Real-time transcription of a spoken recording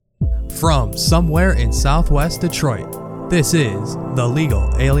From somewhere in southwest Detroit, this is the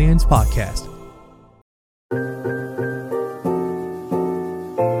Legal Aliens Podcast.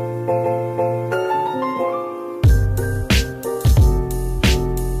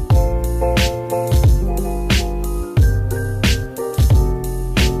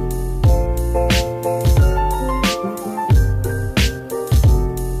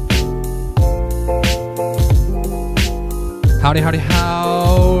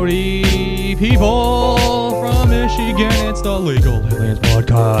 Howdy, people from Michigan. It's the Legal Aliens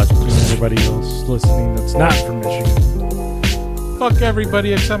Podcast. Everybody else listening that's not from Michigan. Fuck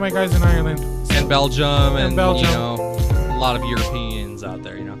everybody except my guys in Ireland. And Belgium, and Belgium. you know, a lot of Europeans out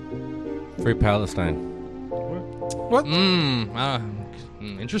there, you know. Free Palestine. What?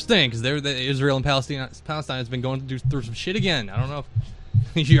 Interesting, because Israel and Palestine has been going through some shit again. I don't know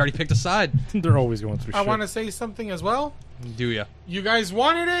if you already picked a side. They're always going through shit. I want to say something as well. Do ya? You guys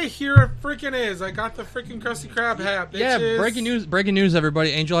wanted it? Here it freaking is. I got the freaking Krusty Krab hat. Yeah, Bitches. breaking news,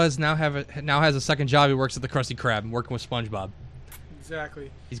 everybody. Angel has now has a second job. He works at the Krusty Krab, working with SpongeBob. Exactly.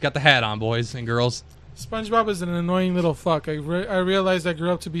 He's got the hat on, boys and girls. SpongeBob is an annoying little fuck. I realized I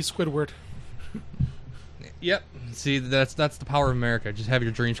grew up to be Squidward. Yep. See, that's the power of America. Just have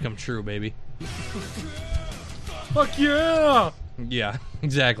your dreams come true, baby. Fuck yeah! Yeah,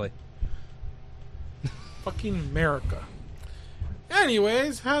 exactly. Fucking America.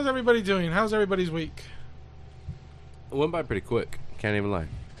 Anyways, how's everybody doing? How's everybody's week? It went by pretty quick. Can't even lie.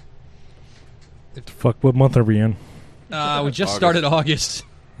 Fuck, what month are we in? We just August. started August.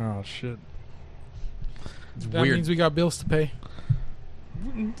 Oh, shit. It's That weird. means we got bills to pay.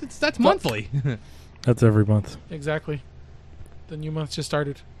 That's monthly. That's every month. Exactly. The new month just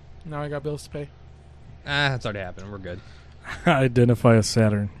started. Now I got bills to pay. That's already happened. We're good. I identify as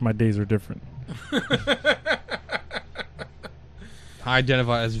Saturn. My days are different. I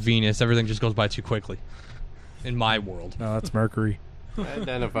identify as Venus. Everything just goes by too quickly. In my world. No, that's Mercury. I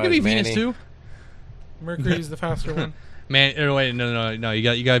identify Could be as Manny. Venus too. Mercury's the faster one. Man, no, wait, no.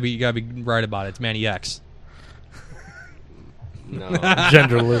 You gotta be right about it. It's Manny X. No.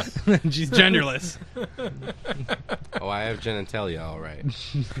 Genderless. She's genderless. Oh, I have genitalia, all right.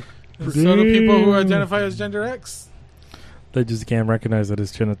 So do people who identify as gender X. They just can't recognize that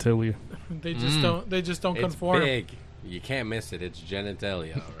it's genitalia. They just don't. They just don't It's conform. big. You can't miss it. It's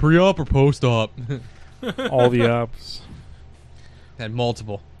genitalia. All right. Pre-op or post-op? All the ops. Had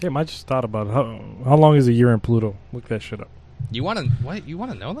multiple. Damn, I just thought about how long is a year in Pluto? Look that shit up. You want to? You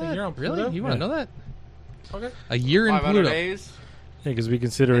want to know that? year on Really? Pluto? You want to Yeah. know that? Okay. A year in 500 Pluto. days? Yeah, because we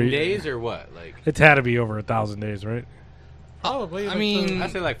consider In it. days or what? Like, It's had to be over 1,000 days, right? Probably. I like mean, I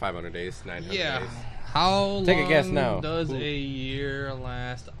say like 500 days, 900 yeah. days. How Take a long guess now. does a year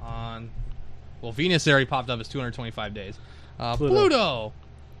last on? Well, Venus already popped up as 225 days. Pluto.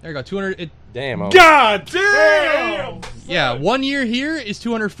 There you go. 200. Damn. God damn! Yeah, 1 year here is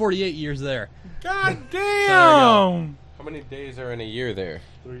 248 years there. God go. damn! How many days are in a year there?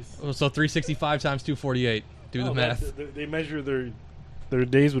 So 365 times 248. Do the math. They measure their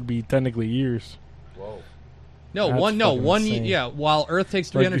days would be technically years. Whoa. No, That's one fucking year. insane. Yeah, while Earth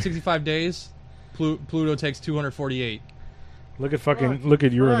takes 365 days, Pluto takes 248. Look at Fuck look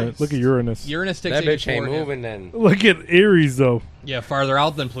at Uranus. Christ. Look at Uranus. Uranus takes That bitch 84. ain't yeah. moving then. Look at Aries though. Yeah, farther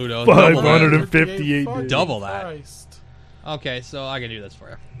out than Pluto. 558 Fucking days. Double that. Christ. Okay, so I can do this for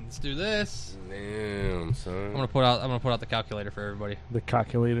you. Let's do this. Damn, son. I'm gonna put out the calculator for everybody. The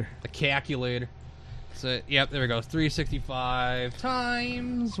calculator. The calculator. So yep, there we go. 365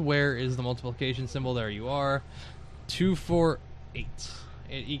 times. Where is the multiplication symbol? There you are. 248.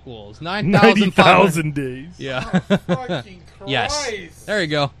 It equals 90,000 days. Yeah. Fucking Christ. Yes. There you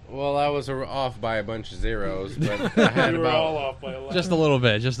go. Well, I was off by a bunch of zeros, but I had about... off by a lot. Just a little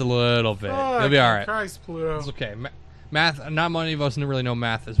bit. Just a little bit. It'll be Fucking all right. Christ, Pluto. It's okay. Math. Not many of us really know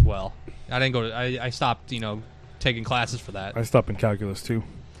math as well. I didn't go to. I stopped. Taking classes for that. I stopped in calculus too.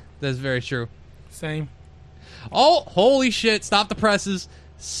 That's very true. Same. Oh, holy shit! Stop the presses!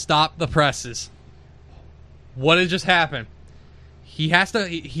 Stop the presses! What had just happened? He has to.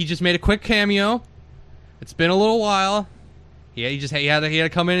 He just made a quick cameo. It's been a little while. Yeah, he had to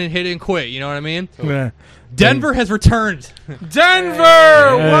come in and hit it and quit. You know what I mean? Yeah. Denver has returned.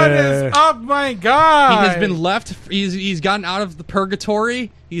 Denver! What is up, my guy? He has been left. He's gotten out of the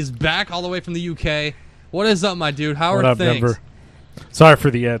purgatory. He's back all the way from the UK. What is up, my dude? How What are up, things? Denver? Sorry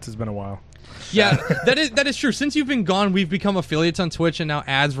for the ads. It's been a while. Yeah, that is true. Since you've been gone, we've become affiliates on Twitch, and now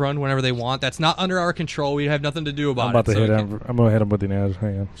ads run whenever they want. That's not under our control. We have nothing to do about I'm about it. to hit so him. I'm gonna hit him with the ads.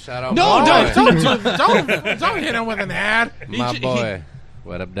 Hang on. Shout out No, my boy. Don't hit him with an ad. My boy.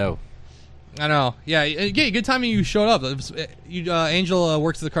 What up, though? I know. Yeah, good timing you showed up. Angel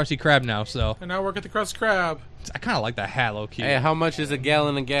works at the Krusty Krab now, so And I work at the Krusty Krab. I kind of like that hat, low key. Hey, how much is a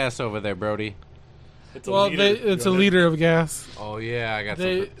gallon of gas over there, Brody? It's Well, it's a liter of gas. Oh yeah, I got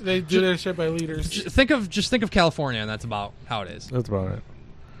They something. they do their shit by liters. Just think of California, and that's about how it is. That's about it.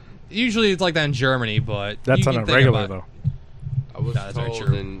 Usually, it's like that in Germany, but That's you on can a think regular about- though. I was That's very told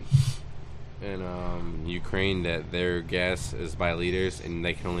true. in Ukraine that their gas is by liters, and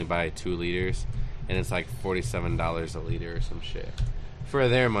they can only buy 2 liters, and it's like $47 a liter or some shit for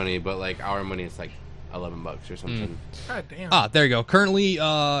their money. But like our money, it's like $11 or something. God damn. Ah, there you go. Currently,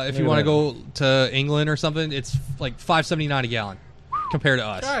 if you want to go to England or something, it's like $5.79 a gallon compared to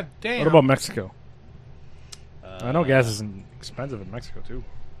us. God damn. What about Mexico? I know gas is expensive in Mexico too.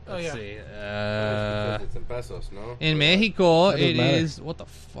 Oh Let's yeah. see. Because it's in pesos, no? In Mexico, That doesn't it matter. is what the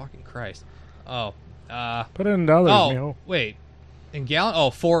fucking Christ. Oh, Put it in dollars, oh, mijo. wait, in gallon? Oh,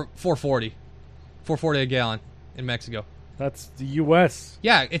 4.40, 4.40 a gallon in Mexico. That's the U.S.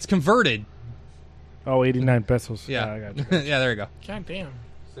 Yeah, it's converted. Oh, 89 pesos. Yeah, I got you. yeah, there you go. God damn.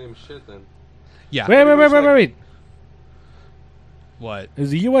 Same shit then. Yeah. Wait. What?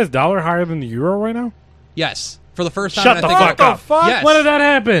 Is the U.S. dollar higher than the euro right now? Yes, for the first time. Shut I the think fuck the up. fuck? Yes. When did that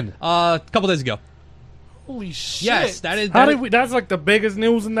happen? A couple days ago. Holy shit. Yes, that is. How that did is- we? That's like the biggest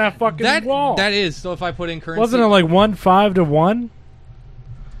news in that fucking that wall. that is. So if I put in currency, Wasn't it like 1.5 to 1?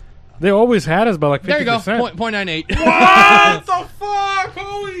 They always had us by like 50%. there you go, point 0.98. What the fuck?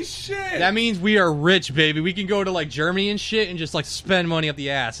 Holy shit. That means we are rich, baby. We can go to like Germany and shit and just like spend money up the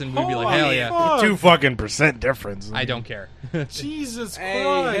ass, and we'd be like, Holy hell yeah. fuck. 2 fucking percent difference. I don't care. Jesus Hey,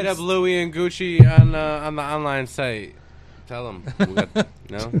 Christ. hit up Louis and Gucci on the online site. Tell them.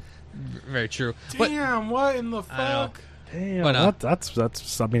 No? Very true. But Damn, what in the I know. fuck? Damn, But,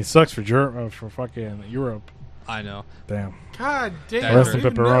 that's. I mean, it sucks for fucking Europe. I know. Damn. God damn. Rest in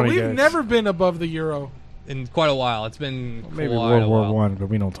pepperoni, We've guys. never been above the euro. In quite a while. It's been Maybe quite World a War while. One, but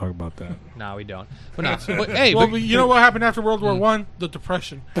we don't talk about that. No, we don't. But no. But, hey, Well, but, you know what happened after World War One? The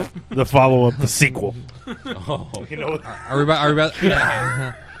Depression. The follow up, the sequel. You know what? are we about?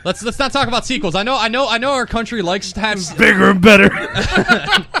 Yeah. Let's not talk about sequels. I know our country likes to have. Bigger and better.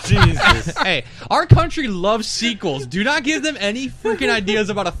 Jesus. Hey, our country loves sequels. Do not give them any freaking ideas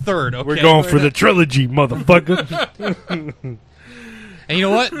about a third. Okay, We're going for the trilogy, motherfucker. And you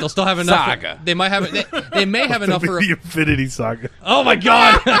know what? They'll still have enough. Saga. They might have. They may have enough for. the Infinity Saga. Oh my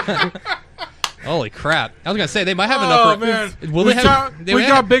god! Holy crap! I was gonna say they might have Oh enough. For, man, Will we they have? got, they we may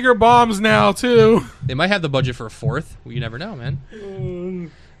got have- bigger bombs now too. They might have the budget for a fourth. Well, you never know, man.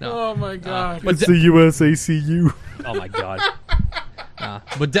 No. Oh my god. But It's the USACU. oh my god.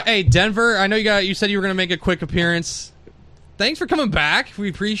 But hey, Denver. I know you said you were gonna make a quick appearance. Thanks for coming back. We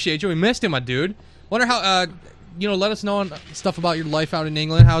appreciate you. We missed you, my dude. Wonder how. Let us know stuff about your life out in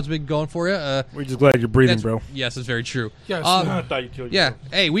England. How it's been going for you. We're just glad you're breathing, bro. Yes, it's very true. Yes. I thought you killed Yeah.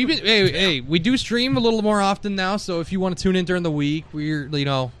 Hey, we do stream a little more often now. So if you want to tune in during the week, we're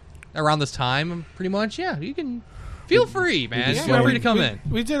around this time, pretty much. Yeah, you can feel free, man. Yeah, Feel free we- to come we- in.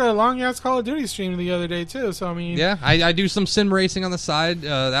 We did a long ass Call of Duty stream the other day too. So I mean, Yeah, I do some sim racing on the side.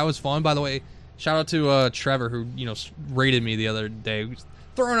 That was fun. By the way, shout out to Trevor who rated me the other day,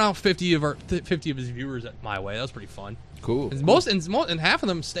 throwing out 50 of his viewers my way. That was pretty fun. Cool. And half of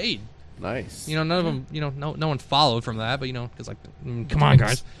them stayed. Nice. None of them. No one followed from that. But because come on,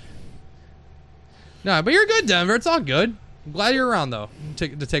 guys. No, but you're good, Denver. It's all good. I'm glad you're around though. To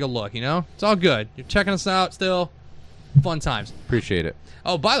take a look. It's all good. You're checking us out still. Fun times. Appreciate it.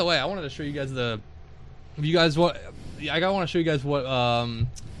 Oh, by the way, I wanted to show you guys want to show you guys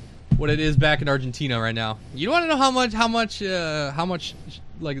what it is back in Argentina right now. You want to know how much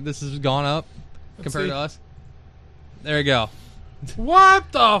like this has gone up compared see. to us? There you go.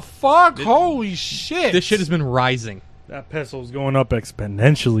 What the fuck? Holy shit! This shit has been rising, That peso's going up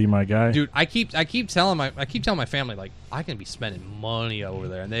exponentially, my guy. dude. I keep telling my family like I can be spending money over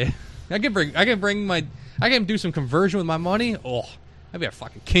there, and I can do some conversion with my money. Oh, I'd be a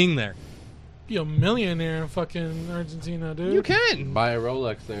fucking king there. Be a millionaire in fucking Argentina, dude. You can, Buy a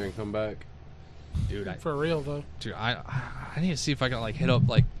Rolex there and come back. dude. For real though. I need to see if I can hit up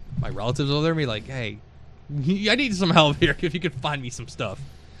my relatives over there and be like, hey, I need some help here if you could find me some stuff.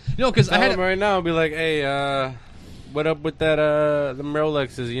 Because I Tell had them right now. Be like, hey, what up with that? Them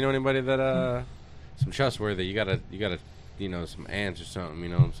Rolexes. You know anybody that some trustworthy? You gotta some aunts or something. You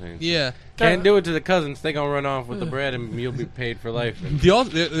know what I'm saying? yeah. Can't do it to the cousins. They gonna run off with the bread, and you'll be paid for life. The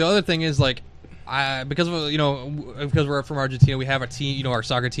other thing is because we're from Argentina, we have a team, our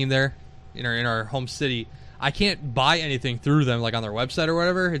soccer team there in our home city. I can't buy anything through them on their website or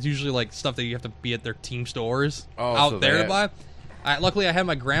whatever. It's usually stuff that you have to be at their team stores Oh, out so there they to buy. Luckily, I had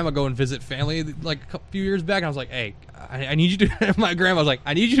my grandma go and visit family like a few years back, and I was like, "Hey, I need you to." My grandma was like,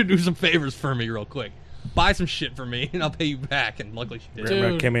 "I need you to do some favors for me, real quick. Buy some shit for me, and I'll pay you back." And luckily, she did. Grandma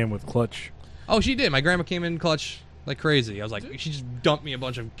Dude. came in with clutch. Oh, she did. My grandma came in clutch like crazy. I was like, she just dumped me a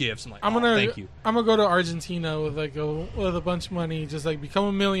bunch of gifts. I'm like, thank you. I'm gonna go to Argentina with a bunch of money, just like become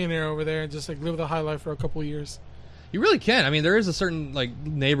a millionaire over there, and just like live the high life for a couple years. You really can. I mean, there is a certain like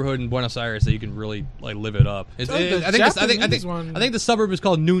neighborhood in Buenos Aires that you can really like live it up. Oh, the I Japanese one. think the suburb is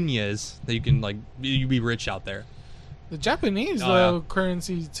called Nunez. That you can like you be rich out there. The Japanese Oh, yeah.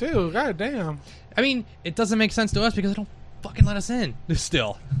 currency too. God damn. I mean, it doesn't make sense to us because they don't fucking let us in.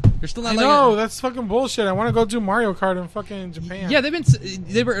 Still, they're still not. I know that's fucking bullshit. I want to go do Mario Kart in fucking Japan. Yeah, there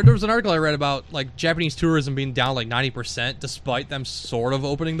was an article I read about like Japanese tourism being down like 90% despite them sort of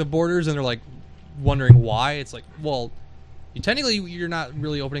opening the borders, and they're like wondering why. It's like, well, you're not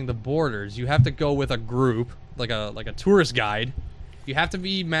really opening the borders. You have to go with a group, like a tourist guide. You have to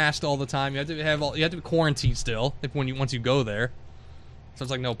be masked all the time. You have to be quarantined still once you go there. So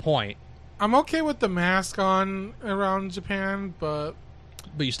it's like no point. I'm okay with the mask on around Japan, but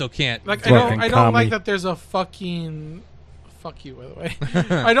But you still can't. like Fucking I don't commie. like that there's a fucking fuck you by the way.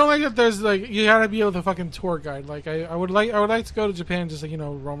 I don't like that there's like you gotta be with a fucking tour guide. Like I would like to go to Japan just like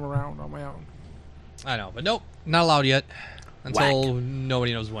roam around on my own. I know, but nope, not allowed yet until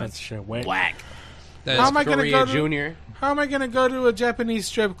nobody knows when. That's shit. Wait. Whack. That How is- am I gonna Korea go to Junior. How am I gonna go to a Japanese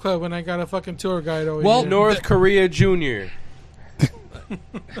strip club when I got a fucking tour guide over Well, here? North Korea Junior.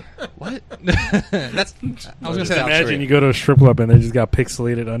 what? That's. I was gonna say that. Imagine you go to a strip club and they just got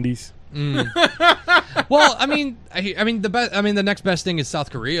pixelated undies. Well, I mean, the next best thing is South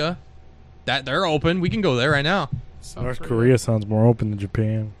Korea. That they're open. We can go there right now. South North Korea sounds more open than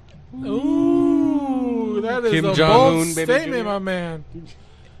Japan. Ooh, that is Kim a Jong-un, bold baby statement, junior. my man.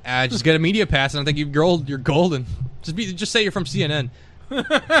 Just get a media pass, and I think you're golden. Just say you're from CNN. They'll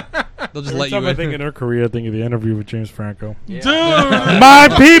just Every let you time I in. think of North Korea, I think of the interview with James Franco. Dude, My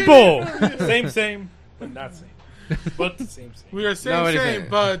people! Same, but not same. But the same. we are No, same, anything.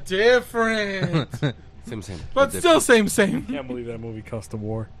 but different. Same. But still same. Can't believe that movie cost a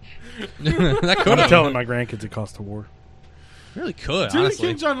war. That could I'm have telling my grandkids it cost a war. really could Didn't honestly.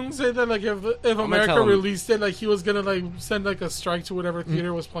 Kim Jong-un say that like if America tell him. released it, like he was gonna like send like a strike to whatever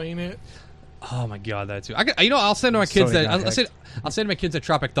theater was playing it? Oh my god, that too. I'll say to my So kids he that got I'll say to my kids that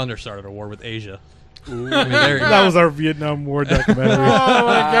Tropic Thunder started a war with Asia. That was our Vietnam War documentary. Oh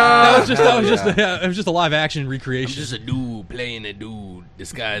my god! It was just a live action recreation. Just a dude playing a dude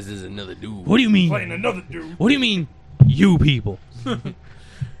disguised as another dude. What do you mean? Playing another dude. What do you mean, you people?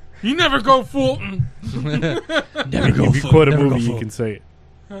 You never go Fulton. Never go. If you quote a never go movie, you full. can say it.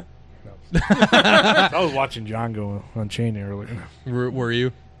 No. I was watching Django Unchained earlier. Were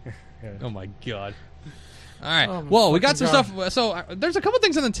you? Yeah. Oh my god. All right. Oh my Well, we got some fucking stuff. So there's a couple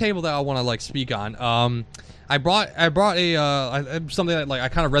things on the table that I want to like speak on. I brought something that like I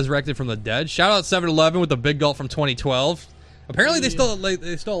kind of resurrected from the dead. Shout out 7-Eleven with the big gulp from 2012. Apparently they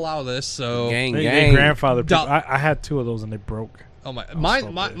still allow this. So Gang, They gang. grandfather. Duh. I had two of those and they broke. oh my,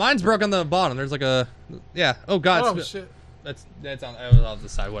 stop this. mine's broke on the bottom. There's like a Oh god. Oh it's- shit! That's on the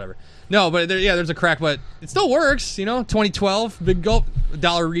side. Whatever. No, but there's a crack, but it still works. 2012 big gulp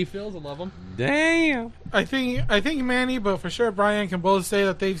 $1 refills. I love them. Damn. I think Manny, but for sure Brian can both say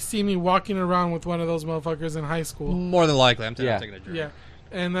that they've seen me walking around with one of those motherfuckers in high school. More than likely, I'm Yeah. taking a drink. Yeah,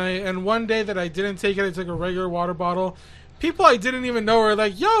 and one day that I didn't take it, I took a regular water bottle. People I didn't even know were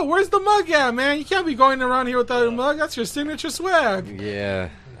like, "Yo, where's the mug at, man? You can't be going around here without a mug. That's your signature swag." Yeah.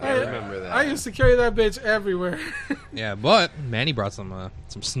 I remember that. I used to carry that bitch everywhere. Yeah, but Manny brought some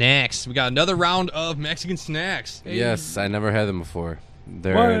snacks. We got another round of Mexican snacks. Yes, I never had them before.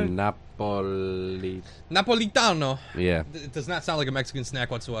 They're What? Napoli. Napolitano. Yeah. It does not sound like a Mexican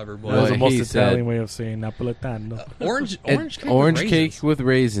snack whatsoever. But That was the most he Italian said- way of saying Napoletano. orange Orange cake. cake with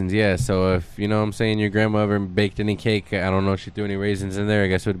raisins, yeah. So if you know what I'm saying, your grandma ever baked any cake, I don't know if she threw any raisins in there. I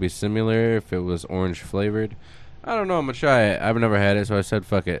guess it would be similar if it was orange flavored. I don't know. I'm gonna try it. I've never had it, so I said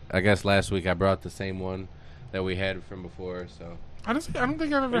fuck it. I guess last week I brought the same one that we had from before. So Honestly, I don't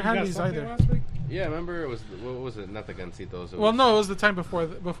think I've ever had these either. yeah, remember it was what was it? Not the Gancitos. It Well, was, no, it was the time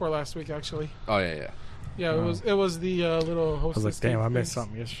before last week actually. Oh yeah. Yeah, it was the little I hostess. was like, damn, cake I missed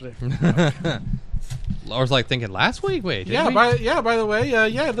things. something yesterday. I was like thinking last week. Wait, did Yeah, we? by the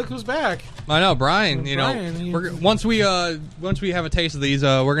way, look who's back. I know Brian. Brian, he- once we have a taste of these,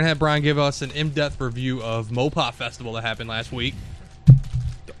 we're gonna have Brian give us an in-depth review of Mopop Festival that happened last week.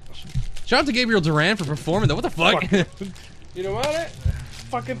 Shout out to Gabriel Duran for performing that. What the fuck? You know what?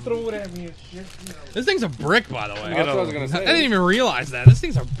 Fucking throw it at me and shit. This thing's a brick, by the way. That's what I was gonna I say. didn't even realize that. This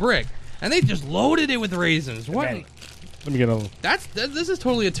thing's a brick. And they just loaded it with raisins. What? Manny. Let me get another. This is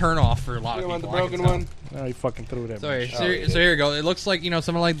totally a turn off for a lot You of want people. the I can broken tell. one? No, you fucking threw it at Sorry. me. So here you go. It looks like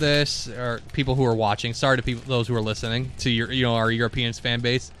something like this, or people who are watching. Sorry to those who are listening to our European fan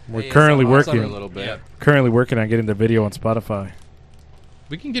base. We're Hey, currently it's also working. a little bit. Yeah. Currently working on getting the video on Spotify.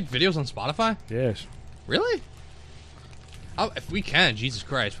 We can get videos on Spotify. Yes. Really? Oh, if we can, Jesus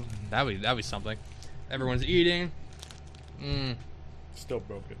Christ, that'd be something. Everyone's eating. Still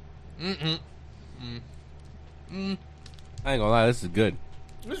broken. I ain't gonna lie, this is good.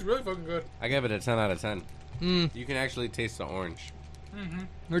 This is really fucking good. I give it a 10 out of 10. You can actually taste the orange.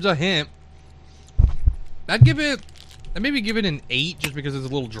 There's a hint. I'd maybe give it an 8 just because it's a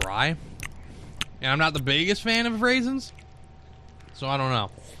little dry. And I'm not the biggest fan of raisins, so I don't know.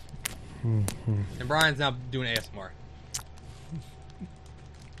 And Brian's now doing ASMR.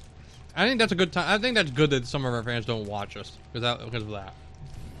 I think that's a good time. I think that's good that some of our fans don't watch us because of that.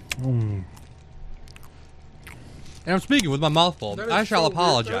 And I'm speaking with my mouth full. That is I shall so weird.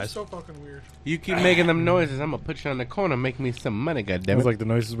 apologize. That's so fucking weird. You keep making them noises, I'm gonna put you on the corner, make me some money, That goddammit. was like the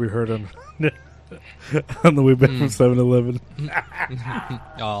noises we heard on on the way back from 7-Eleven.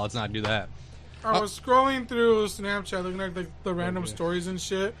 Oh, let's not do that. I was scrolling through Snapchat looking at the random stories and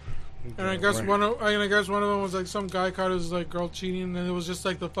shit. And I guess one of them was like some guy caught his like girl cheating, and it was just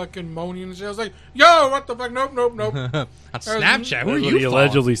like the fucking moaning and shit. I was like, "Yo, what the fuck? Nope." On Snapchat, who are That's you what he following?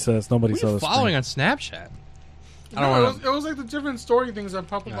 allegedly says. Nobody Who saw are you the following screen. on Snapchat? I No, don't want it was like the different story things that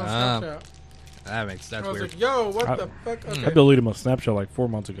pop up on Snapchat. That makes I that's was weird. like, "Yo, what I- the fuck?" I Okay. deleted my Snapchat like 4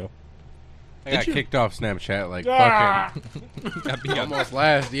 months ago. I got Did you? kicked off Snapchat like Ah! fucking almost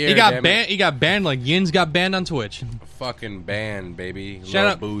last year. He got damn it. banned. He got banned like Yin's got banned on Twitch. Fucking banned, baby. Shut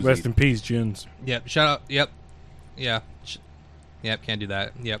Love up. Boozy. Rest in peace, Jins. Yep. Shut up. Yep. Yeah. Yep. Can't do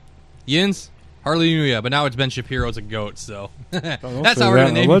that. Yep. Yin's hardly knew ya, but now it's Ben Shapiro's a goat. So that's how we're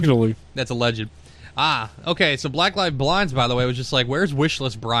gonna name. Allegedly. That's alleged. Okay. So Black Lives Blinds, by the way, was just like, "Where's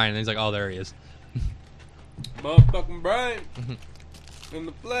Wishless Brian?" And he's like, "Oh, there he is." Motherfucking Brian. In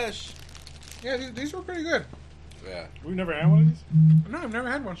the flesh. Yeah, these were pretty good. Yeah. We've never had one of these? No, I've never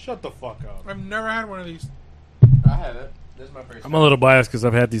had one. Shut the fuck up. I've never had one of these. I have it. This is my first I'm a little biased because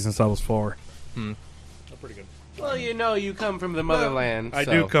I've had these since I was 4. Hmm. They're pretty good. Well, you know you come from the motherland. I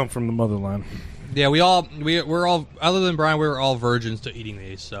so. do come from the motherland. Yeah, we're all other than Brian, we were all virgins to eating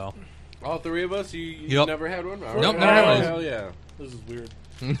these. So All three of us? You Yep. never had one? Nope, never had one. Hell yeah. This is weird.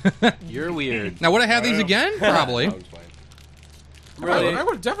 You're weird. now would I have these again? Probably. I was playing. Really? I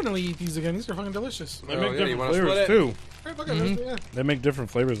would definitely eat these again. These are fucking delicious. They Oh, make yeah, you different wanna flavors split it? too. Hey, look at this. Yeah. They make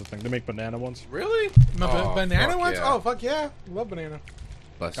different flavors, I think. They make banana ones. Really? My Oh, banana fuck ones? yeah. Oh, fuck yeah. Love banana.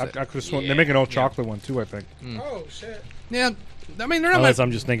 Bust I it. could have sworn they make an all chocolate one too, I think. Oh, shit. Yeah, I mean they're not. Unless my,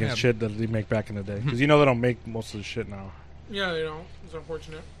 I'm just thinking yeah. shit that they make back in the day. Because you know they don't make most of the shit now. Yeah, they don't. It's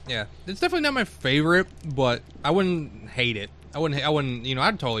unfortunate. Yeah, it's definitely not my favorite, but I wouldn't hate it. I wouldn't.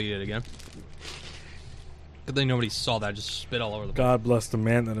 I'd totally eat it again. Good thing nobody saw that. Just spit all over the. God bless the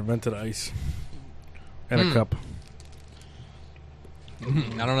man that invented ice. And a cup.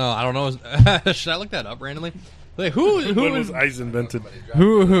 I don't know. Should I look that up randomly? Like When was ice invented?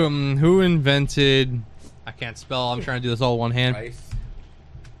 who invented? I can't spell. I'm trying to do this all one hand. Ice.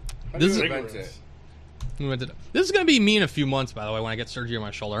 How This do you is- invent it? Who invented? This is gonna be me in a few months, by the way, when I get surgery on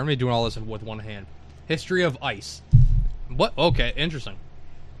my shoulder. I'm gonna be doing all this with one hand. History of ice. What? Okay, interesting.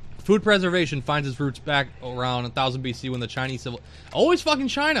 Food preservation finds its roots back around 1000 BC when the Chinese civil. Always fucking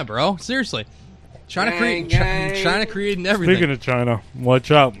China, bro. Seriously. China created everything. Speaking of China,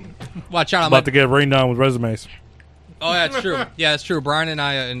 watch out. Watch out! I'm About to get rained down with resumes. Oh, yeah, it's true. Yeah, it's true. Brian and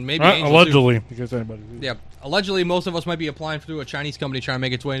I, and maybe Angel too. Allegedly. Because anybody. Yeah, allegedly, most of us might be applying through a Chinese company trying to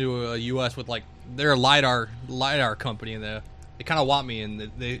make its way into a U.S. with like their lidar company, and they kind of want me,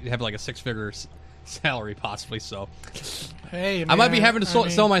 and they have like a 6-figure salary possibly. So Hey, man, I might be having to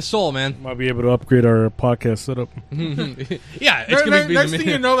sell my soul, man. Might be able to upgrade our podcast setup. Yeah, it's gonna be Next thing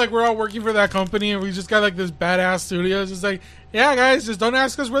you know, like we're all working for that company, and we just got like this badass studio. It's just like, yeah, guys, just don't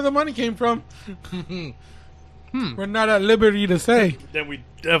ask us where the money came from. We're not at liberty to say. Then we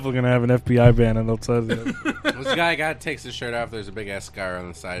definitely gonna have an FBI ban on outside. This guy takes his shirt off. There's a big ass scar on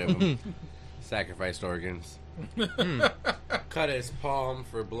the side of him. Sacrificed organs. Cut his palm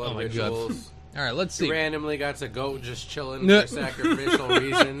for blood Oh my God. rituals. All right, let's see. Randomly got a goat just chilling No. for sacrificial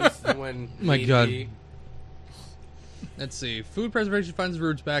reasons. When My need God. be. Let's see. Food preservation finds its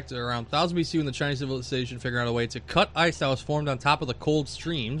roots back to around 1000 BC when the Chinese civilization figured out a way to cut ice that was formed on top of the cold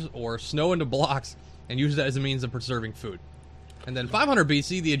streams or snow into blocks and used it as a means of preserving food. And then 500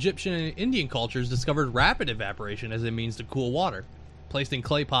 BC, the Egyptian and Indian cultures discovered rapid evaporation as a means to cool water, placed in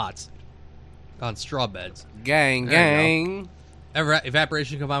clay pots on straw beds. Gang, There you gang.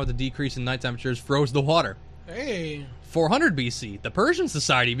 Evaporation combined with the decrease in night temperatures froze the water. Hey, 400 BC, the Persian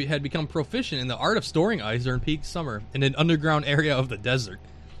society had become proficient in the art of storing ice during peak summer in an underground area of the desert.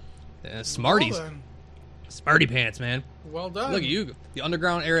 Smarties. Well, then. Smarty pants, man. Well done. Look at you. The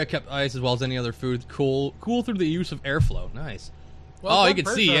underground area kept ice as well as any other food cool through the use of airflow. Nice. Well Oh, done, you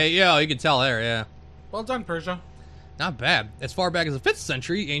can see. Persia. Yeah, you can tell there, yeah. Well done, Persia. Not bad. As far back as the 5th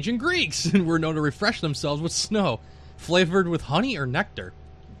century, ancient Greeks were known to refresh themselves with snow, flavored with honey or nectar.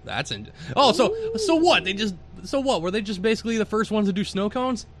 So what? So what? Were they just basically the first ones to do snow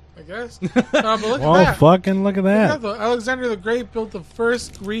cones? I guess. But look Oh, at that. fucking look at Look that. at that. Alexander the Great built the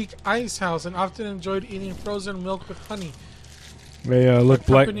first Greek ice house and often enjoyed eating frozen milk with honey, They look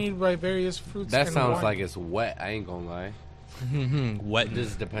like. accompanied by various fruits That and sounds wine. like it's wet. I ain't gonna lie. Wet It and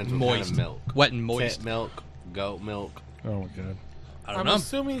just depends what moist. kind of milk. Wet and moist. Tit milk, goat milk, Oh my god. I don't I'm know.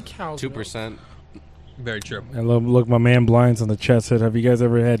 assuming cows. 2%. Very true. I look. My man Blinds on the chat said, "Have you guys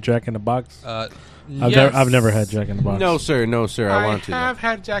ever had Jack in the Box?" Yes. I've never had Jack in the Box. No, sir. No, sir. I want to. have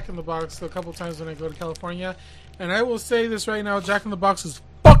had Jack in the Box a couple times when I go to California, and I will say this right now: Jack in the Box is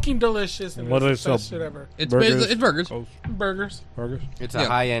fucking delicious. And What do it's they the best sell? shit ever. It's Burgers. it's burgers. Oh, Burgers, burgers. It's Yeah. a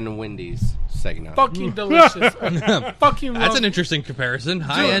high-end Wendy's segment. fucking delicious. I fucking That's love an interesting comparison.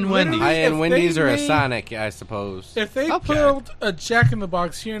 High-end literally- Wendy's. High-end If Wendy's they or a made- Sonic, I suppose. If they Okay. built a Jack in the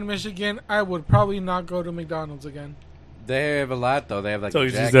Box here in Michigan, I would probably not go to McDonald's again. They have a lot though. They have like So the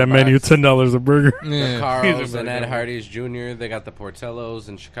you Jack use that in the menu, Box, $10 a burger. Yeah. Carl's a and burger. Ed Hardy's Jr. They got the Portillo's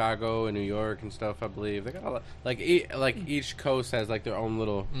in Chicago and New York and stuff. I believe they got a lot. Like each coast has like their own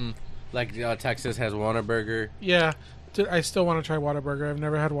little. Like Texas has Whataburger. Yeah, dude, I still want to try Whataburger. I've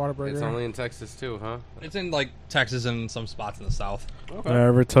never had Whataburger. It's only in Texas too, huh? It's in like Texas and some spots in the South. Did I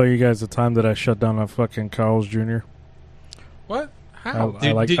ever tell you guys the time that I shut down a fucking Carl's Jr.? What? How?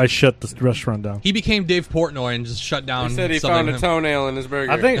 I shut the restaurant down. He became Dave Portnoy and just shut down. He said he Southern found a him. toenail in his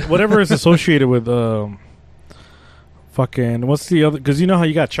burger. I think whatever is associated with fucking what's the other? Because you know how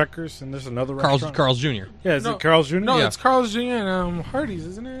you got Checkers and there's another restaurant. Carl's Jr. Yeah, is No, it Carl's Jr.? No, Yeah. it's Carl's Jr. and Hardee's,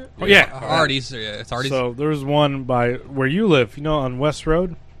 isn't it? Oh, yeah. Hardee's. Yeah, it's Hardee's. So there's one by where you live. You know, on West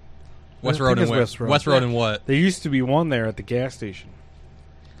Road. West I Road think and it's what? West Road. West Road Yeah. and what? There used to be one there at the gas station.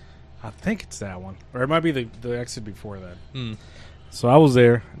 I think it's that one, or it might be the exit before that. Hmm. So I was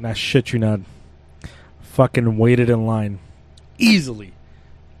there, and I shit you not, fucking waited in line, easily,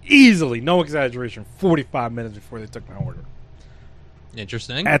 no exaggeration, 45 minutes before they took my order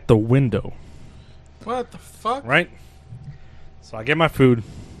Interesting. at the window, What the fuck? right? So I get my food.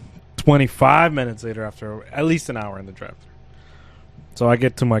 25 minutes later, after at least an hour in the drive-thru, so I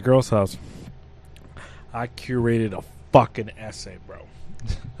get to my girl's house. I curated a fucking essay, bro.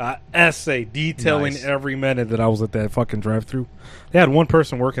 Essay detailing Nice. every minute that I was at that fucking drive-thru. They had one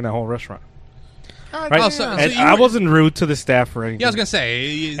person working that whole restaurant. God Right? damn. Oh, so And you I were- wasn't rude to the staff or anything. Yeah, I was gonna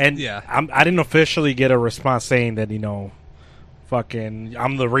say. and yeah. I didn't officially get a response saying that, fucking,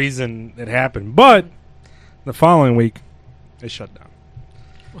 I'm the reason it happened. But the following week, they shut down.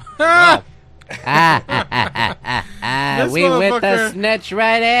 Wow. This we with the motherfucker- snitch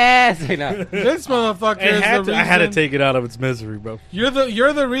right ass. No. This motherfucker is the reason. I had to take it out of its misery, bro. You're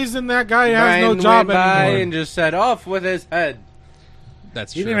the reason that guy has Brian no job went by anymore. and just said off with his head.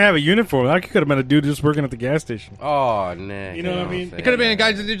 That's He true. didn't even have a uniform. I could have been a dude just working at the gas station. Oh, nah. You know what I mean? It could have been a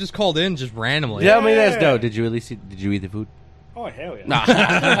guy that just called in just randomly. Tell me this Yeah. though. Did you eat the food? Oh, hell yeah.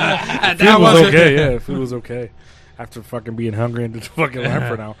 That Food was wasn't- okay, yeah. Food was okay. After fucking being hungry and fucking line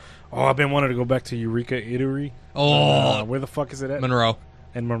for now. Oh, I've been wanting to go back to Eureka Eatery. Oh, Where the fuck is it at? Monroe.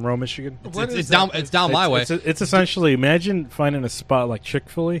 In Monroe, Michigan. What It's is down. that? It's down my way. It's essentially, imagine finding a spot like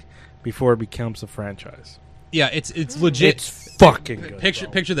Chick-fil-A before it becomes a franchise. Yeah, it's legit. It's fucking good. Picture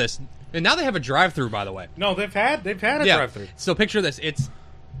bro. picture this. And now they have a drive-through, by the way. No, they've had a Yeah. drive-through. So picture this. It's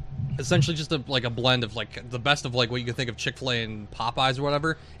essentially just a blend of like the best of like what you could think of Chick-fil-A and Popeyes or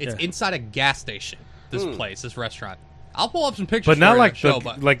whatever. It's Yeah. inside a gas station. This place, this restaurant. I'll pull up some pictures. But for not you like to show, the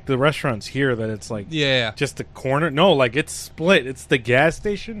but like the restaurants here that it's like yeah. just the corner. No, like it's split. It's the gas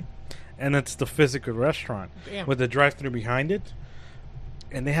station, and it's the physical restaurant Damn. with the drive-through behind it.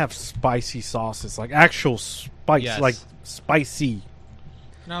 And they have spicy sauces, like actual spice, Yes. like spicy,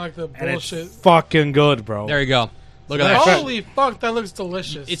 Not like the and bullshit. it's fucking good, bro. There you go. Look at Matter of that. fact- Holy fuck, that looks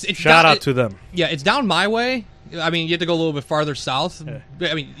delicious. It's Shout down, out to them. Yeah, it's down my way. I mean, you have to go a little bit farther south. Yeah.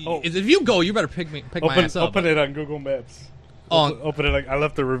 But, I mean, Oh. if you go, you better pick my ass up. Open it on Google Maps. Oh, Open it. I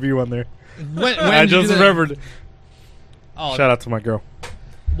left a review on there. when I did you just do that? remembered. Oh, Shout out to my girl.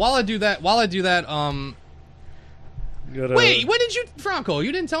 while I do that, Wait, when did you, Franco?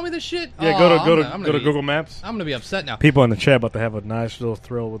 You didn't tell me this shit. Yeah, Oh, go I'm to gonna be- Google Maps. I'm gonna be upset now. People in the chat about to have a nice little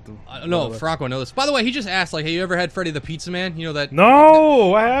thrill with the. No, Franco knows this. By the way, he just asked, like, hey, you ever had Freddy the Pizza Man? You know that?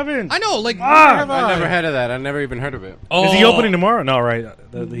 No, I haven't. I know, like, Ah! Never I never mind. heard of that. I never even heard of it. oh, Is he opening tomorrow? No, right.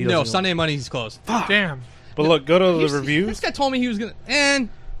 He No, doesn't- Sunday money he's closed. Damn. But look, go to the This reviews. guy told me he was gonna. And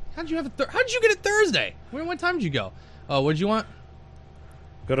how did you have how did you get it Thursday? What time did you go? What did you want?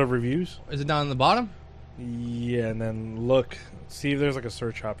 Go to reviews. Is it down in the bottom? Yeah, and then look. See if there's like a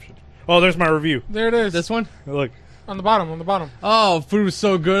search option. Oh, there's my review. There it is. This one? Look. On the bottom. On the bottom. Oh, food was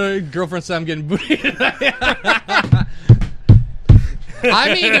so good. Girlfriend said I'm getting booty.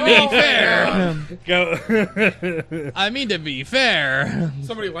 I mean to be fair. Go. I mean to be fair.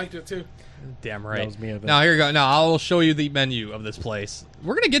 Somebody liked it too. Damn right. That was me, I think. Now here you go. Now I will show you the menu of this place.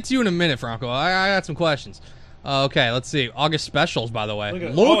 We're gonna get to you in a minute, Franco. I got some questions. Okay, let's see. August specials, by the way.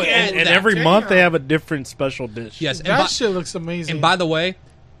 Look Look at, at and that. every Damn. month they have a different special dish. Yes, and That by, shit looks amazing. and by the way,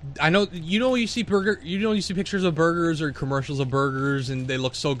 I know you see you see pictures of burgers or commercials of burgers, and they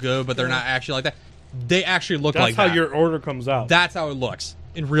look so good, but they're not actually like that. They actually look That's like how that. your order comes out. That's how it looks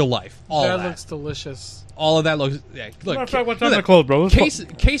in real life. All that of that. looks delicious. All of that looks. Yeah, look. Matter of fact, what look time at they that. close, bro?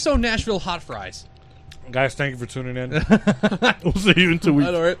 Queso Nashville hot fries. Guys, thank you for tuning in. We'll see you in 2 weeks.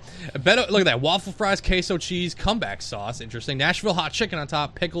 I know, right? Look at that. Waffle fries, queso cheese, comeback sauce. Interesting. Nashville hot chicken on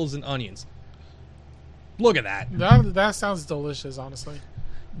top, pickles and onions. Look at that. That sounds delicious, honestly.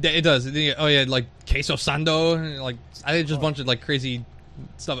 It does. Oh yeah, like queso sando. Like I think just a bunch of like crazy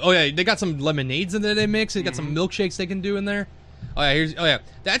stuff. Oh yeah, they got some lemonades in there they mix. They got some milkshakes they can do in there. Oh yeah,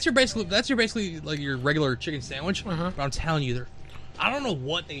 that's your basically like your regular chicken sandwich. Uh-huh. But I'm telling you, I don't know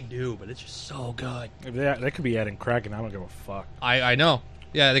what they do, but it's just so good. They could be adding crack, and I don't give a fuck. I know.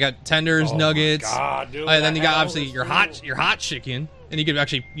 Yeah, they got tenders, Oh my nuggets. God, dude, Oh, and then you got I obviously know this your hot chicken, and you can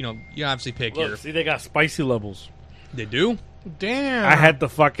actually you obviously pick your. Look, see, they got spicy levels. They do. Damn. I had the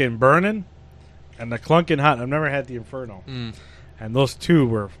fucking burning and the clunking hot. I've never had the inferno, Mm. and those two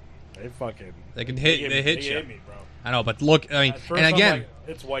were they fucking. They can hit. They hit you. hit me, bro. I know, but look. I mean, At first, and I'm again, like,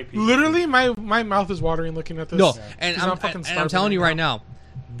 it's white people. Literally, my mouth is watering looking at this. no, 'Cause and I'm I'm fucking and I'm starving telling you right right now,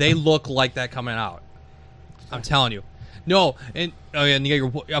 they look like that coming out. I'm telling you. No, and oh yeah, and you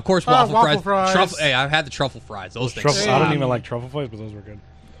got your of course waffle, waffle fries. Truffle, hey, I've had the truffle fries. Those things. Truffle, Hey. I don't even like truffle fries, but those were good.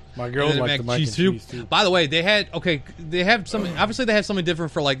 My girl And then liked the mac mac and and cheese too. By the way, they have something. Obviously, they have something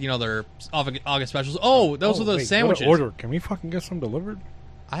different for like their August specials. Oh, those are those wait, sandwiches. what an order. Can we fucking get some delivered?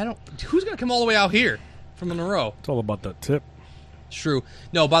 I don't. Who's gonna come all the way out here from Monroe? It's all about that tip. It's true.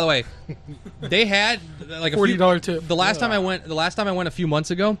 No, by the way, they had like a $40 tip. The last time I went a few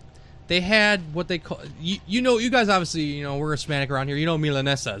months ago, they had what they call you guys obviously we're Hispanic around here. You know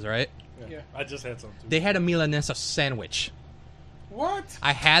Milanesas, right? Yeah. I just had some too. They had a Milanesa sandwich. What?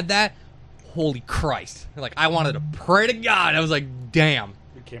 I had that. Holy Christ! Like I wanted to pray to God. I was like, damn.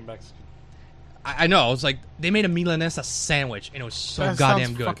 We came back. I know. I was like, they made a Milanesa sandwich, and it was so That goddamn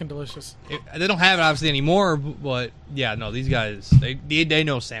sounds good. fucking delicious. They don't have it obviously anymore, but yeah, no, these guys they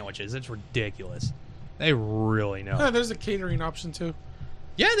know sandwiches. It's ridiculous. They really know. Yeah, there's a catering option too.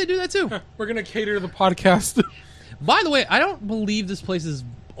 Yeah, they do that too. We're gonna cater the podcast. By the way, I don't believe this place is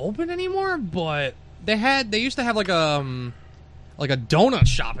open anymore, but they used to have like a donut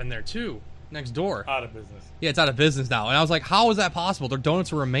shop in there too, next door. Out of business. Yeah, it's out of business now. And I was like, how is that possible? Their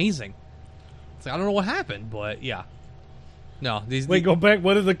donuts were amazing. It's like, I don't know what happened, but yeah. No, these Wait, go back.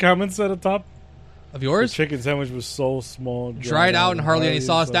 What did the comments at the top? of The yours chicken sandwich was so small, dried out and hardly any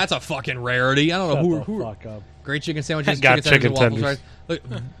sauce. That's a fucking rarity. I don't know who fuck up. great chicken sandwiches, Got chicken sandwiches, waffles, tenders. right?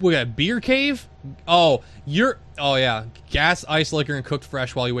 Look, we got Beer Cave. Oh yeah, gas, ice, liquor, and cooked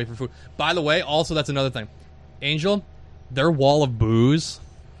fresh while you wait for food. By the way, also that's another thing. Angel, their wall of booze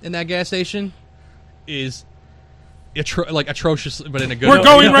in that gas station is atrocious, but in a good We're way.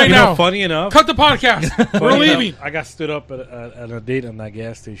 going right now. Funny enough, Cut the podcast. We're funny enough, leaving. I got stood up at a date in that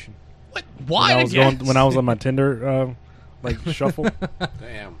gas station. What? Why? When I was on my Tinder shuffle.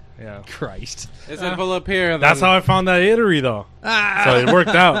 Damn. Yeah, Christ. Is it full up here? that's how I found that eatery though. So it worked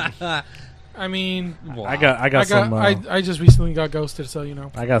out. I mean, Wow. I got some. I just recently got ghosted, so you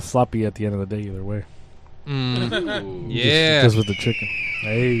know. I got sloppy at the end of the day either way. Yeah. Just with the chicken.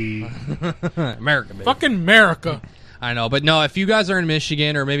 Hey, America, baby. Fucking America. I know, but no, if you guys are in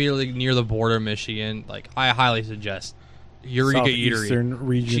Michigan or maybe like near the border of Michigan, like I highly suggest Eureka Eatery. Southeastern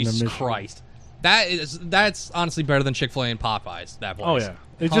region of Jesus Michigan. Christ. That's honestly better than Chick-fil-A and Popeyes. That place. Oh yeah,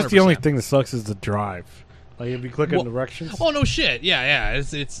 it's just the only 100%. thing that sucks is the drive. Like if you click on Well- directions. Oh no shit. Yeah.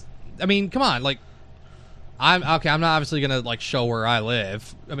 It's I mean, come on, like I'm not obviously going to like show where I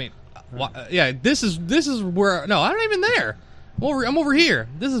live. I mean, yeah, this is where I'm not even there. I'm over here.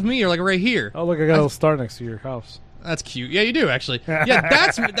 This is me or like right here. Oh look, I got a little star next to your house. That's cute. Yeah, you do actually.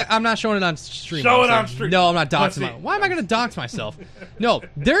 Yeah, I'm not showing it on stream. Show I'm it sorry. on stream. No, I'm not Let's doxing. see. Why am I going to dox myself? No,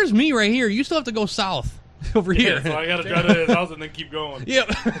 there's me right here. You still have to go south over here. Yeah, so I gotta drive to his house and then keep going.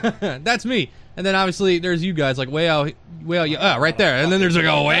 Yep, that's me. And then obviously there's you guys like way out, right there. And then there's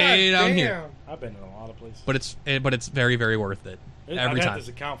like way down here. I've been in a lot of places. But it's very very worth it every I've time. had this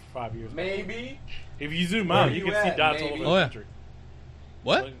account for 5 years. Maybe. If you zoom out, Where you you can see at? dots all Maybe. over Oh, the yeah. country.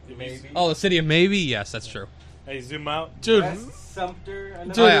 What? If you- Maybe. Oh, the city of maybe. Yes, that's true. Hey, zoom out. Dude, West Sumter. I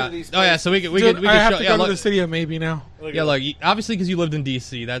know Dude. Oh none yeah. of these Oh yeah. places. So we dude, could I have show. to Yeah, go to look, the city of maybe now. Look yeah. at Look. Obviously, because you lived in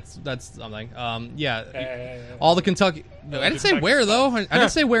D.C. That's something. Yeah. that. All the Kentucky. I didn't say Kentucky where though. spots. I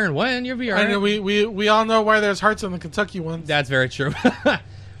didn't say where and when. You'll be I know alright. we all know why there's hearts on the Kentucky ones. That's very true.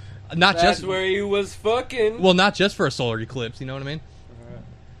 Not That's just where he was fucking. well, not just for a solar eclipse. You know what I mean?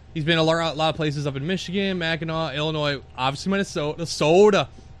 He's been a lot of places up in Michigan, Mackinac, Illinois, obviously Minnesota, Soda.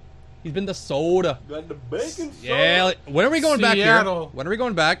 He's been to Soda. Got the bacon. Yeah. When are we going back here? Seattle. When are we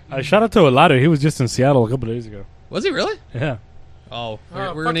going back? I shout out to Olado. He was just in Seattle a couple days ago. Was he really? Yeah. Oh,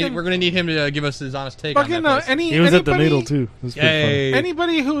 Uh, we're fucking- gonna need him to give us his honest take on Fucking that place. He was at the anybody- Needle too. It was pretty Yay.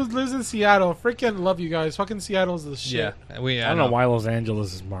 Anybody who lives in Seattle, freaking love you guys. Fucking Seattle's the shit. Yeah, fun. I don't know why Los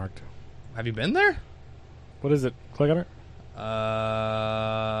Angeles is marked. Have you been there? What is it? Click on it.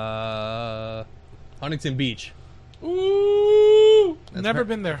 Huntington Beach. Ooh, That's never appar-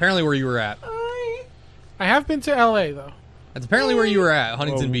 been there. Apparently, where you were at. I have been to LA though. That's apparently where you were at,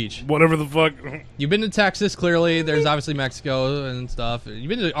 Huntington Oh, Beach. Whatever the fuck. You've been to Texas, clearly. There's obviously Mexico and stuff. You've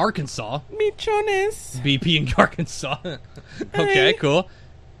been to Arkansas. Michones. BP in Arkansas. Okay, cool.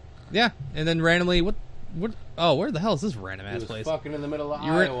 Yeah, and then randomly, what? Oh, where the hell is this random He ass was place? fucking in the middle of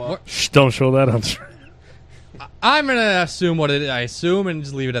You were, Iowa. what- Shh, don't show that on stream. I'm gonna assume what it is. I assume and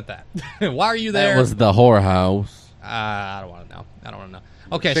just leave it at that. Why are you there? That was the whorehouse. I don't want to know. I don't want to know.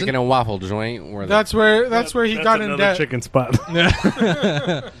 Okay, Chicken and waffle joint. Where That's where he That's got in another debt. chicken spot.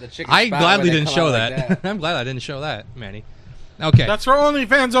 the chicken I spot gladly where they didn't come show out that. like I'm glad I didn't show that, Manny. Okay. That's for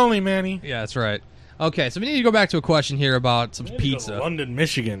OnlyFans only, Manny. Yeah, that's right. Okay, so we need to go back to a question here about some We need to go to pizza. London,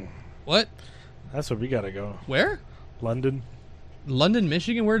 Michigan. What? That's where we gotta go. Where? London. London,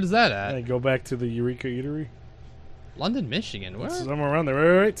 Michigan? Where does that at? And go back to the Eureka Eatery. London, Michigan. Where? Somewhere around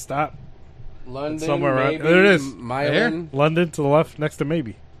there. Wait, stop. London, Somewhere around- maybe, there it is. Milan. London to the left, next to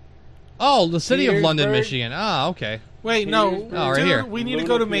maybe. Oh, the city of London, Petersburg? Michigan. Ah, okay. Wait, no. Petersburg. Oh, right Dude, here. We need to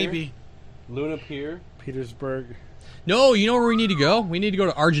go to Luna Pier. maybe. Luna Pier. Petersburg. No, you know where we need to go? We need to go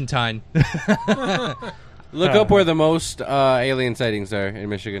to Argentine. Look up where the most alien sightings are in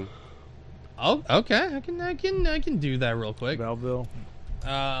Michigan. Oh, okay. I can do that real quick. Belleville.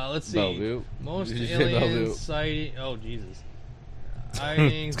 Let's see. Bellevue. Most Did you say alien Bellevue? sighting. Oh Jesus.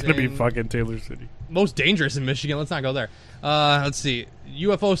 Sightings It's gonna be in- fucking Taylor City. most dangerous in Michigan. Let's not go there. Let's see.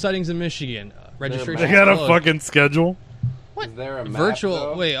 UFO sightings in Michigan. Registration. They got a closed. fucking schedule. What? Is there a map, Virtual.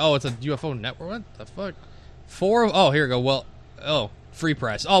 though? Wait. Oh, it's a UFO network. What the fuck? Oh, here we go. Well. Oh, Free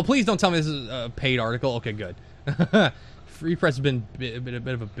Press. Oh, please don't tell me this is a paid article. Okay, good. Free Press has been a bit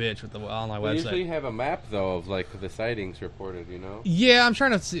of a bitch with the online We website. usually have a map though of like the sightings reported. You know. Yeah, I'm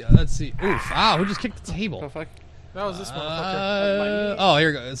trying to see. Let's see. Oof! Ow! Who just kicked the The table? fuck? That was this motherfucker. Oh, here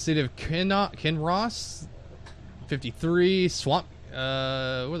we go. City of Kinross, 53 swamp.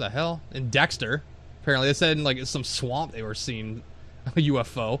 Where the hell? In Dexter. Apparently, they said in like some swamp they were seeing a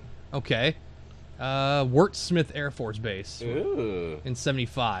UFO. Okay. Wurtsmith Air Force Base Ooh. in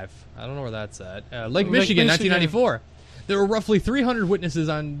 75. I don't know where that's at. Lake Michigan, 1994. There were roughly 300 witnesses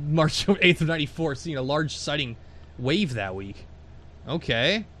on March 8th of 94 seeing a large sighting wave that week.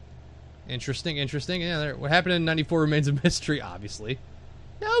 Okay. Interesting. Yeah, what happened in 94 remains a mystery, obviously.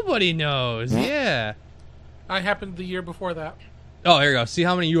 Nobody knows. Yeah. I happened the year before that. Oh, here we go. See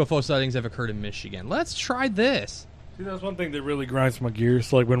how many UFO sightings have occurred in Michigan. Let's try this. See, that's one thing that really grinds my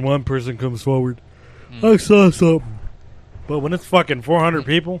gears. Like when one person comes forward, I saw something. But when it's fucking 400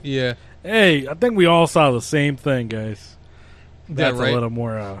 people, Yeah. hey, I think we all saw the same thing, guys. That's right. a little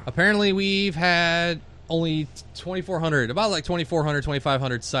more. Apparently, we've had only 2,400, about like 2,400,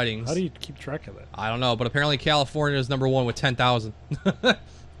 2,500 sightings. How do you keep track of that? I don't know, but apparently California is number one with 10,000.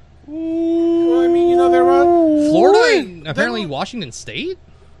 Well, I mean, you know, there were Florida and apparently Washington State?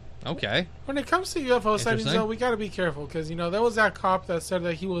 Okay. when it comes to UFO sightings, Interesting. though, we got to be careful because you know there was that cop that said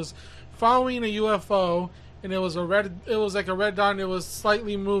that he was following a UFO and it was like a red dot. And it was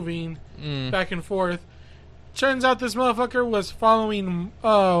slightly moving back and forth. Turns out this motherfucker was following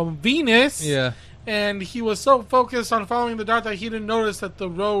Venus. Yeah. And he was so focused on following the dot that he didn't notice that the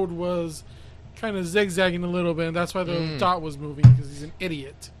road was kind of zigzagging a little bit, and that's why the dot was moving because he's an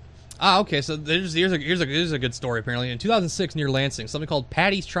idiot. Ah, okay. So here's a good story. Apparently, in 2006 near Lansing, something called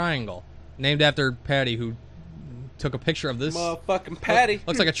Patty's Triangle, named after Patty, who took a picture of this. Motherfucking Patty.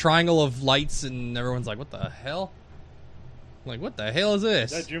 Looks like a triangle of lights, and everyone's like, "What the hell?" I'm like, what the hell is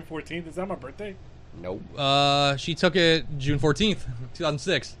Is that this? June 14th? Is that my birthday? Nope. She took it June 14th,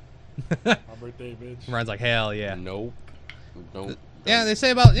 2006. My birthday, bitch. Ryan's like, hell yeah. Nope. Nope. Yeah, they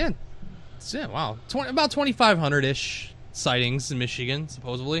say about wow, about 2,500 ish sightings in Michigan,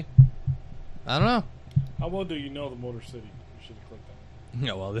 supposedly. I don't know. How well do you know the Motor City? You should have clicked on it.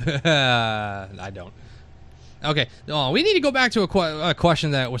 No, well, I don't. Okay, we need to go back to a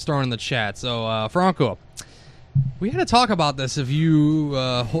question that was thrown in the chat. So, Franco, we had to talk about this of you,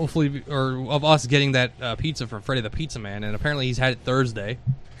 hopefully, or of us getting that pizza from Freddy the Pizza Man, and apparently he's had it Thursday.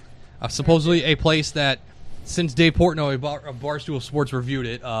 Supposedly a place that, since Dave Portnoy of Barstool Sports reviewed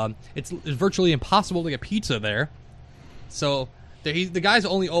it, it's virtually impossible to get pizza there. So the guy's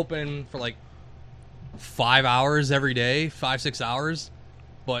only open for like 5 hours every day, 5-6 hours,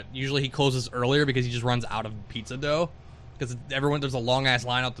 but usually he closes earlier because he just runs out of pizza dough. Because there's a long ass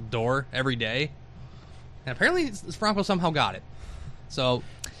line out the door every day, and apparently Franco somehow got it. So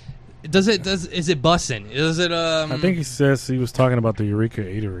is it bussin'? Is it I think he says he was talking about the Eureka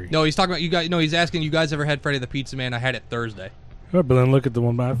Eatery. No, he's talking about you guys. No, he's asking you guys ever had Freddy the Pizza Man? I had it Thursday. But then look at the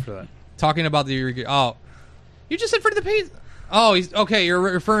one after that. Talking about the Eureka. Oh, you just said Freddy the Pizza. Oh, he's okay. You're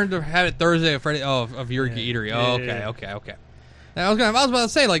referring to had it Thursday of Freddy. Oh, of Eureka Eatery. Oh, okay. I was about to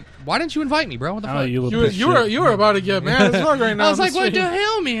say, like, why didn't you invite me, bro? What the fuck? You were about to get mad as fuck right now. I was like, what the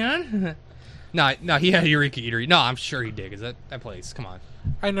hell, man? No, he had Eureka Eatery. No, I'm sure he did. Is that place? Come on.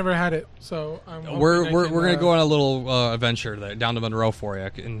 I never had it, so I'm we're gonna go on a little adventure there, down to Monroe for you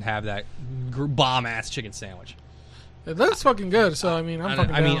and have that bomb ass chicken sandwich. It looks fucking good. So I mean,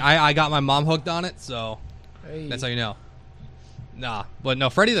 I got my mom hooked on it, so hey. that's how you know. Nah, but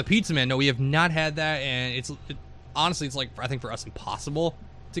no, Freddy the Pizza Man. No, we have not had that, and honestly, it's like I think for us impossible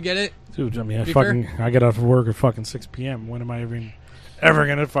to get it. Dude, I mean, I get off of work at fucking 6 p.m. When am I ever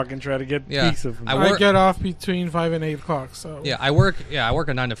gonna fucking try to get pizza from I get off between 5 and 8 o'clock. So yeah, I work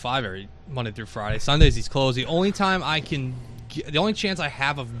a 9 to 5 every Monday through Friday. Sundays he's closed. The only chance I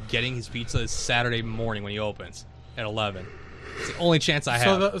have of getting his pizza is Saturday morning when he opens at 11. It's the only chance I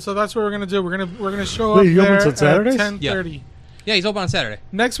have. So that's what we're gonna do. We're gonna show up he there opens on at Saturdays? 10:30. Yeah, he's open on Saturday.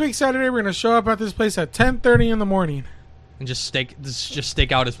 Next week Saturday we're gonna show up at this place at 10:30 in the morning. And just stake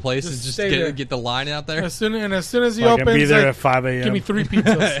out his place and just get the line out there. As soon as he Like, opens, be there like, at 5 a.m. give me 3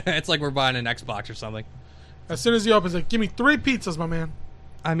 pizzas. It's like we're buying an Xbox or something. As soon as he opens, like, give me 3 pizzas, my man.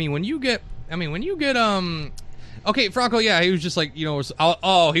 I mean, when you get okay, Franco, yeah, he was just like, he was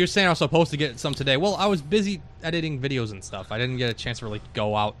saying I was supposed to get some today. Well, I was busy editing videos and stuff. I didn't get a chance to really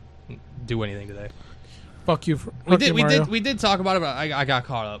go out and do anything today. Fuck you. We did talk about it, but I got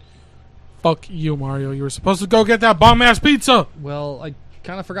caught up. Fuck you, Mario. You were supposed to go get that bomb ass pizza. Well, I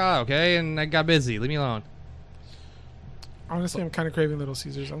kind of forgot, okay, and I got busy. Leave me alone. Honestly, I'm kind of craving Little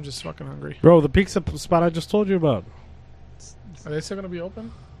Caesars. I'm just fucking hungry. Bro, the pizza spot I just told you about. Are they still gonna be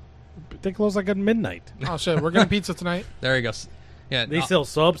open? They close like at midnight. Oh shit, we're getting pizza tonight. There you go. Yeah, They sell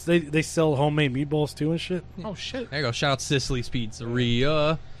subs. They sell homemade meatballs too and shit. Oh shit. There you go. Shout out Sicily's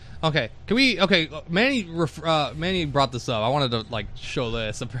Pizzeria. Okay, Manny brought this up. I wanted to show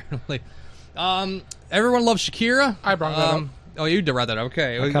this. Apparently, everyone loves Shakira. I brought that up. Oh, you did write that up.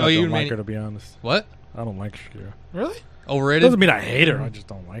 Okay. I kind of don't like her, to be honest. What? I don't like Shakira. Really? Overrated? Doesn't mean I hate her. I just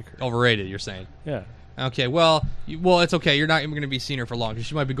don't like her. Overrated, you're saying? Yeah. Okay, well, it's okay. You're not even going to be seeing her for long because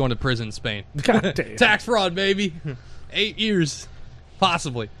she might be going to prison in Spain. God damn. Tax fraud, baby. 8 years,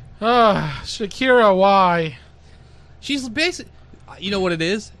 possibly. Shakira, why? She's basically. You know what it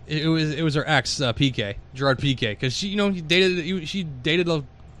is? It was her ex, Piqué, Gerard Piqué, because she dated a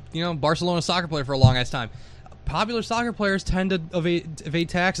Barcelona soccer player for a long ass time. Popular soccer players tend to evade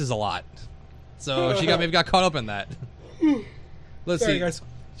taxes a lot, so she maybe got caught up in that. Let's see. Guys.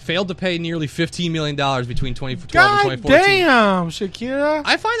 Failed to pay nearly $15 million between 2012 God and 2014. Damn, Shakira.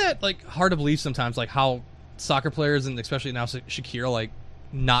 I find that hard to believe sometimes, how soccer players and especially now Shakira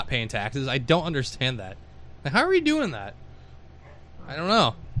not paying taxes. I don't understand that. How are you doing that? I don't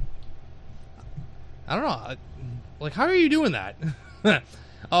know. How are you doing that?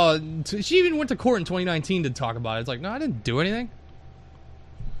 She even went to court in 2019 to talk about it. It's like, no, I didn't do anything.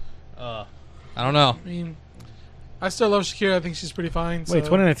 I don't know. I mean, I still love Shakira. I think she's pretty fine. Wait,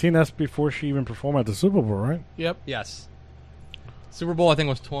 2019, that's before she even performed at the Super Bowl, right? Yep. Yes. Super Bowl, I think,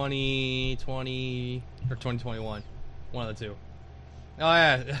 was 2020 or 2021. One of the two. Oh,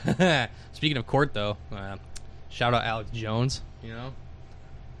 yeah. Speaking of court, though, shout out Alex Jones,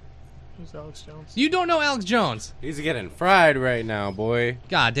 Who's Alex Jones? You don't know Alex Jones. He's getting fried right now, boy.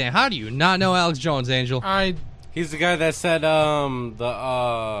 God damn, how do you not know Alex Jones, Angel? He's the guy that said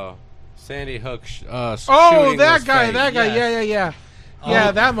the Sandy Hook. Oh, Shooting that was guy. fake. That guy. Yes. Yeah. Oh.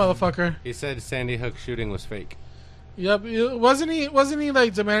 Yeah, that motherfucker. He said Sandy Hook shooting was fake. Yep. Wasn't he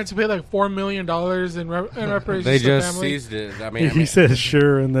like demanded to pay like $4 million in reparations They to just family? seized it. I mean, He said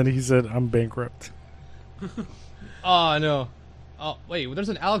sure, and then he said I'm bankrupt. Oh no. Oh wait, there's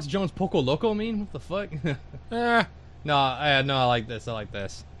an Alex Jones Poco Loco meme. What the fuck? Eh, No, I like this. I like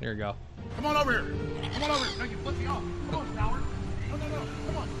this. Here we go. Come on over here. Come on over here. No, you flip me off. Come on, coward. No.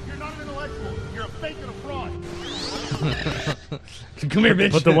 Come on. You're not an intellectual. You're a fake and a fraud. Come here,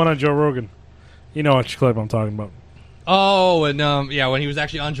 bitch. Put the one on Joe Rogan. You know which clip I'm talking about. Oh, and yeah, when he was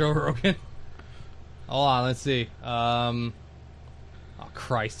actually on Joe Rogan. Hold on, let's see. Oh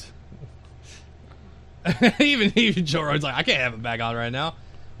Christ. even Joe Rogan's like, I can't have it back on right now.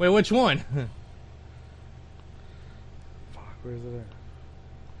 Wait, which one? Fuck, where is it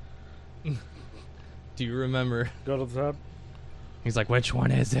at? Do you remember? Go to the top. He's like, which one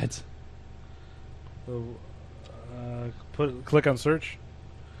is it? So, click on search,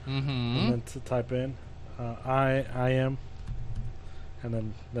 Mm-hmm. and then to type in I am, and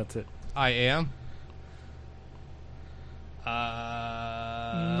then that's it. I am.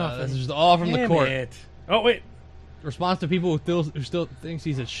 Nothing. This is all from the Damn court. it. Oh wait, Response to people who still thinks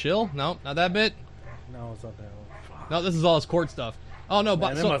he's a shill? No, not that bit. no, it's not that one. Fuck. No, this is all his court stuff. Oh no, Man,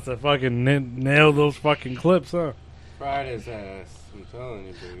 but they so, must have fucking nailed those fucking clips, huh? fried his ass. I'm telling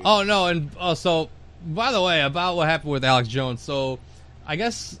you, baby. oh no, and so by the way, about what happened with Alex Jones. So I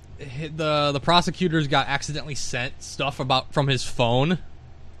guess the prosecutors got accidentally sent stuff from his phone,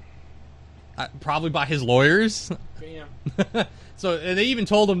 probably by his lawyers. damn. So and they even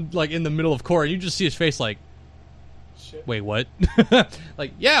told him like in the middle of court, and you just see his face like, Shit. wait, what?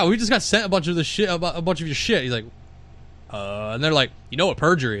 Like, yeah, we just got sent a bunch of the shit about a bunch of your shit. He's like, and they're like, you know what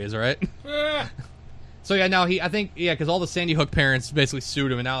perjury is, right? Eh. So yeah, now I think because all the Sandy Hook parents basically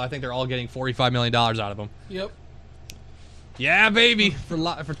sued him, and now I think they're all getting $45 million out of him. Yep. Yeah, baby, for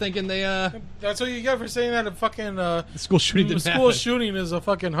thinking they That's what you get for saying that a fucking school shooting didn't school happen. shooting is a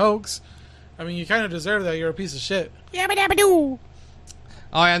fucking hoax. I mean, you kind of deserve that. You're a piece of shit.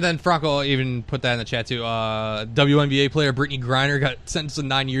 Oh, and then Franco even put that in the chat too. WNBA player Brittany Griner got sentenced to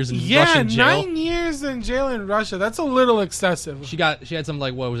 9 years in Russian jail. 9 years in jail in Russia. That's a little excessive. She had some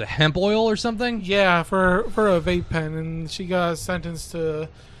like what was it, hemp oil or something? Yeah, for a vape pen, and she got sentenced to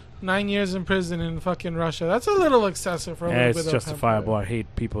 9 years in prison in fucking Russia. That's a little excessive for a Yeah, little it's bit of justifiable. hemp I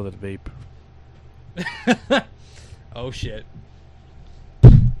hate people that vape. Oh shit.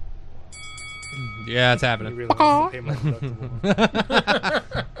 Yeah, it's happening. really wants to pay my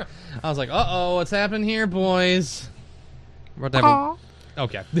deductible. I was like, uh-oh, what's happening here, boys? What happened?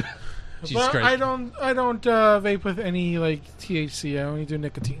 Okay. Jesus But Christ. I don't vape with any like THC. I only do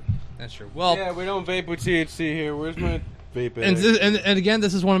nicotine. That's true. Well, Yeah, we don't vape with THC here. Where's my vape at? and again,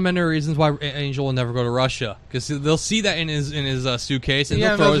 this is one of many reasons why Angel will never go to Russia, because they'll see that in his suitcase and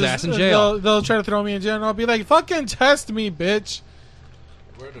they'll throw his ass in jail. They'll try to throw me in jail, and I'll be like, "Fucking test me, bitch!"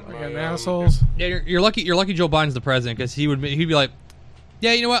 Where did Fucking my, assholes. Yeah, you're lucky. You're lucky Joe Biden's the president, because he'd be like,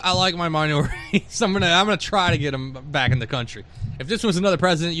 yeah, you know what? I like my minorities. So I'm gonna try to get them back in the country. If this was another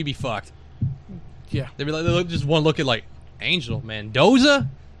president, you'd be fucked. Yeah. They'd be like, they just one look at like Angel Mendoza.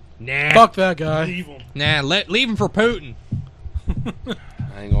 Nah, Fuck that guy. Leave 'em. nah. Leave him for Putin.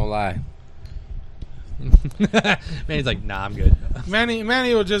 I ain't gonna lie. Man, he's like, nah, I'm good.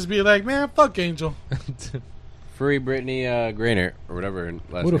 Manny will just be like, "Man, fuck Angel." Free Brittany Griner or whatever her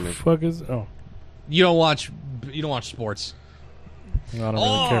last What the name is. fuck is? Oh, You don't watch sports. I don't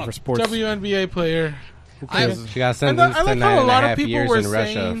really care for sports. WNBA player. She got I sentenced like to how a lot of 9.5 people years were in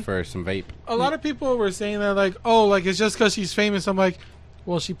Russia saying- for some vape. A lot of people were saying that, like, oh, like it's just because she's famous. I'm like,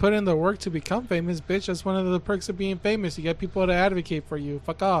 well, she put in the work to become famous, bitch. That's one of the perks of being famous. You get people to advocate for you.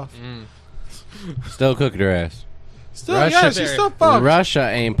 Fuck off. Still cooking her ass. Still, Russia- yeah, she's still fucked. Russia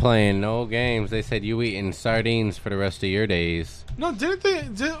ain't playing no games. They said you eating sardines for the rest of your days. No, didn't they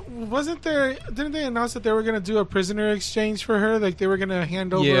announce that they were gonna do a prisoner exchange for her? Like they were gonna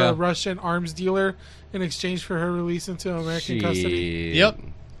hand over Yeah. a Russian arms dealer in exchange for her release into American custody. Shit. Yep.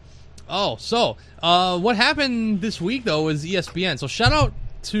 Oh, so what happened this week though is ESPN. So shout out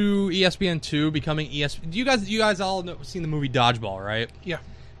to ESPN2 becoming ESPN. You guys all seen the movie Dodgeball, right? Yeah.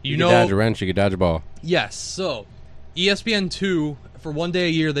 You can dodge a wrench, you can dodge a ball. Yes. So ESPN2 for one day a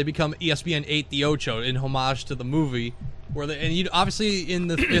year they become ESPN8 the Ocho in homage to the movie. Where obviously in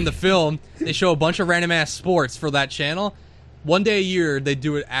the film they show a bunch of random ass sports for that channel. One day a year they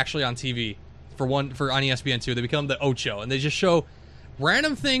do it actually on TV on ESPN2. They become the Ocho and they just show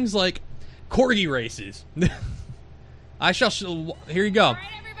random things like corgi races. Here you go.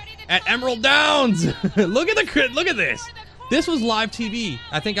 At Emerald Downs. Look at this. This was live TV.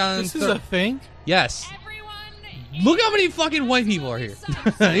 I think on. This is a thing. Yes. Look how many fucking white people are here.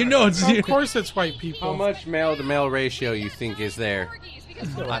 You know it's. Of course, it's white people. How much male to male ratio you think is there?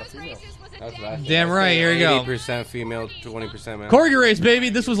 Damn right. Here we go. 80% female, 20% male. Corgi race, baby.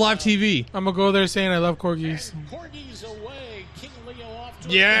 This was live TV. I'm gonna go there saying I love corgis.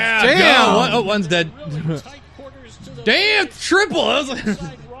 Yeah. Damn. Go. One's dead. Damn. Triple.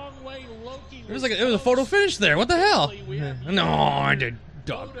 That was like, it was a photo finish there. What the hell? No, I did.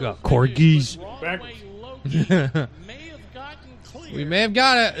 Corgis. We may have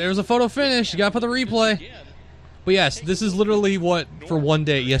got it. There was a photo finish. You gotta put the replay. But yes, this is literally what for one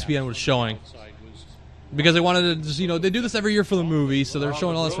day ESPN was showing. Because they wanted to just, they do this every year for the movie, so they're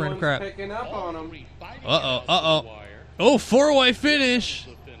showing all this random crap. Oh, 4-way finish.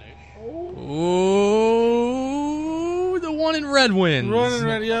 Oh, the one in red wins. One in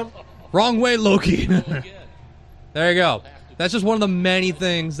red, yep. Wrong way, Loki. There you go. That's just one of the many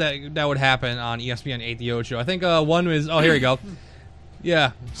things that would happen on ESPN 8 The Ocho. I think one was, here we go.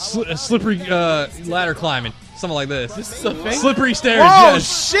 Yeah, slippery ladder climbing. Something like this. This is a thing? Slippery stairs, Oh,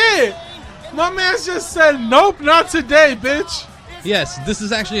 yes. shit! My man just said, nope, not today, bitch. Yes, this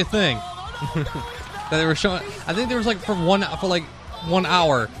is actually a thing. That they were showing. I think there was for 1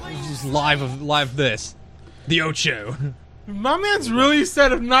 hour, it was just live this. The Ocho. My man's really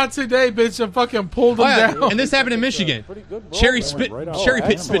said, if not today, bitch, and fucking pulled him down. And this happened in Michigan. Cherry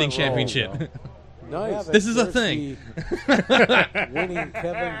Pit Spitting Championship. Nice. This is a thing. Winning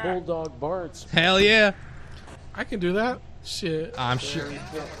Kevin Bulldog Bartz. Hell yeah. I can do that. Shit. I'm sure.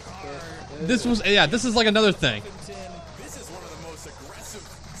 This is like another thing.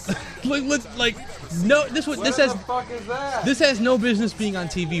 This has no business being on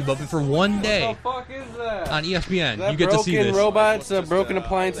TV, but for one day on ESPN, you get to see this. Broken robots, broken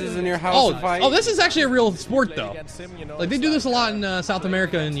appliances in your house. This is actually a real sport though. Like they do this a lot in South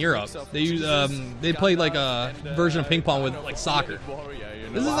America and Europe. They use they play like a version of ping pong with like soccer.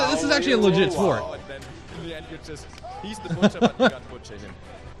 This is actually a legit sport.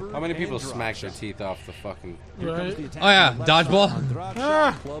 How many people smack their teeth off the fucking... Right. Oh yeah, dodgeball.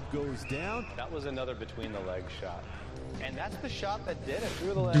 Club goes down. That was another between the legs shot. And that's the shot that did it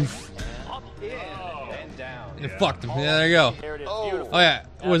through the legs. Up, in, and down. It fucked him. Yeah, there you go. Oh yeah,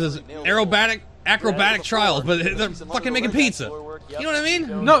 was this acrobatic trials, but they're fucking making pizza. You know what I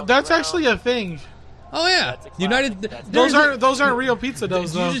mean? No, that's actually a thing. Oh yeah, United. Those aren't real pizza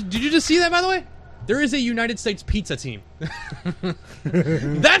doughs, though. Did you just see that, by the way? There is a United States pizza team.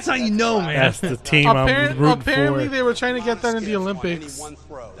 That's how you know, man. That's the team I'm rooting Apparently, for. they were trying to get that in the Olympics.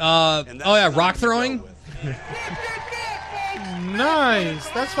 Rock throwing. Nice.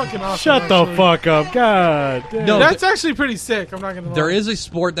 That's fucking awesome. Shut the fuck up, God. Damn. No, That's actually pretty sick. I'm not gonna lie. there is a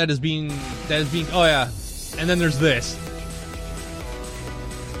sport that is being. Oh yeah, and then there's this.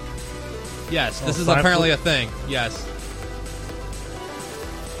 Yes, this is apparently a thing. Yes.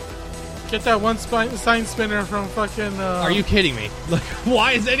 Get that one sign spinner from fucking. Are you kidding me? Like,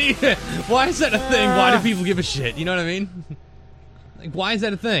 why is that a thing? Why do people give a shit? You know what I mean? Like, why is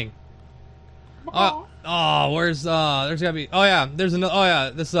that a thing? Where's there's gotta be. Oh yeah, there's another. Oh yeah,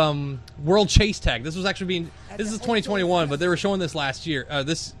 this World Chase Tag. This was actually being. This is 2021, but they were showing this last year.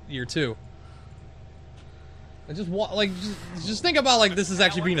 This year too. Just think about this is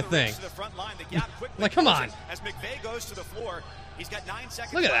actually being a thing. Like, come on. As McVay goes to the floor, he's got 9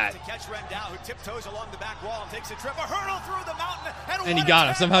 seconds Look at that. to catch Rendell, who tiptoes along the back wall and takes a trip, a hurdle through the mountain, And he got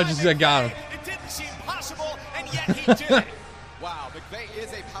him. Somehow just got him. It didn't seem possible, and yet he did it. Wow, McVay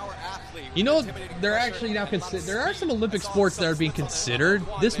is a power athlete. You know, they're actually now there are some Olympic sports that are being considered.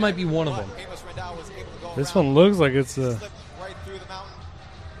 This might be one of them. This one looks like it's a. Right through the mountain.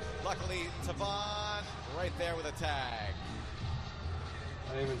 Luckily, Tavon right there with a tag.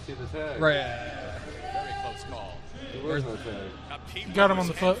 I didn't even see the tag. Right. Very close call. Where's the tag? Got him on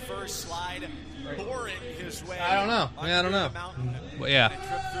the foot. First slide, boring his way. I don't know. Yeah, I don't know. But yeah. Trip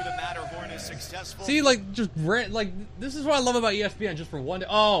through the Matterhorn is successful. See, this is what I love about ESPN. Just for one day.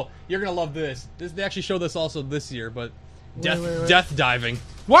 Oh, you're gonna love this. They actually showed this also this year, but death diving.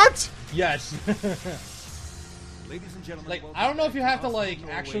 What? Yes. Ladies and gentlemen, I don't know if you have to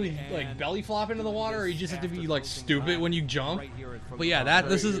actually belly flop into the water, or you just have to be stupid when you jump. But yeah,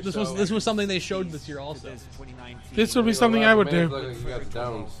 this was something they showed this year also. This would be something I would do. You got the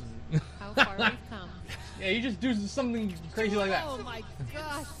downs. How far we've come. Yeah, you just do something crazy like that. Oh my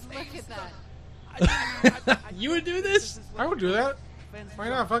gosh, look at that. You would do this? I would do that. Why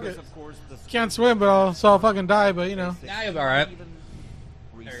not? Fuck it. Can't swim, but I'll fucking die. But Nah, you'll be all right.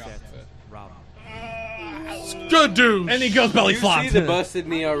 There you go. good dude. And he goes belly You flop. see the busted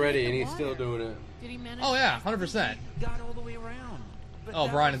knee already, and he's still doing it. Did he manage? Oh yeah, 100%. Got all the way around. But Oh,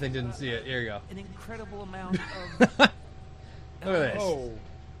 that Brian, was if they didn't see it, here you go. An incredible amount of. Look at this. Oh.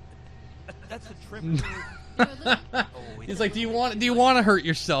 That's a trip. He's like, do you want to hurt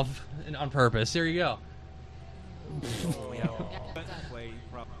yourself on purpose? Here you go.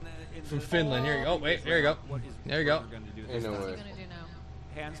 From Finland. Here you go. Oh, wait. There you go. There you go. Ain't no way. What's he gonna do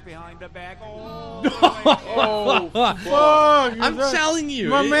now? Hands behind the back. Oh, fuck! I'm telling you,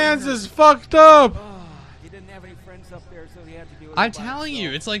 my man's is fucked up. He didn't have any friends up there, so he had to do it. I'm telling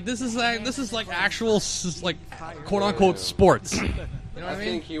you, it's like this is like actual like quote unquote sports. You know what I mean?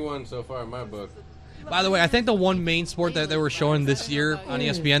 think he won so far in my book. By the way, I think the one main sport that they were showing this year on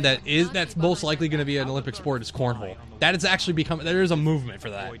ESPN that's most likely going to be an Olympic sport is cornhole. That is actually becoming. There is a movement for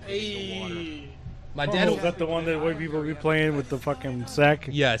that. My dad. Is that the one that way people be playing with the fucking sack?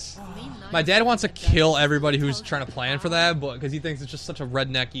 Yes. My dad wants to kill everybody who's trying to plan for that, but because he thinks it's just such a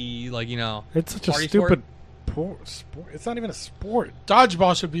rednecky, like, you know. It's such a party stupid sport. It's not even a sport.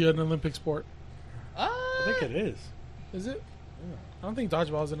 Dodgeball should be an Olympic sport. I think it is. Is it? I don't think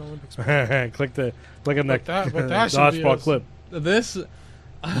dodgeball is an Olympic sport. Click on that, that should be dodgeball a- clip. This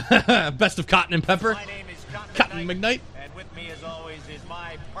best of Cotton and Pepper. Cotton McKnight. And with me, as always, is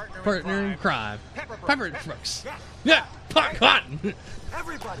my Partner in crime. Pepper Brooks. Yeah, Cotton.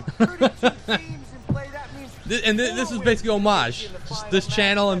 Everybody, 32 teams in play. That means This is basically homage. Just this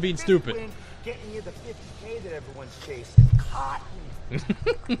channel and being stupid. getting you the 50K that everyone's chasing. Cotton.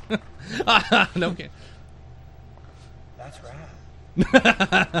 No kidding. That's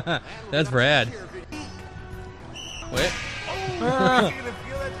rad. That's rad. Wait. You gonna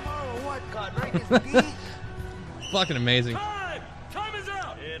feel that tomorrow or what? God, break his beat. Fucking amazing. Time is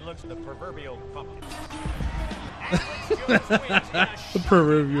out. It looks the proverbial pumpkin. The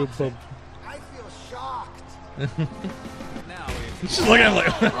proverbial pump. I feel shocked. Just look at him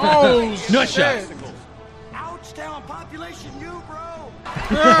like, Oh, nut shit. shot. Ouch, town population, you, bro.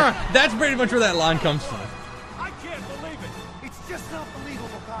 That's pretty much where that line comes from. I can't believe it. It's just not believable,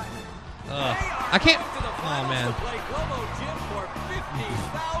 Cotton. I can't. Oh man. Play Globo Gym for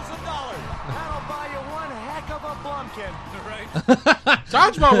 $50,000. That'll buy you one heck of a blumpkin, right?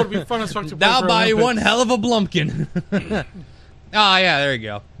 Dodgeball would be fun as fuck to play. That'll for buy you one Olympics. hell of a blumpkin. Ah, yeah, there you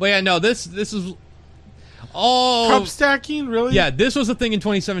go. But yeah, no, this is. Oh, Cup stacking, really? yeah, this was a thing in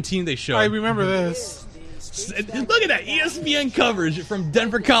 2017 they showed. I remember this. Look at that ESPN coverage from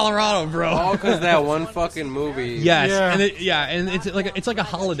Denver, Colorado, bro. All because that one fucking movie. Yes, Yeah. and it's like a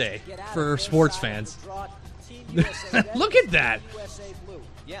holiday for sports fans. Look at that.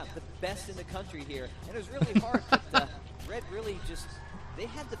 Yeah, the best in the country here, and it was really hard. But Red really just they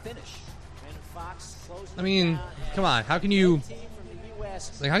had the finish. Brandon Fox closed I mean, come on, how can you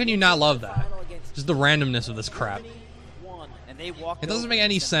not love that? Just the randomness of this crap. It doesn't make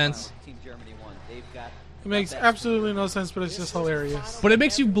any sense. Team Germany won. They've got It makes absolutely no sense, but it's just hilarious. But it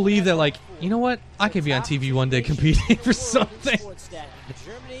makes you believe that, like, you know what? I could be on TV one day competing for something.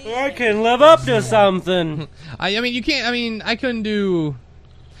 I can live up to something. I mean, you can't. I mean, I couldn't do.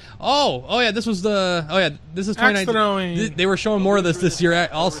 Oh yeah, this was the. Oh yeah, this is 2019. Axe throwing. They were showing more of this year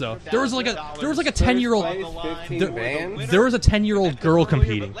also. There was like a 10-year-old. There was a 10-year-old girl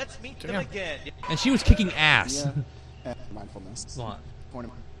competing, and she was kicking ass. Mindfulness. Come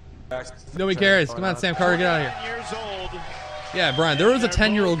on. Nobody cares. Come on, Sam Carter, get out of here. Yeah, Brian, there was a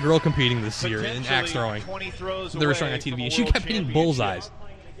 10-year-old girl competing this year in axe throwing. They were showing on TV, and she kept hitting bullseyes.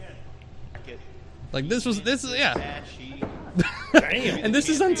 Like this is yeah. And this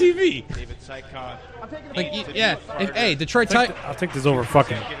is on TV. Like yeah, hey, Detroit Tigers. I'll take this over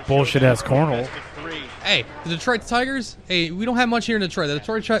fucking bullshit ass cornhole. Hey, the Detroit Tigers. Hey, we don't have much here in Detroit.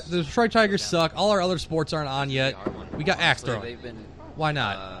 The Detroit Tigers suck. All our other sports aren't on yet. We got axe throwing. They've been Why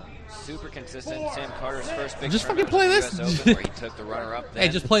not? super consistent. Sam Carter's first big Just fucking tournament play was this. US Open, where he took the runner-up. Hey,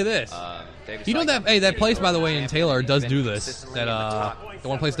 just play this. You know that? Hey, that place, by the way, in Taylor does do this. That the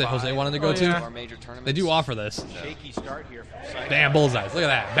one place that Jose wanted to go to. They do offer this. Shaky start here from Saigon. Bam, bullseyes. Look at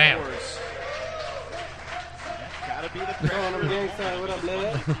that. Bam. Gotta be the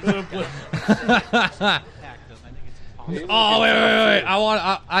Oh wait!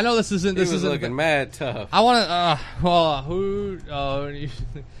 I know this isn't. This He was isn't looking mad tough. I want to. Well, who? Oh,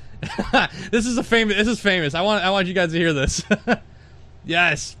 this is famous. This is famous. I want you guys to hear this.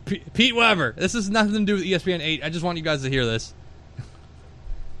 Yes, Pete Weber. This has nothing to do with ESPN 8. I just want you guys to hear this.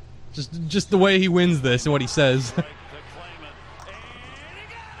 Just the way he wins this and what he says.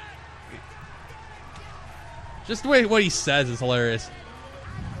 Just the way what he says is hilarious.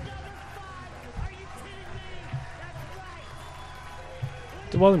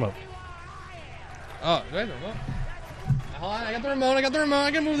 The volume up. Oh, wait a minute. Hold on, I got the remote.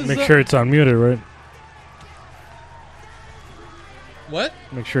 I can move this Make up. sure it's unmuted, right? What?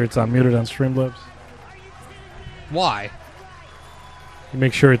 Make sure it's unmuted on Streamlabs. Why? You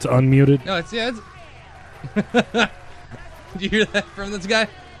make sure it's unmuted. No, it's Did you hear that from this guy?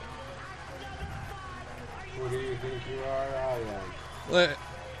 Who do you think you are?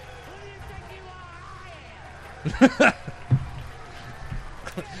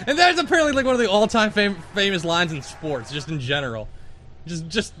 And that's apparently like one of the all-time famous lines in sports, just in general.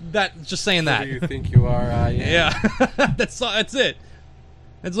 Just saying that. Who do you think you are? Yeah, that's it.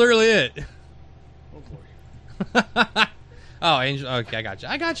 That's literally it. Oh boy. Oh, Angel. Okay,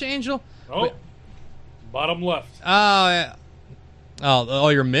 I got you, Angel. Oh, Wait. bottom left. Oh, yeah. Oh,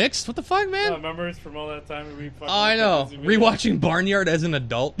 you're mixed? What the fuck, man? No, remember it's from all that time we fucking. Oh, I know. Rewatching Barnyard as an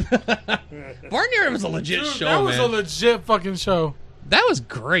adult. Barnyard was a legit show, that was man. a legit fucking show. That was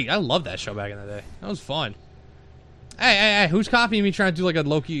great. I loved that show back in the day. That was fun. Hey, who's copying me trying to do like a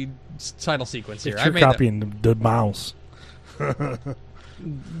Loki title sequence here? You're copying the mouse. I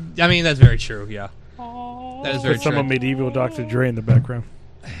mean, that's very true, yeah. That is very Put true. some of Medieval Dr. Dre in the background.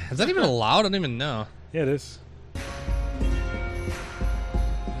 Is that even allowed? I don't even know. Yeah, it is.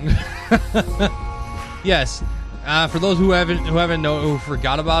 Yes. For those who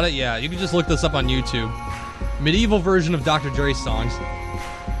forgot about it, yeah, you can just look this up on YouTube. Medieval version of Dr. Dre's songs.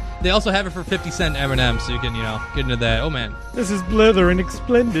 They also have it for 50 Cent Eminem, so you can, get into that. Oh, man. This is blithering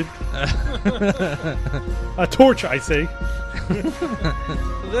splendid. A torch, I say.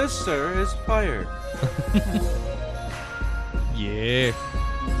 This, sir, is fire. Yeah.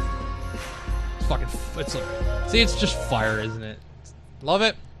 It's just fire, isn't it? Love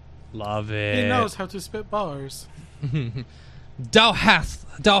it. Love it. He knows how to spit bars. Thou hast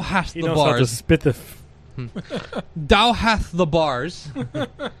He the knows how to bars. spit the. Thou hath the bars.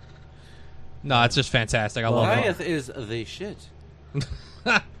 No, it's just fantastic. I love it. Goliath is the shit.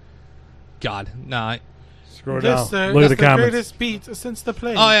 God, no. Scroll This, down. Look at the comments. greatest beat since the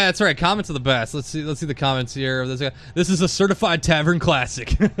play. Oh yeah, that's right. Comments are the best. Let's see the comments here. This is a certified tavern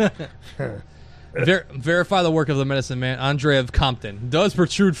classic. Verify the work of the medicine man, Andre of Compton, does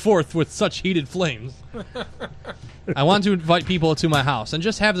protrude forth with such heated flames. I want to invite people to my house and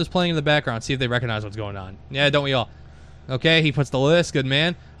just have this playing in the background, see if they recognize what's going on. Yeah, don't we all? Okay, he puts the list. Good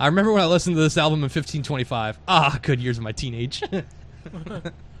man. I remember when I listened to this album in 1525. Ah, good years of my teenage.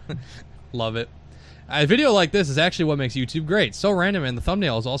 Love it. A video like this is actually what makes YouTube great. So random, and the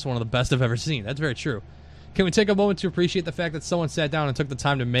thumbnail is also one of the best I've ever seen. That's very true. Can we take a moment to appreciate the fact that someone sat down and took the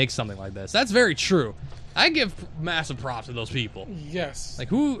time to make something like this? That's very true. I give massive props to those people. Yes.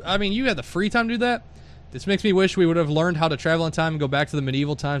 Like, you had the free time to do that? This makes me wish we would have learned how to travel in time and go back to the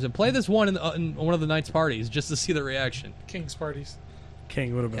medieval times and play this one in one of the night's parties just to see the reaction. King's parties.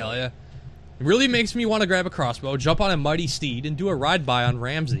 King would have been. Hell yeah. It really makes me want to grab a crossbow, jump on a mighty steed, and do a ride-by on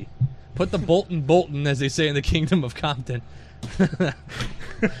Ramsey. Put the bolt in Bolton, as they say in the Kingdom of Compton.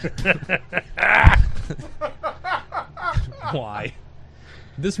 Why?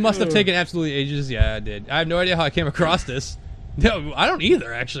 This must have taken absolutely ages. Yeah, it did. I have no idea how I came across this. No, I don't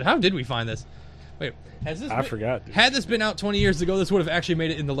either, actually. How did we find this? Wait, forgot. Dude. Had this been out 20 years ago, this would have actually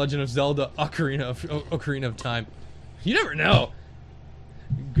made it in The Legend of Zelda Ocarina of Time. You never know.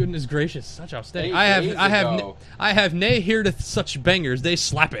 Goodness gracious, such outstanding. I have nay heareth such bangers, they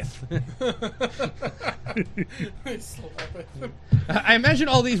slappeth. I imagine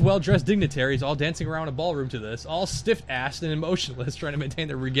all these well-dressed dignitaries all dancing around a ballroom to this, all stiff-assed and emotionless, trying to maintain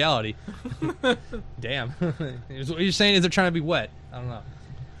their regality. Damn. What you're saying is they're trying to be wet. I don't know.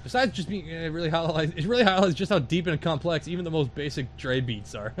 Besides just being it really highlights just how deep and complex even the most basic Dre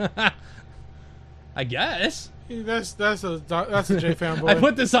beats are. I guess. That's a J fanboy. I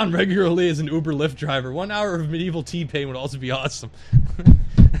put this on regularly as an Uber Lyft driver. 1 hour of medieval T-Pain would also be awesome.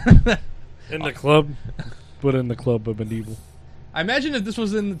 In the club. Put in the club of medieval. I imagine if this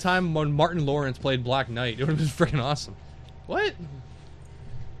was in the time when Martin Lawrence played Black Knight, it would have been freaking awesome. What?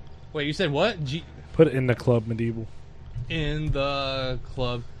 Wait, you said what? Put it in the club medieval. In the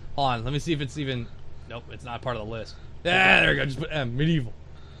club. Hold on, let me see if it's even... Nope, it's not part of the list. Yeah, there we go. Just put medieval.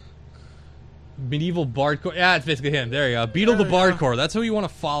 Medieval Bardcore. Yeah, it's basically him. There you go. Beetle the Bardcore. That's who you want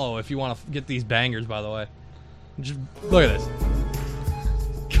to follow if you want to get these bangers, by the way. Just look at this.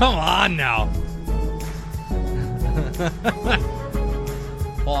 Come on now.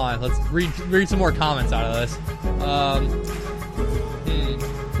 Hold on. Let's read some more comments out of this.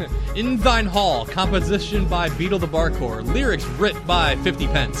 In Thine Hall. Composition by Beetle the Bardcore. Lyrics writ by 50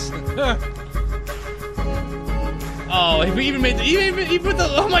 Pence. Oh, he even made he put the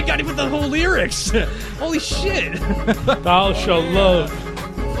oh my god, he put the whole lyrics. Holy shit. Thou shalt love.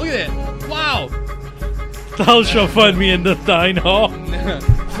 Look at it. Wow. Thou shalt find me in the thine hall.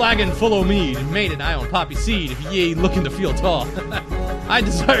 Flagon full o' mead, made an eye on poppy seed, if ye ain't looking to feel tall. I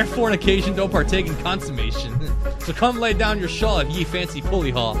desire fornication, don't partake in consummation. So come lay down your shawl if ye fancy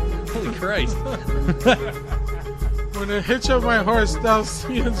pulley haul. Holy Christ. When I hitch up my horse, thou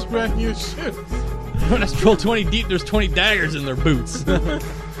seest brand new shoes. When I stroll 20 deep, there's 20 daggers in their boots.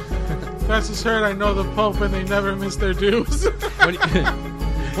 That's just heard I know the Pope and they never miss their dues.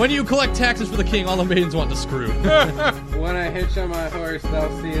 When you collect taxes for the king, all the maidens want to screw. When I hitch on my horse, thou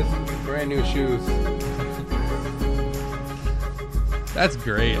seest brand new shoes. That's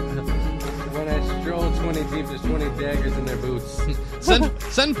great. When I stroll 20 deep, there's 20 daggers in their boots.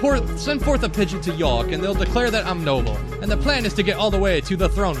 Send forth a pigeon to York, and they'll declare that I'm noble. And the plan is to get all the way to the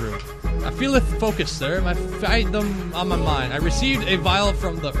throne room. I feeleth focused, sir. My fight them on my mind. I received a vial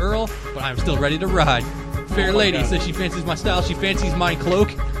from the Earl, but I'm still ready to ride. Fair lady says she fancies my style. She fancies my cloak.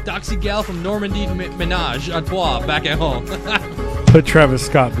 Doxy gal from Normandy Menage a Trois back at home. Put Travis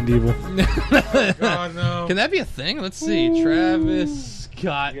Scott medieval. God, no. Can that be a thing? Let's see. Travis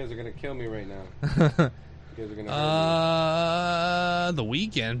Scott. You guys are gonna kill me right now. You guys are gonna The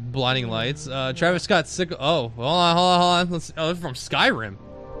Weeknd, Blinding Lights. Travis Scott, sick. Oh, hold on. Let's. Oh, it's from Skyrim.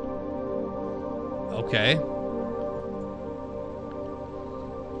 Okay.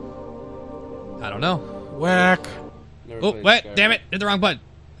 I don't know. Whack. Oh, wait, damn it. Hit the wrong button.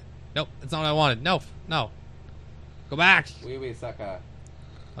 Nope, that's not what I wanted. No. Go back. Wee sucker.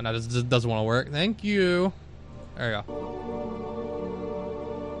 Oh, no, this doesn't want to work. Thank you. There you go.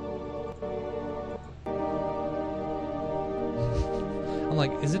 I'm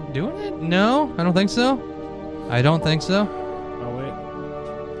like, is it doing it? No, I don't think so. I don't think so. Oh,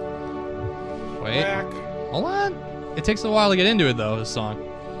 Wait. Hold on. It takes a while to get into it, though, this song.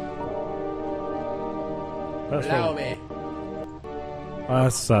 Allow me.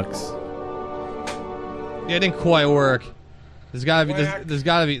 That sucks. Yeah, it didn't quite work. There's gotta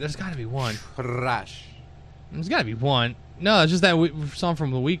be one. Trash. There's gotta be one. No, it's just that song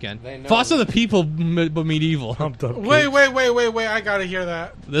from The Weeknd. They know Foster the People, but medieval. Pumped up. Wait. I gotta hear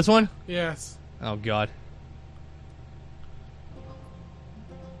that. This one? Yes. Oh God.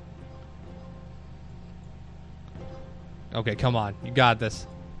 Okay, come on. You got this.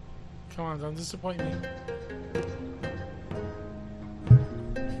 Come on, don't disappoint me.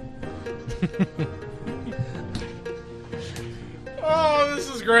 Oh, this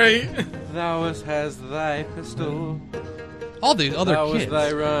is great. Thou has thy pistol. All these other Thou kids.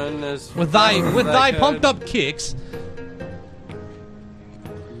 thy run as with thy could. pumped up kicks.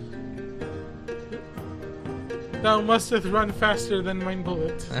 Thou musteth run faster than mine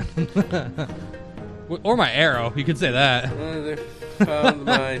bullet. Or my arrow. You could say that. They found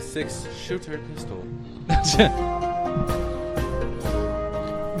my 6-shooter pistol.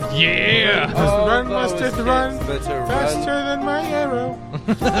 Yeah. Oh, run musteth run faster than my arrow.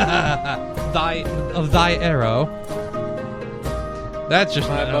 thy arrow. That's just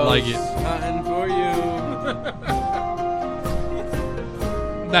my I don't like it. Hunting for you.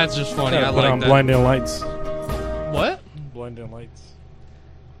 That's just funny. Yeah, I put like on that. Blinding Lights. What? Blinding Lights.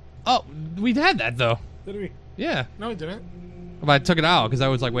 Oh, we had that though. Did we? Yeah. No, we didn't. But I took it out because I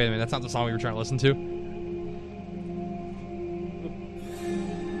was like, wait a minute, that's not the song we were trying to listen to.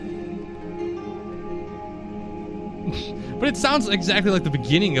 But it sounds exactly like the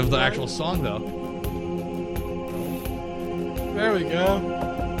beginning of the actual song, though. There we go.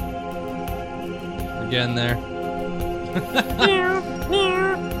 We're getting there.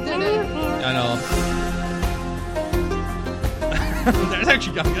 I know. That's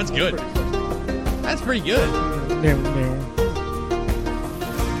actually that's good. That's pretty good.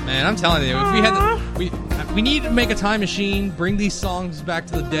 Man, I'm telling you, if we had we need to make a time machine, bring these songs back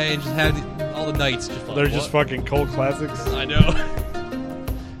to the day, and just have all the nights. Just like, They're just fucking cult classics. I know.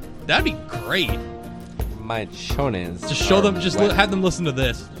 That'd be great. My chones. Just show them. Just have them listen to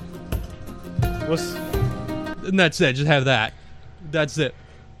this. And that's it. Just have that. That's it.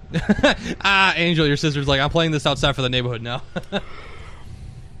 Angel, your sister's like, I'm playing this outside for the neighborhood now.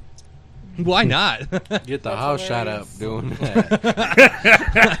 Why not? Get the house shot up doing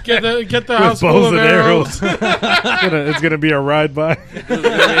that. Get the With house full bows of and arrows. It's gonna be a ride by.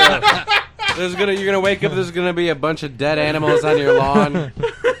 You're gonna wake up. There's gonna be a bunch of dead animals on your lawn.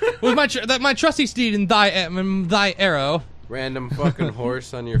 With my trusty steed and thy arrow. Random fucking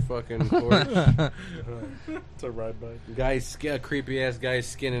horse on your fucking horse. It's a ride by. Guys, creepy ass guys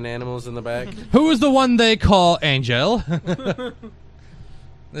skinning animals in the back. Who is the one they call Angel?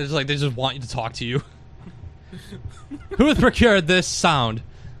 They just want you to talk to you. Who has procured this sound?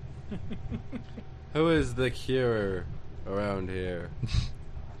 Who is the cure around here?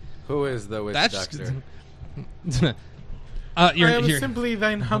 Who is the witch doctor? I am simply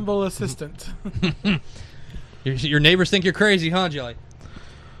thine humble assistant. Your neighbors think you're crazy, huh, Jelly?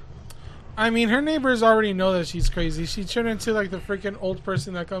 I mean, her neighbors already know that she's crazy. She turned into like the freaking old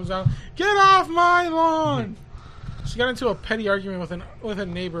person that comes out. Get off my lawn! She got into a petty argument with a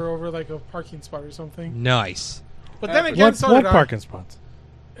neighbor over like a parking spot or something. Nice. But then again, what parking spots?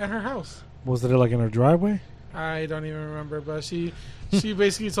 At her house. Was it like in her driveway? I don't even remember, but she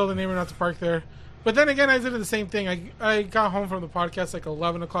basically told the neighbor not to park there. But then again, I did the same thing. I got home from the podcast like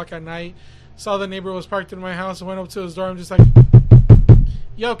 11 o'clock at night, saw the neighbor was parked in my house, and went up to his door. I'm just like,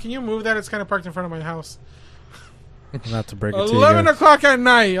 yo, can you move that? It's kind of parked in front of my house. Not to break it to you 11 guys. o'clock at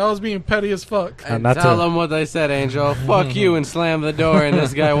night. I was being petty as fuck. And tell them what I said, Angel. Fuck you, and slam the door, and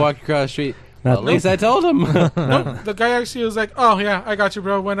this guy walked across the street. Well, at least I told him. Nope. The guy actually was like, oh, yeah, I got you,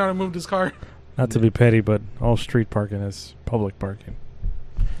 bro. Went out and moved his car. Not to be petty, but all street parking is public parking.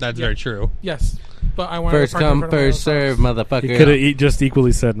 That's very true. Yes. But I wanted First to park in come, front of my first serve, motherfucker. You could have just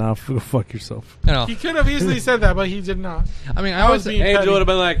equally said, "Nah, fuck yourself." He could have easily said that, but he did not. I mean, I was being petty. Angel would have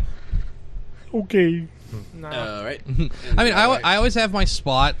been like, okay. Nah. All right. I mean, I always have my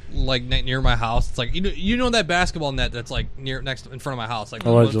spot like near my house. It's like you know that basketball net that's like next in front of my house, like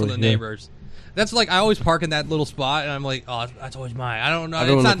the one for Allegedly, the neighbors. That's like I always park in that little spot, and I'm like, oh, that's always mine. I don't know.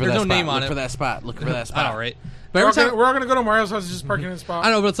 Everyone It's not, look for there's that no spot. name on Look it. for that spot. Look for that spot. I know, right? But We're every all, time, we're all gonna go to Mario's house and just park in his spot.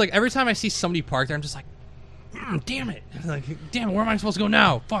 I know, but it's like every time I see somebody park there, I'm just like, damn it! Like, damn it, where am I supposed to go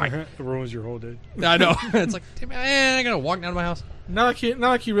now? Fuck. It ruins your whole day. I know. It's like, damn it, I gotta walk down to my house. Not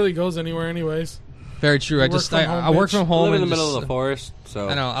like he really goes anywhere, anyways. Very true. You I work just from home, I work bitch. from home. I live in the and middle just- of the forest, so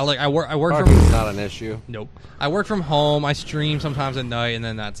I know. I work parking's from. not an issue. Nope. I work from home. I stream sometimes at night, and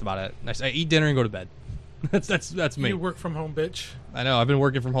then that's about it. I eat dinner and go to bed. That's me. You work from home, bitch. I know. I've been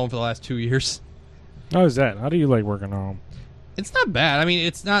working from home for the last 2 years. How is that? How do you like working at home? It's not bad. I mean,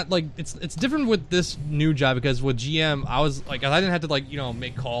 it's not like it's different with this new job because with GM, I was like I didn't have to like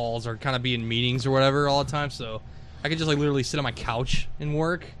make calls or kind of be in meetings or whatever all the time, so I could just like literally sit on my couch and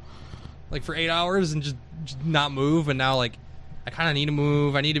work like for 8 hours and just not move. And now like I kind of need to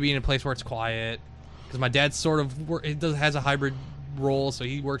move. I need to be in a place where it's quiet because my dad's sort of has a hybrid role, so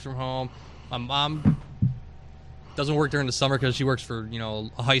he works from home. My mom doesn't work during the summer because she works for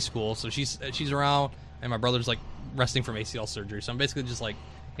a high school, so she's around, and my brother's like resting from ACL surgery. So I'm basically just like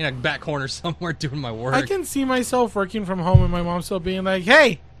in a back corner somewhere doing my work. I can see myself working from home and my mom still being like,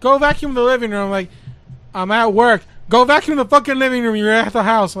 "Hey, go vacuum the living room." I'm like, I'm at work. Go vacuum the fucking living room. You're at the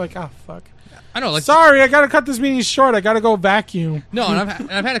house. I'm like, oh fuck. I know. Like, sorry, I gotta cut this meeting short. I gotta go vacuum. No, and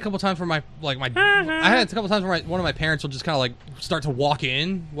I've had a couple times where I had a couple times where one of my parents will just kind of like start to walk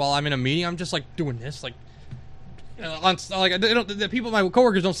in while I'm in a meeting. I'm just like doing this, like the people, my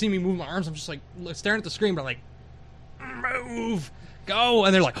coworkers don't see me move my arms. I'm just like staring at the screen, but I'm like, move, go,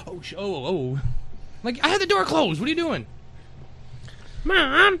 and they're like, oh. Like I had the door closed. What are you doing?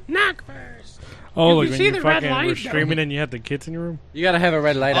 Mom, knock first. Oh, You like can when see you the red fucking light were down streaming there. and you had the kids in your room? You gotta have a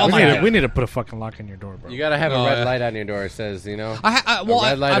red light. Oh out my there. God. We need to put a fucking lock in your door, bro. You gotta have a Oh, red yeah. light on your door. It says, a Well,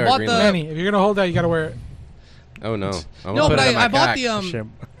 red light I or a bought green the- light. Manny, if you're gonna hold that, you gotta wear it. Oh no! I'm No, gonna put but it on my I bought cock. the Shit.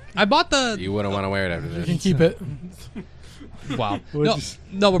 I bought the. You wouldn't want to wear it after You this. can keep it. Wow. What'd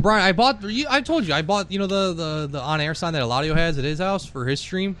No, but Brian, I told you I bought the on air sign that Eladio has at his house for his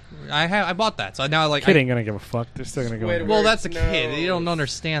stream. I bought that, so now like Kid ain't gonna give a fuck. They're still gonna go. Wait, well, that's a kid. You don't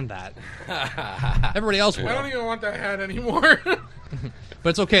understand that. Everybody else I will. don't even want that hat anymore. But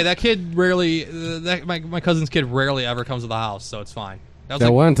it's okay. That kid rarely. My cousin's kid rarely ever comes to the house, so it's fine. was That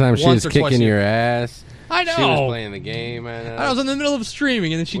like one time she once was or twice kicking a year. your ass. I know. She was playing the game. I was in the middle of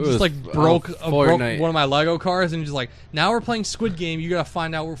streaming, and then she It just was, like broke Fortnite. one of my Lego cars, and just like, now we're playing Squid Game. You gotta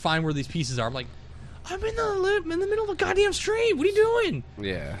find where these pieces are. I'm like, I'm in the middle of a goddamn stream. What are you doing?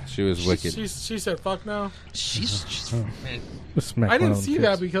 Yeah, she was wicked. She said, "Fuck no." She's I Smack one didn't of them see kids.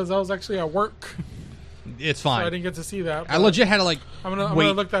 that because I was actually at work. It's So I fine. didn't get to see that. I but legit had to like. I'm gonna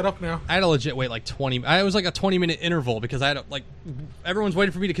wait. look that up now. I had to legit wait like 20. It was like a 20-minute interval because I had to, like everyone's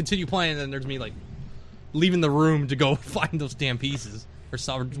waiting for me to continue playing, and then there's me like leaving the room to go find those damn pieces or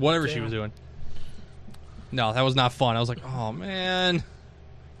whatever she Damn. was doing. No, that was not fun. I was like, oh man,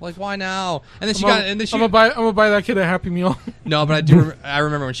 like why now? And then she got. And then she. I'm gonna buy that kid a Happy Meal. No, but I do. I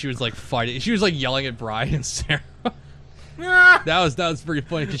remember when she was like fighting. She was like yelling at Brian and Sarah. that was pretty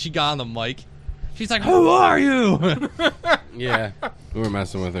funny because she got on the mic. She's like, "Who are you?" Yeah, we were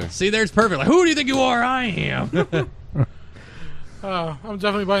messing with her. See, there's perfect. Like, who do you think you are? I am. I'm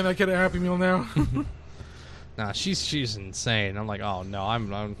definitely buying that kid a Happy Meal now. Nah, she's insane. I'm like, oh no, I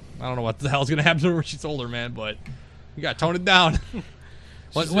don't know what the hell's gonna happen to her when she's older, man. But you gotta tone it down.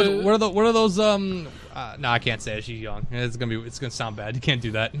 What are those? No, I can't say it. She's young. It's gonna sound bad. You can't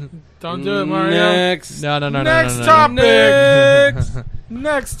do that. Don't do it, Mario. Next. No. Next no. topic.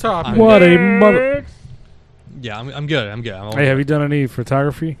 Next topic. What a mother! Yeah, I'm good. I'm good. Hey, have you done any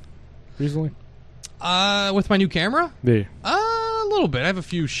photography recently? With my new camera? Yeah. A little bit. I have a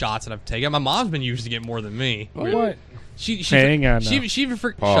few shots that I've taken. My mom's been using it more than me. What? She Hang on. She now.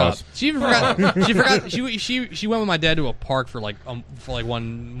 shut Pause. up. She even forgot. She forgot. She went with my dad to a park for like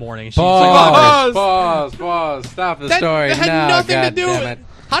one morning. She was like, Pause. Stop the story that had now. nothing God to do damn with it.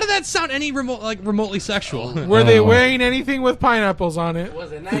 How did that sound any remotely sexual? Were they wearing anything with pineapples on it?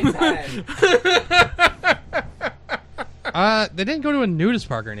 Was it nighttime? They didn't go to a nudist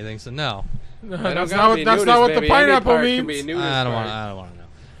park or anything, so no. That's not what the pineapple means. I don't want to know.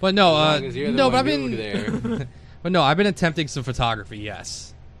 But no, but I've been but no, I've been attempting some photography.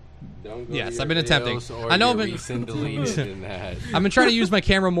 Yes. Don't go yes, to I've been your attempting. videos or I know your I've been recent deleted in that. I've been trying to use my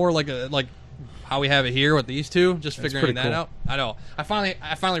camera more like how we have it here with these two, just That's figuring pretty that cool. out. I know. I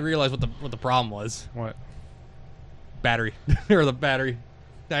finally realized what the problem was. What? Battery or the battery.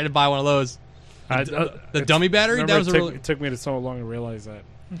 I had to buy one of those. The dummy battery. That was it took me so long to realize that.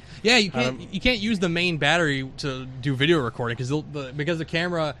 Yeah, you can't use the main battery to do video recording because the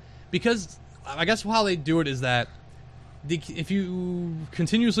camera I guess how they do it is that if you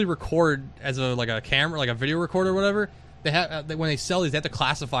continuously record as a camera, like a video recorder or whatever, they have when they sell these, they have to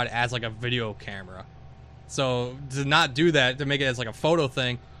classify it as like a video camera. So to not do that, to make it as like a photo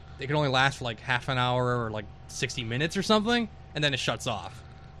thing, it can only last for like half an hour or like 60 minutes or something, and then it shuts off.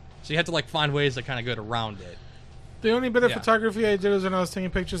 So you have to like find ways to kind of get around it. The only bit of photography I did was when I was taking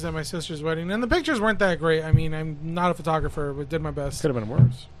pictures at my sister's wedding, and the pictures weren't that great. I mean, I'm not a photographer, but did my best. Could have been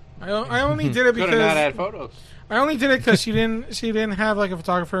worse. I only did it because Could have not had photos. I only did it because she didn't have like a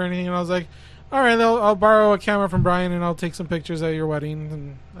photographer or anything, and I was like, all right, I'll borrow a camera from Brian and I'll take some pictures at your wedding,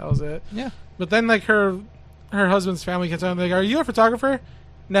 and that was it. Yeah. But then like her husband's family kept on like, are you a photographer?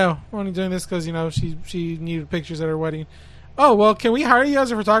 No, I'm only doing this because she needed pictures at her wedding. Oh well, can we hire you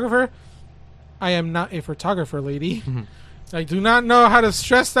as a photographer? I am not a photographer, lady. I do not know how to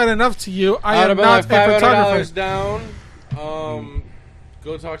stress that enough to you. I am not a photographer. down.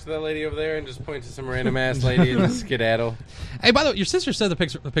 Go talk to that lady over there and just point to some random ass lady and just skedaddle. Hey, by the way, your sister said the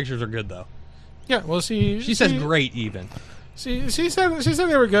pictures are good though. Yeah, well, she says great even. She said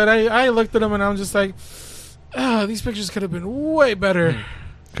they were good. I looked at them and I'm just like, these pictures could have been way better.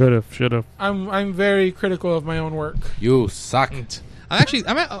 Could have, should have. I'm very critical of my own work. You suck.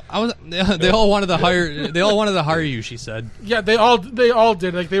 They all wanted to hire. They all wanted to hire you. She said. Yeah, they all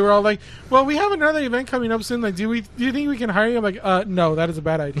did. Like they were all like, "Well, we have another event coming up soon. Like, do you think we can hire you?" I'm like, no, that is a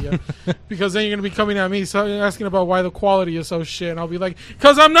bad idea, because then you're gonna be coming at me, so asking about why the quality is so shit, and I'll be like,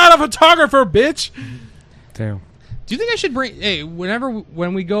 "Cause I'm not a photographer, bitch." Damn. Do you think I should bring? Hey, when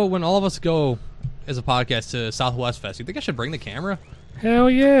all of us go as a podcast to Southwest Fest, do you think I should bring the camera? Hell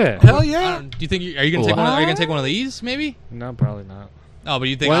yeah. Hell yeah. Do you think are you gonna take one? Are you gonna take one of these? Maybe. No, probably not. Oh, but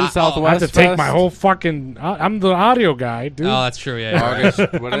you think When I Southwest have to take Fest? my whole fucking. I'm the audio guy, dude. Oh, that's true. Yeah. August.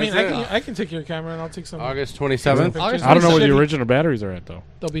 What I is mean, it? I can take your camera and I'll take some. August 27th. August I don't know where the shitty. original batteries are at though.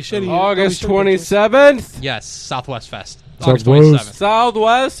 They'll be shitty. August They'll be shitty pictures. 27th. Yes, Southwest Fest. Southwest. August 27th.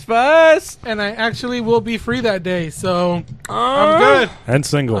 Southwest Fest. And I actually will be free that day, so I'm good. And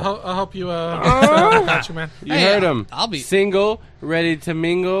single. I'll help you. I got you, man. You heard him. I'll be single, ready to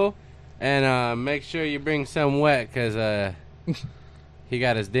mingle, and make sure you bring some wet because he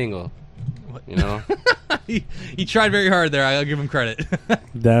got his dingle. You know. he tried very hard there. I'll give him credit.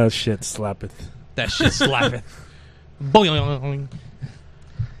 That shit slappeth. That shit slappeth. Boing.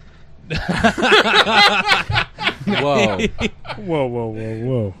 Whoa.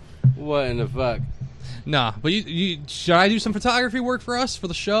 Whoa. What in the fuck? Nah, but you should I do some photography work for us for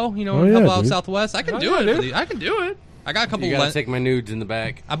the show? You know, Oh, yeah, help out dude. Southwest. I can do it. I can do it. I got a couple. You gotta take my nudes in the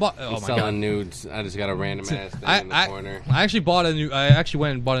back. I bought. I'm Oh my selling god. nudes. I just got a random ass thing in the corner. I actually bought a new. I actually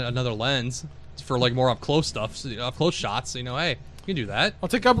went and bought another lens for like more up close stuff, up close shots. So, you know, hey, you can do that. I'll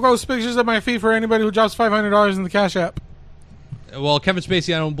take up close pictures of my feet for anybody who drops $500 in the Cash App. Well, Kevin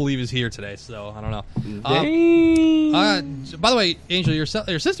Spacey, I don't believe is here today, so I don't know. By the way, Angel, your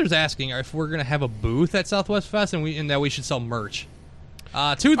sister's asking if we're gonna have a booth at Southwest Fest and that we should sell merch.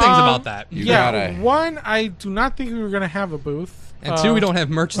 Two things about that. One, I do not think we were going to have a booth. And two, we don't have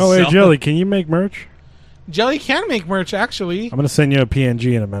merch to Oh, hey, sell. Jelly, can you make merch? Jelly can make merch, actually. I'm going to send you a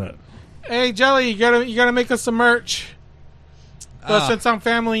PNG in a minute. Hey, Jelly, you gotta make us some merch. But since I'm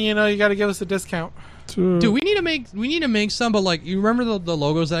family, you gotta give us a discount. Dude, we need to make some, but like, you remember the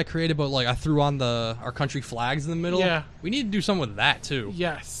logos that I created, but like I threw on our country flags in the middle. Yeah. We need to do something with that too.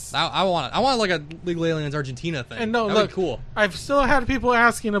 Yes. I want like a Legal Aliens Argentina thing. And no, That'd be look, cool. I've still had people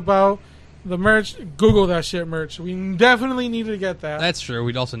asking about the merch. Google that shit merch. We definitely need to get that. That's true.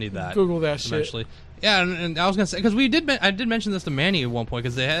 We'd also need that. Google that shit. Eventually. Yeah, and I was gonna say because I did mention this to Manny at one point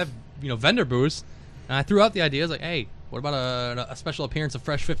because they have vendor booths, and I threw out the idea. I was like, hey, What about a special appearance of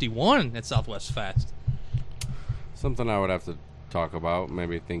Fresh 51 at Southwest Fest? Something I would have to talk about,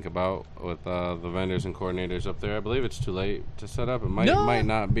 maybe think about with the vendors and coordinators up there. I believe it's too late to set up. It might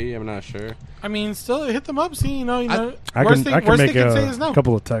not be. I'm not sure. I mean, still hit them up. See, I worst can they make can say is no. a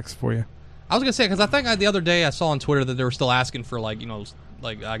couple of texts for you. I was gonna say because I think the other day I saw on Twitter that they were still asking for like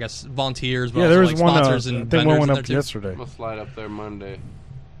I guess volunteers, but Yeah, also there was like one. sponsors I and think vendors one went in up there, too. yesterday. We'll slide up there Monday.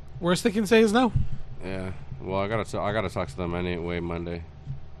 Worst they can say is no. Yeah. Well, I gotta talk to them anyway Monday.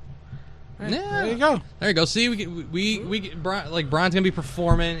 Yeah. There you go. There you go. See, we get Brian's gonna be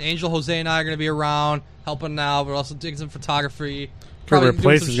performing. Angel, Jose, and I are gonna be around helping out, but also doing some photography. Care Bear Probably doing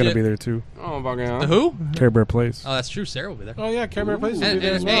Place some is going to shit. be there too. Oh, bugging The who? Care Bear Place. Oh, that's true. Sarah will be there. Oh yeah, Care Bear Place will be And,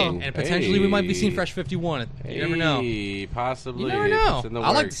 there as and, well. and potentially we might be seeing Fresh 51. You never know. Possibly. You never know. It's in the I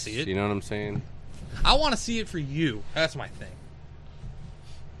like to works, see it. You know what I'm saying? I want to see it for you. That's my thing.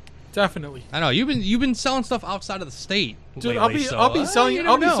 Definitely. I know you've been selling stuff outside of the state. Dude, lately, I'll be selling you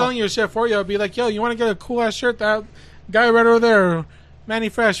I'll be never know. selling your shit for you. I'll be like, yo, you want to get a cool ass shirt? That guy right over there, Manny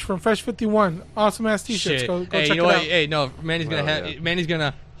Fresh from Fresh 51, awesome ass t-shirts. Shit. Go Hey, check you know it what? out. Hey, no, Manny's gonna Well, yeah. Manny's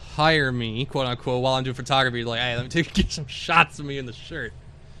gonna hire me, quote unquote, while I'm doing photography. Like, hey, let me get some shots of me in the shirt.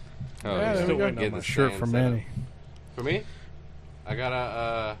 Oh, Yeah, there we go. Get the shirt from Manny. For me, I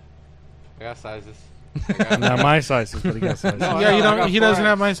got sizes. Not my sizes, but he got sizes. No, Yeah, I got he doesn't 4X.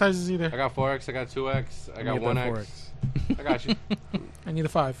 have my sizes either. I got 4X. I got 2X. I got Get that 1X. 4X. I got you. I need a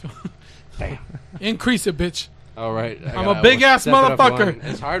 5. Damn. Increase it, bitch. All right. I'm a big-ass motherfucker.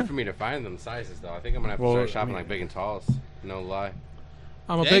 It's hard for me to find them sizes, though. I think I'm going to have to start shopping like big and talls. No lie.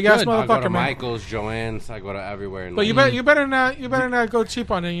 I'm a big ass I go to motherfucker, man. Michael's, Joann's. I go to everywhere. But you better not go cheap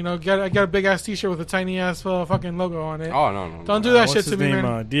on it. You know, get a big ass t-shirt with a tiny ass fucking logo on it. Oh, no. Don't do that What's shit his to me, name?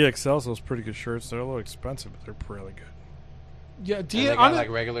 man. DXL sells pretty good shirts. They're a little expensive, but they're really good. Yeah, And they got like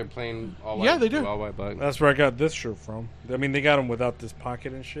regular plain all white. Yeah, they do. All white black. That's where I got this shirt from. I mean, they got them without this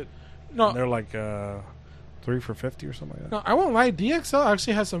pocket and shit. No. And they're like 3 for $50 or something like that. No, I won't lie. DXL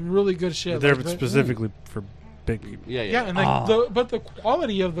actually has some really good shit. But they're like, specifically for big people. Yeah, and like but the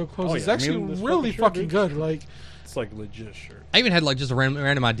quality of the clothes Oh, is yeah. I actually mean, this really shirt, fucking dude, good. Like, it's like legit shirt. I even had like just a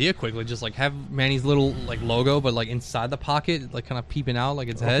random idea quickly, just like have Manny's little like logo, but like inside the pocket, like kind of peeping out like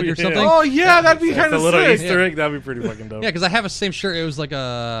its head yeah. or something. oh yeah, that'd be Like kind a of little sick. Easter egg. That'd be pretty fucking dope. Yeah, because I have a same shirt. It was like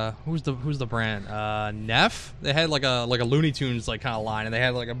a who's the brand? Neff. They had like a Looney Tunes like kind of line, and they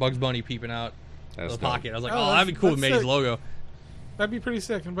had like a Bugs Bunny peeping out That's the dope. pocket. I was like, Oh, oh, that'd be cool with that's Manny's sick. logo. That'd be pretty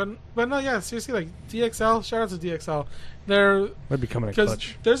sick. But no, yeah, seriously, like DXL. Shout out to DXL. They're Might be coming in because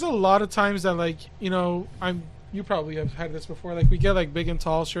clutch. there's a lot of times that like you probably have had this before. Like we get like big and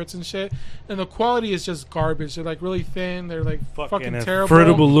tall shirts and shit, and the quality is just garbage. They're like really thin. They're like fucking terrible. Fruit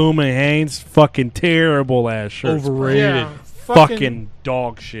of Bloom and Hanes, fucking terrible ass shirts. Overrated. Yeah, Fucking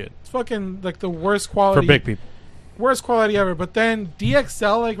dog shit. It's fucking like the worst quality For big people. Worst quality ever. But then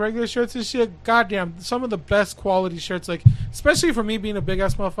DXL, like regular shirts and shit, goddamn, some of the best quality shirts. Like especially for me being a big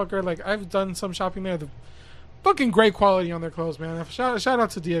ass motherfucker. Like I've done some shopping there. The fucking great quality on their clothes, man. Shout out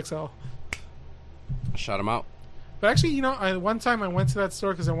to DXL. Shout them out. But actually, one time I went to that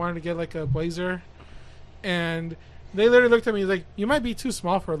store because I wanted to get like a blazer, and they literally looked at me like, "You might be too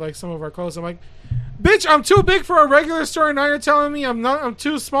small for like some of our clothes." I'm like, "Bitch, I'm too big for a regular store, and now you're telling me I'm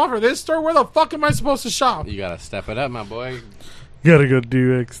too small for this store. Where the fuck am I supposed to shop?" You gotta step it up, my boy. Gotta go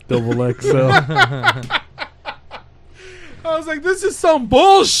do XXL. I was like, "This is some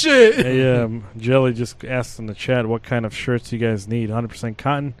bullshit." Hey, Jelly just asked in the chat what kind of shirts you guys need. 100%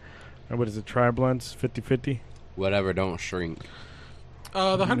 cotton. Or what is it? Tri-blends? 50-50? Whatever don't shrink.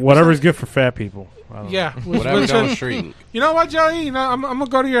 The 100%. Whatever's good for fat people. I don't know. Yeah, Whatever don't shrink. You know what, Jelly? I'm gonna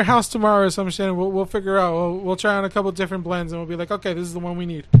go to your house tomorrow or some shit. And we'll figure out. We'll try on a couple different blends, and we'll be like, "Okay, this is the one we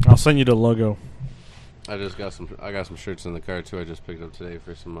need." I'll send you the logo. I got some shirts in the car too. I just picked up today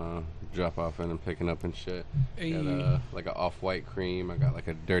for some drop off and picking up and shit. Hey. Got like an off-white cream. I got like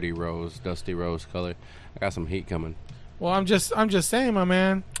a dirty rose, dusty rose color. I got some heat coming. Well, I'm just saying, my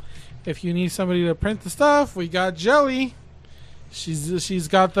man. If you need somebody to print the stuff, we got Jelly. She's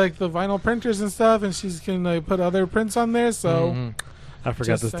got like the vinyl printers and stuff, and she's can put other prints on there. So I forgot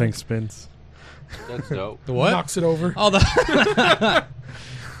Just this saying. thing spins. That's dope. The what? knocks it over. Oh, that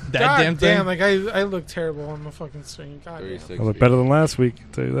damn thing. Damn, like I look terrible on the fucking screen. God damn. 36 I look feet. better than last week,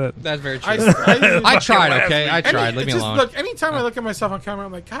 I'll tell you that. That's very true. I I tried, okay? I tried. Leave me just alone. Look, anytime I look at myself on camera,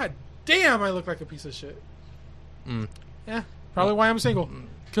 I'm like, God damn, I look like a piece of shit. Yeah, probably why I'm single.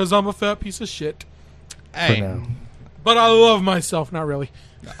 Because I'm a fat piece of shit. Hey. now. But I love myself, not really.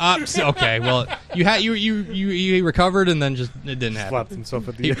 Okay, well, you recovered and then just it didn't happen. Slapped himself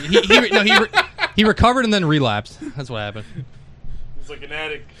at the He recovered and then relapsed. That's what happened. He's like an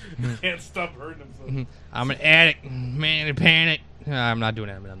addict. Can't stop hurting himself. I'm an addict, man, in panic. I'm not doing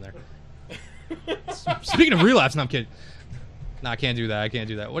Eminem there. Speaking of relapse, no, I'm kidding. No, I can't do that. I can't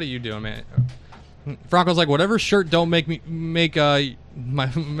do that. What are you doing, man? Franco's like, whatever shirt don't make me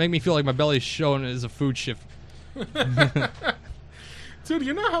feel like my belly's showing is a food shift. Dude,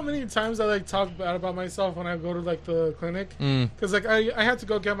 you know how many times I like talk bad about myself when I go to like the clinic? Because like I had to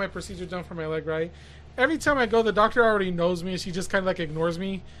go get my procedure done for my leg, right? Every time I go, the doctor already knows me, and she just kind of like ignores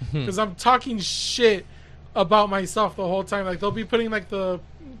me because I'm talking shit about myself the whole time. Like they'll be putting like the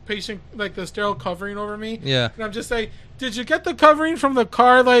patient like the sterile covering over me, and I'm just like, did you get the covering from the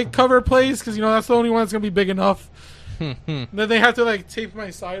car like cover place? Because you know that's the only one that's gonna be big enough. Then they have to like tape my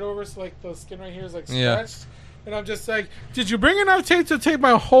side over so like the skin right here is like stretched. And I'm just like, did you bring enough tape to tape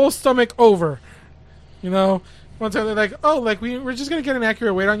my whole stomach over? You know, one time they're like, oh, like we're just gonna get an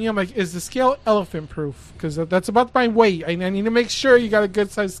accurate weight on you. I'm like, is the scale elephant proof? Because that's about my weight. I need to make sure you got a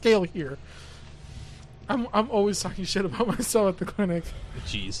good size scale here. I'm always talking shit about myself at the clinic.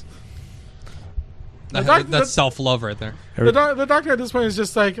 Jeez, that's self love right there. The doctor at this point is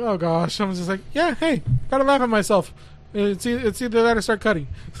just like, oh gosh. I'm just like, yeah, hey, gotta laugh at myself. It's either that or start cutting.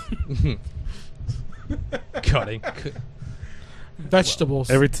 Cutting vegetables.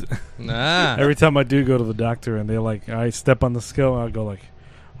 Every time I do go to the doctor and they're like, I step on the scale, I'll go like,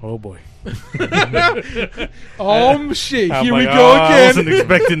 oh boy. Shit, I'm here like, we go again. I wasn't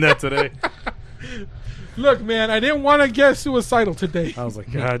expecting that today. Look, man, I didn't want to get suicidal today. I was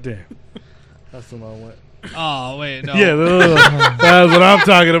like, God damn. That's the one I went. Oh, wait, no. Yeah, that's what I'm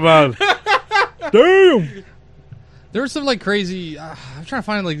talking about. Damn. There was some like crazy. I'm trying to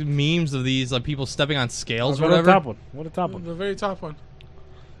find like memes of these like people stepping on scales or whatever. The top one. What the top one? The very top one.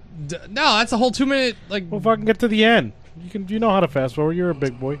 No, that's a whole 2 minute like. Well, fucking get to the end. You know how to fast forward. You're a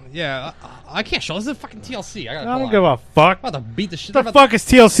big boy. Yeah, I can't show. This is a fucking TLC. I don't give a fuck. I'm about to beat the shit. What the fuck is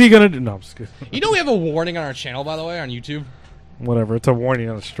TLC gonna do? No, I'm just kidding. You know we have a warning on our channel, by the way, on YouTube. Whatever. It's a warning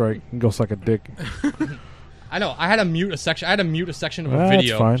on a strike. You can go suck a dick. I know. I had to mute a section. of a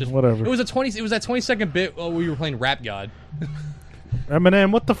video. That's fine. Whatever. It was that 20-second bit while we were playing Rap God.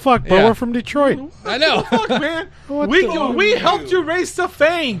 Eminem, what the fuck, bro? Yeah. We're from Detroit. I know. Fuck, man. We helped you race to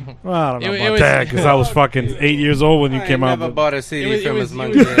fame. Well, I don't know about that because I was fucking 8 years old when you came out. I never bought a CD from his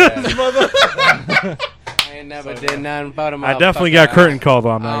monkey ass. I ain't never did nothing but him. I definitely got curtain called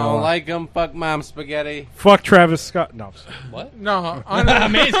on. I don't like him. Fuck mom spaghetti. Fuck Travis Scott. No. What? No. I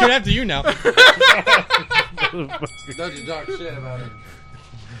mean, it's good after you now. Don't you talk shit about him.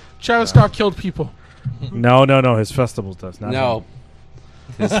 Travis Scott killed people. No. His festivals does not. No.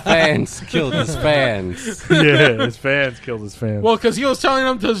 His fans killed his fans. Yeah, his fans killed his fans. Well, because he was telling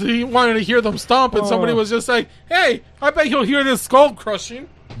them he wanted to hear them stomp, and somebody was just like, "Hey, I bet he'll hear this skull crushing."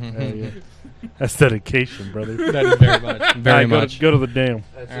 Yeah. That's dedication, brother. That is very much. Very much. Go to the dam.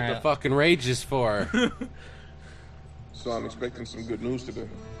 That's what the fucking rage is for. So I'm expecting some good news today.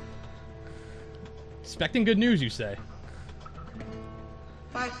 Expecting good news, you say?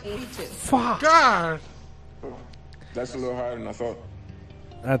 582. Fuck. God. That's a little higher than I thought.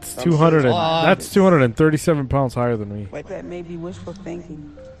 That's 200. That's 237 pounds higher than me. Wait, that may be wishful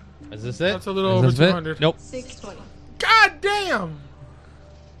thinking. Is this it? That's a little over 200. Nope. 620. God damn.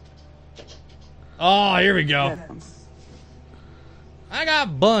 Oh, here we go. I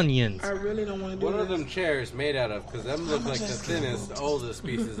got bunions. I really don't want to do What are them chairs made out of? Because them look like the thinnest, oldest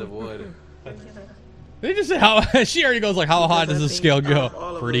pieces of wood. They just say how she already goes like, how high does the scale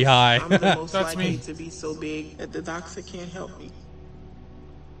go? Pretty high. I'm the most That's likely me. to be so big that the doctor can't help me.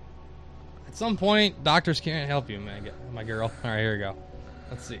 At some point, doctors can't help you, my girl. All right, here we go.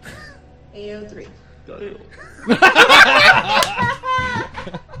 Let's see. 803.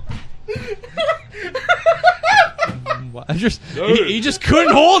 He just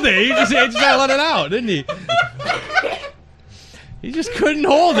couldn't hold it. He just had to let it out, didn't he? He just couldn't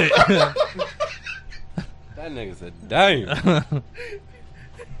hold it. That nigga said, damn.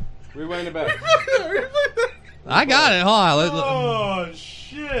 Rewind it back. I got it. Hold on. Oh,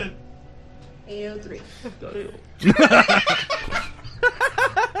 shit. 803.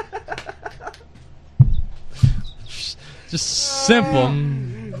 Just simple.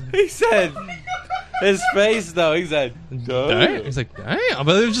 He said, his face though. He said, damn. He's like, damn.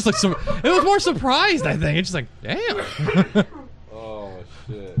 But it was just like it was more surprised. I think it's just like, damn. Oh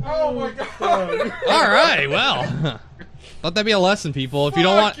shit. Oh my god. All right. Well, let that be a lesson, people. If you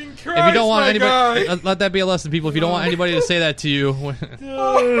don't want, anybody, let that be a lesson, people. If you don't want anybody to say that to you,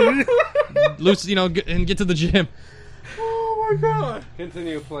 loose, and get to the gym. Oh my god.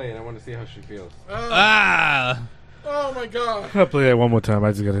 Continue playing. I want to see how she feels. Oh my god. I'll play that one more time.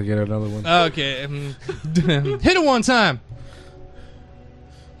 I just gotta get another one. Okay. Hit it one time.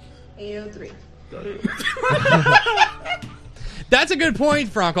 803. That's a good point,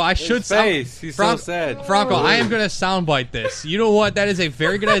 Franco. I should face. He's so sad. Franco, I am going to soundbite this. You know what? That is a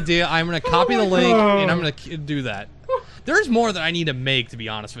very good idea. I'm going to copy the link, and I'm going to do that. There's more that I need to make, to be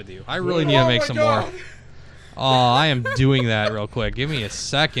honest with you. I really need to make some more. Oh, I am doing that real quick. Give me a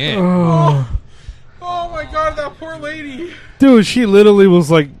second. Oh my god, that poor lady. Dude, she literally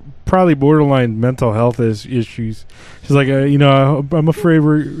was like probably borderline mental health issues. She's like, I'm afraid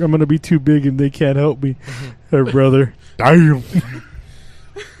I'm going to be too big and they can't help me. Her brother. Damn.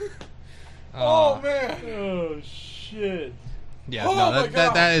 Oh man. Oh shit. Yeah, no,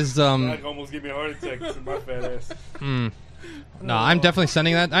 that is That almost gave me a heart attack in my fat ass. No, I'm definitely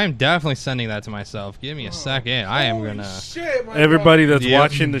sending that. I am definitely sending that to myself. Give me a second. I am gonna. Shit, my Everybody God. that's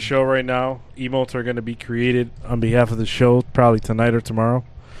watching the show right now, emotes are going to be created on behalf of the show probably tonight or tomorrow.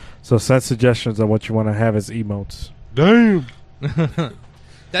 So send suggestions on what you want to have as emotes. Damn.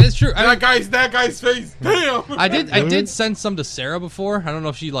 That is true. That guy's face. Damn. I did send some to Sarah before. I don't know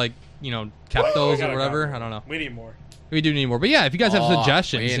if she kept those or whatever. I don't know. We need more. We do need more. But yeah, if you guys have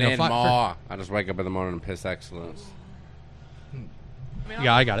suggestions, we need more. I just wake up in the morning and piss excellence.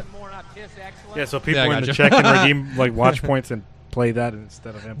 Yeah, I got it. Yeah, so people in the check can redeem watch points and play that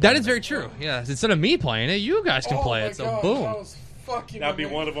instead of him. That is very true. Yeah, instead of me playing it, you guys can play it. So God, boom. that was fucking That'd be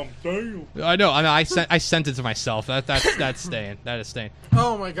amazing. one of them. Damn. I know. I sent it to myself. That's staying. That is staying.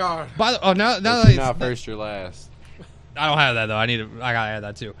 Oh my god. By the now If that you're not first, you're last. I don't have that though. I gotta add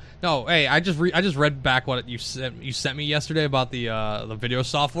that too. No, hey, I just read back what you sent me yesterday about the video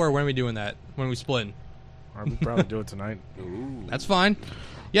software. When are we doing that? When are we splitting? We'll probably do it tonight. Ooh. That's fine.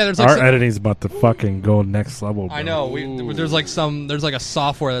 Yeah, there's Our editing's about to fucking go next level, bro. I know. There's like a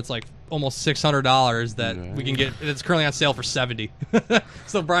software that's like almost $600 that we can get. It's currently on sale for $70.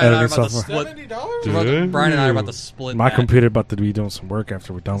 So Brian and I are about to split. $70? Brian and I are about to split. My that. computer about to be doing some work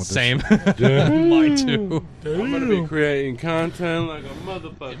after we're done with Same. this. Mine too. I'm gonna be creating content like a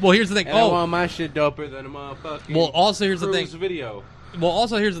motherfucker. Well, here's the thing. And I want my shit doper than a motherfucking. Well, also here's the thing. Video. Well,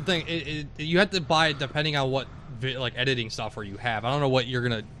 also here's the thing. You have to buy it depending on what editing software you have. I don't know what you're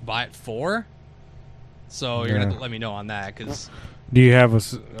gonna buy it for. So you're gonna have to let me know on that because. Do you have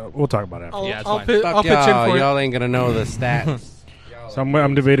we'll talk about it after. Yeah, it's I'll fine. pitch in for y'all ain't gonna know the stats. So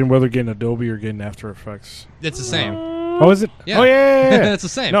I'm debating whether getting Adobe or getting After Effects. It's the same. Oh, is it? Yeah. Oh, yeah. It's the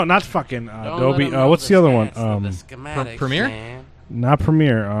same. No, not fucking Adobe. What's the other one? Premiere? Not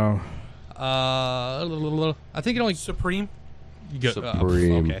Premiere. I think it only Supreme.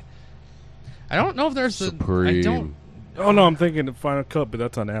 Supreme. Okay. I don't know if there's Supreme. I don't. Oh no, I'm thinking of Final Cut, but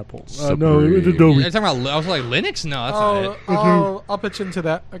that's on Apple. No, Supreme. it's Adobe. You're talking about? I was like Linux. No, that's not it. I'll pitch into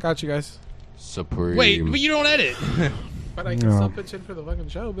that. I got you guys. Supreme. Wait, but you don't edit. But I can still pitch in for the fucking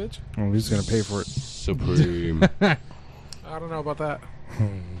show, bitch. Oh, he's gonna pay for it. Supreme. I don't know about that.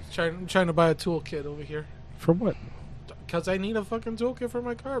 I'm trying to buy a toolkit over here. For what? Because I need a fucking toolkit for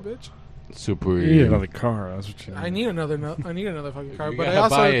my car, bitch. Supreme. You need another car. That's what you need. I need another fucking car. You But I gotta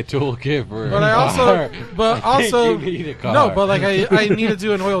also buy a toolkit for. But I also, but I think also, you need a car. no. But like I need to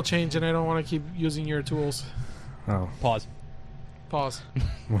do an oil change, and I don't want to keep using your tools. Oh. Pause.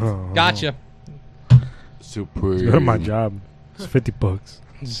 Gotcha. Supreme. Go to my job. It's $50.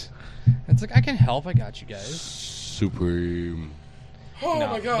 It's like I can help. I got you guys. Supreme. Oh No,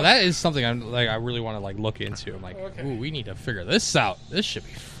 my but god. that is something I really want to look into. I'm like, Okay. ooh, we need to figure this out. This should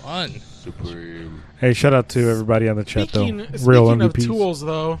be fun. Supreme. Hey, shout out to everybody on the chat Speaking though. of Real MVPs. tools,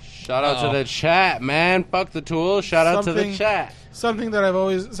 though, Shout out to the chat, man. Fuck the tools. Shout out to the Something- chat. something that I've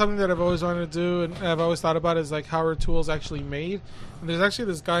always wanted to do, and I've always thought about is like how are tools actually made. And there's actually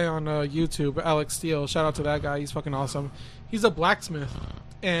this guy on YouTube, Alex Steele. Shout out to that guy. He's fucking awesome. He's a blacksmith,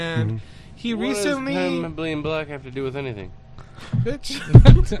 and he What does recently, him being black have to do with anything?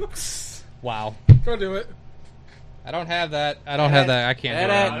 bitch, Wow. go do it. I don't have that. I don't have that. I can't do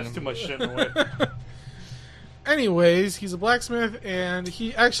it. That's too much shit in the way. Anyways, he's a blacksmith, and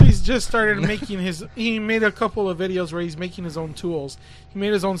he actually just started making his. He made a couple of videos where he's making his own tools. He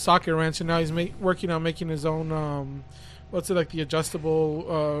made his own socket wrench, and now he's working on making his own. What's it like the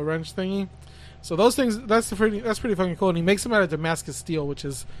adjustable wrench thingy? So those things, that's pretty fucking cool. And he makes them out of Damascus steel, which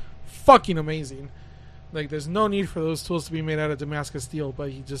is fucking amazing. Like, there's no need for those tools to be made out of Damascus steel, but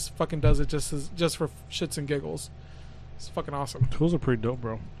he just fucking does it just for shits and giggles. It's fucking awesome. Tools are pretty dope,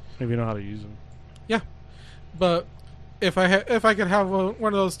 bro. If you know how to use them. Yeah, but if I could have one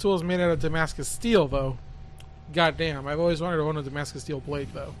of those tools made out of Damascus steel, though, goddamn, I've always wanted to own a Damascus steel blade,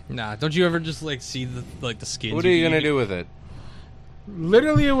 though. Nah, don't you ever just see the skins? What are you gonna do with it?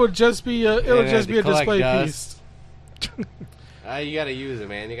 Literally, it would just be a display collect piece. dust. You gotta use it,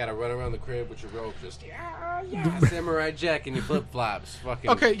 man. You gotta run around the crib with your rope, just Samurai Jack in your flip flops, fucking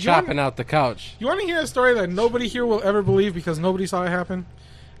Okay, chopping out the couch. You want to hear a story that nobody here will ever believe because nobody saw it happen?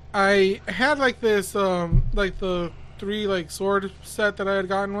 I had like this, like the 3 like sword set that I had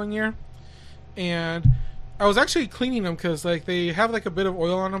gotten one year, and I was actually cleaning them because like they have like a bit of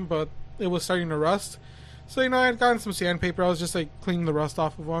oil on them, but it was starting to rust. So I had gotten some sandpaper. I was just like cleaning the rust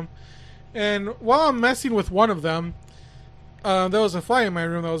off of one, and while I'm messing with one of them, there was a fly in my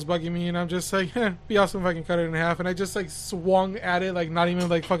room that was bugging me, and I'm just like, be awesome if I can cut it in half. And I just like swung at it, like not even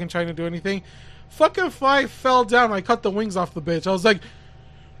like fucking trying to do anything. Fucking fly fell down. I cut the wings off the bitch. I was like,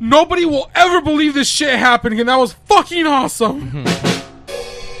 nobody will ever believe this shit happening, and that was fucking awesome.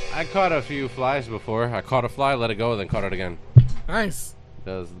 I caught a few flies before. I caught a fly, let it go, then caught it again. Nice.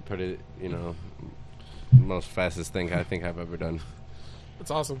 That was pretty, most fastest thing I think I've ever done.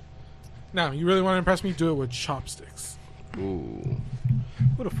 That's awesome. Now, you really want to impress me? Do it with chopsticks. Ooh.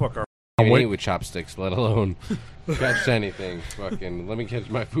 Who the fuck are I can't eat with chopsticks, let alone catch anything. Fucking, let me catch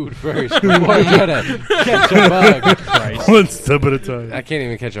my food first before I try to catch a bug. One step at a time. I can't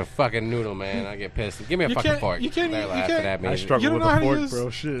even catch a fucking noodle, man. I get pissed. Give me a fucking fork. They're laughing at me. I struggle with a fork, bro.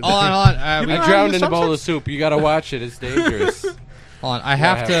 Shit. Hold on. I drowned in a bowl of soup. You gotta watch it. It's dangerous. Hold on. I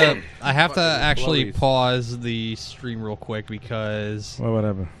have to actually pause the stream real quick because what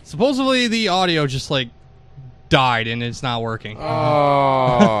happened? Supposedly the audio just like died and it's not working.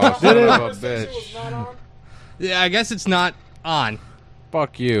 Oh, son of a bitch. Yeah, I guess it's not on.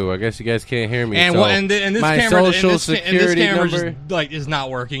 Fuck you. I guess you guys can't hear me. And so and this my camera, social this security camera number just like is not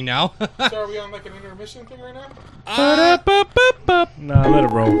working now. So are we on like an intermission thing right now? Nah, let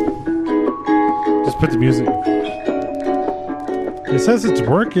it roll. Just put the music. It says it's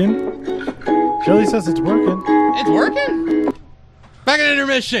working. Shelly says it's working. It's working. Back in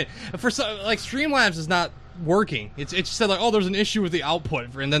intermission. For like Streamlabs is not working. It just said like, oh, there's an issue with the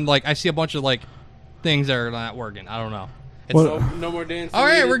output, and then like I see a bunch of like things that are not working. I don't know. No more dancing. All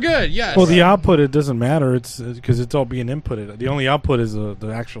right, we're good. Yes. Well, the output, it doesn't matter. It's because it's all being inputted. The only output is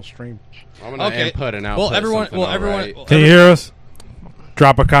the actual stream. I'm gonna input and output. Well, everyone. Can you hear us?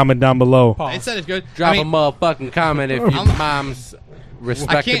 Drop a comment down below. It said it's good. Drop a motherfucking comment if your mom's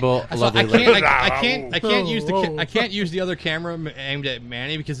respectable, lovely lady. I can't use the other camera aimed at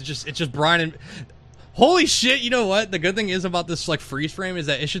Manny because it's just Brian and. Holy shit! You know what? The good thing is about this like freeze frame is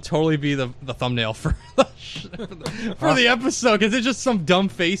that it should totally be the thumbnail for the episode because it's just some dumb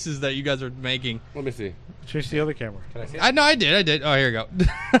faces that you guys are making. Let me see. Change the other camera. Can I see? I did. Oh, here you go.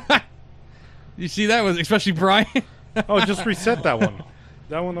 You see that was especially Brian. Oh, just reset that one.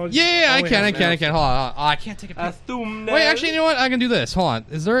 That one. Yeah, I can. Hold on. Oh, I can't take a print. Wait, actually, you know what? I can do this. Hold on.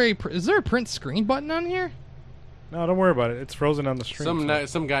 Is there a print screen button on here? No, don't worry about it. It's frozen on the stream.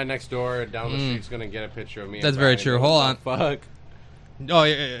 Some guy next door down the street's gonna get a picture of me. That's very true. Hold on. Fuck. Oh,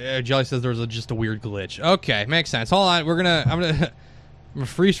 yeah, Jelly says there was just a weird glitch. Okay, makes sense. Hold on. I'm gonna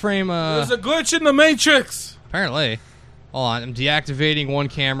freeze frame. There's a glitch in the Matrix. Apparently. Hold on. I'm deactivating one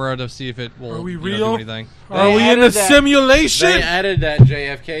camera to see if it will Are we do real? anything. Are we in a simulation? They added that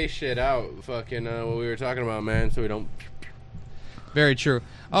JFK shit out. Fucking what we were talking about, man. So we don't. Very true.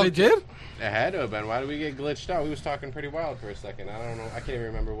 Oh, they did? It had to have been. Why did we get glitched out? We was talking pretty wild for a second. I don't know. I can't even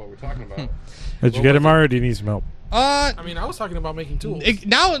remember what we're talking about. Did you get it, Mario, or do you need some help? I mean, I was talking about making tools.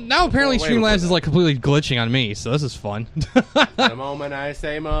 Now apparently Streamlabs is like completely glitching on me, so this is fun. The moment I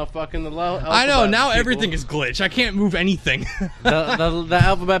say motherfucking the I know, now everything is glitch. I can't move anything. the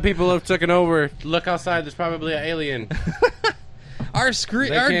alphabet people have taken over. Look outside, there's probably an alien. Our stream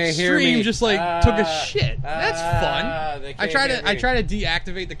just like took a shit. That's fun. I try to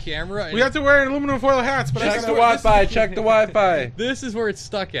deactivate the camera. We have to wear aluminum foil hats, but check the Wi-Fi. Check the Wi-Fi. This is where it's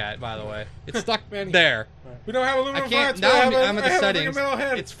stuck at, by the way. It's stuck there. We don't have aluminum foil hats. Now I'm at the settings.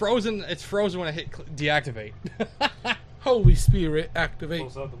 It's frozen. It's frozen when I hit deactivate. Holy Spirit, activate.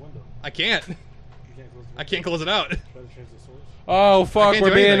 Close out the window. I can't. I can't close it out. Oh fuck!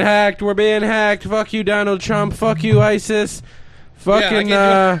 We're being hacked. We're being hacked. Fuck you, Donald Trump. Fuck you, ISIS. Fucking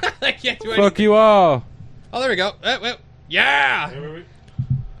I can't do fuck you all. Oh, there we go. Yeah.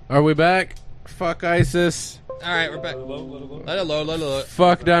 Are we back? Fuck ISIS. All right, we're back. Let it load.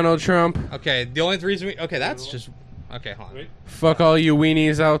 Fuck Donald Trump. Okay, the only reason okay, that's just okay. Hold on. Fuck all you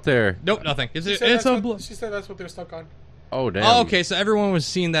weenies out there. Nope, nothing. She said that's what they're stuck on. Oh damn. Oh, okay, so everyone was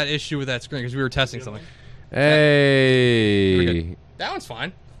seeing that issue with that screen because we were testing something. Hey. That one's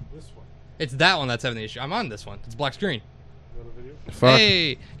fine. This one. It's that one that's having the issue. I'm on this one. It's black screen. Fuck.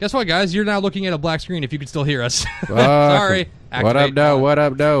 Hey, guess what, guys? You're now looking at a black screen. If you can still hear us, Fuck. sorry. What up, Activate. though? What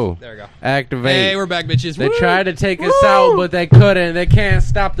up, though? There we go. Activate. Hey, we're back, bitches. They Woo! tried to take us out, but they couldn't. They can't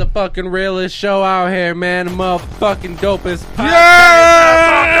stop the fucking realest show out here, man. The motherfucking dopest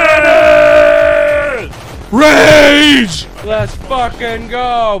Rage! Let's fucking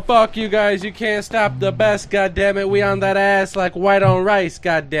go. Fuck you guys. You can't stop the best, goddammit. We on that ass like white on rice,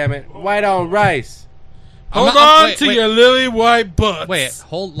 goddammit. White on rice. Hold on to your lily white butts. Wait,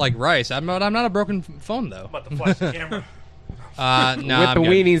 hold like rice. I'm not a broken phone though. I'm about to flash the camera. Nah, Whip I'm the good.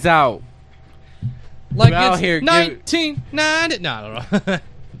 weenies out. Like You out it's here, give- 1990. No, I don't know.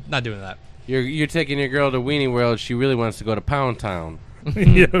 Not doing that. You're taking your girl to Weenie World. She really wants to go to Pound Town.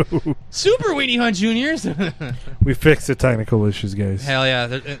 Yo. Super Weenie Hunt Juniors. We fixed the technical issues, guys. Hell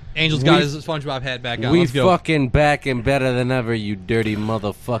yeah. Angel's got his SpongeBob hat back on. We Let's go. fucking back and better than ever, you dirty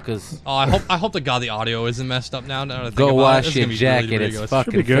motherfuckers. Oh, I hope to God the audio isn't messed up now. Now that I think Go about it. wash This is your gonna be jacket. really It's ridiculous.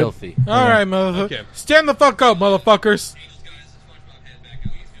 fucking filthy. All right, motherfucker. Okay. Stand the fuck up, motherfuckers.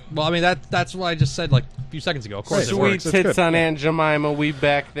 Well, I mean that's what I just said like a few seconds ago. Of course, it Sweet works. tits on Aunt Jemima. We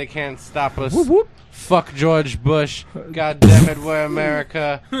back. They can't stop us. Whoop, whoop. Fuck George Bush. God damn it, we're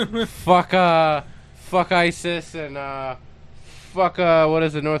America. Fuck ISIS and fuck what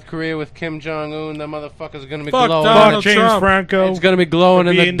is it? North Korea with Kim Jong Un. The motherfucker's gonna be Fuck glowing. Donald James Trump. Franco. It's gonna be glowing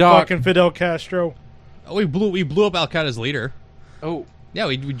in the Being dark. fucking Fidel Castro. Oh, we blew up Al Qaeda's leader. Oh, Yeah,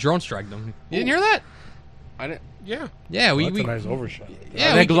 we drone striked them. You didn't hear that? I didn't. Yeah. Yeah, That's a nice overshot.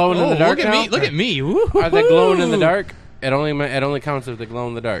 Yeah, Are they glowing in the dark Look at now? me! Look at me! Are they glowing in the dark? It only counts if they glow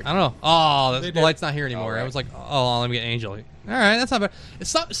in the dark. I don't know. Oh, They the did. light's not here anymore. I was like, oh, let me get Angel. All right, that's not bad.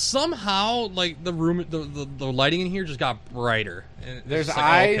 It's somehow like the room, the lighting in here just got brighter. And it's There's just like,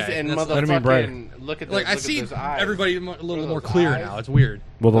 eyes okay, and that's- motherfucking look at the, Like I look see at those eyes. everybody a little more those clear eyes? now. It's weird.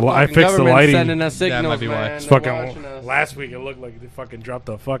 Well, I fucking fixed the government's lighting. sending us signals, That might be why. man. It's They're fucking watching us. last week. It looked like they fucking dropped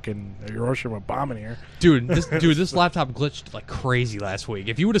a fucking Hiroshima bomb in here. Dude, this laptop glitched like crazy last week.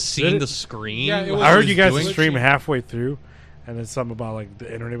 If you would have seen it? the screen, Yeah, it what was- I heard was you guys doing- stream halfway through, and then something about like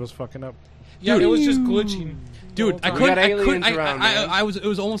the internet was fucking up. Yeah, it was just glitching. Dude, I We couldn't. got I couldn't. aliens around, man. I was. It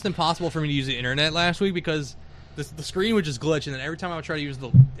was almost impossible for me to use the internet last week because the screen would just glitch, and then every time I would try to use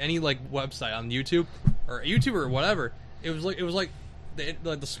any like website on YouTube or whatever, it was like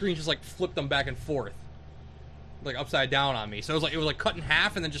the screen just like flipped them back and forth, like upside down on me. So it was like cut in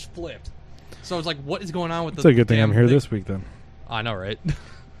half and then just flipped. So I was like, what is going on with It's the? a good thing I'm damn here thing? this week then. I know, right?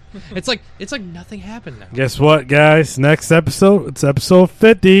 It's like nothing happened now. Guess what, guys? Next episode, it's episode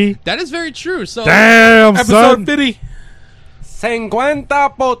 50. That is very true. So Damn, Episode son. 50. 50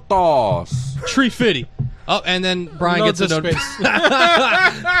 potos. Tree fitty. Oh, and then Brian Loads gets a of note.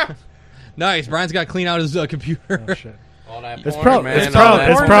 space. Nice. Brian's got to clean out his computer. Oh, shit. All that It's, porn, man, it's, all that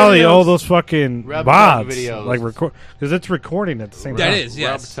it's porn probably videos. all those fucking Rub VODs, videos. like record, because it's recording at the same That time. is,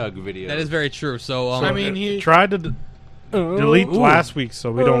 yes. Rub tug videos. That is very true. So, I mean, he tried to delete last week so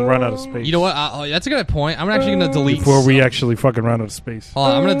we don't run out of space. you know what? That's a good point. I'm actually going to delete. Before we actually fucking run out of space. Hold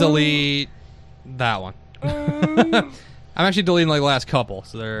on, I'm going to delete that one. I'm actually deleting like the last couple.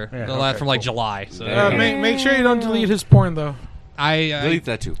 So they're the last from like July. So make sure you don't delete his porn though. I delete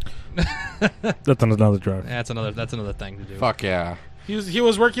that too. That's on another drive. That's another thing to do. Fuck yeah. He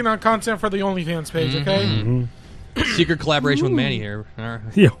was working on content for the OnlyFans page. Okay. Mm-hmm. Secret collaboration with Manny here. All right.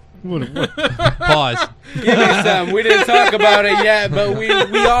 Yo, what? Pause. Give me some. We didn't talk about it yet, but we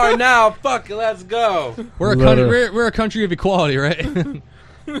are now. Fuck, let's go. We're a country. We're a country of equality, right?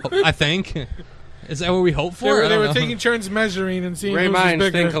 I think. Is that what we hope for? They were taking turns measuring and seeing Ray who was minds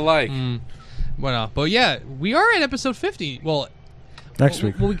bigger. think alike. But yeah, we are at episode 50. Well, Next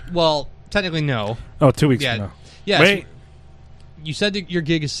week. Well, technically no. Oh, 2 weeks Yeah. from now. Yeah. Wait. You said that your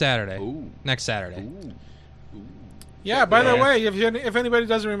gig is Saturday. Next Saturday. Yeah. By the way, if anybody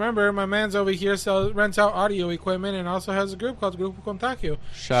doesn't remember, my man's over here rents out audio equipment and also has a group called Grupo Contagio.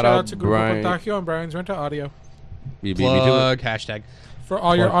 Shout out to Brian. Grupo Contagio and Brian's Rental Audio. Plug hashtag. For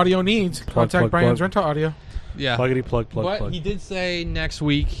all your audio needs, contact plug, Brian's plug. Rental Audio. Yeah. Pluggity plug. But he did say next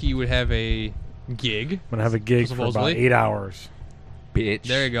week he would have a gig. I'm gonna have a gig for about supposedly. 8 hours. Bitch.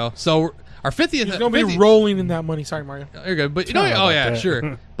 There you go. So our 50th. He's gonna be rolling in that money. Sorry, Mario. You're good, but you Tell know, me oh about yeah, that.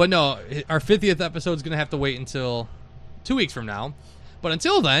 sure. But no, our 50th episode is gonna have to wait until 2 weeks from now. But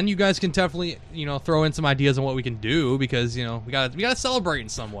until then, you guys can definitely throw in some ideas on what we can do because we gotta celebrate in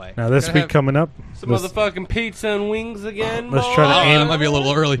some way. Now this week coming up, Some motherfucking pizza and wings again. let's try to that aim. might be a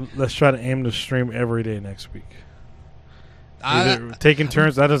little early. Let's try to aim to stream every day next week. I- Either taking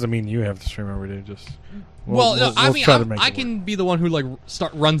turns. That doesn't mean you have to stream every day. Just Well, no, I mean, try to make I it can be the one who like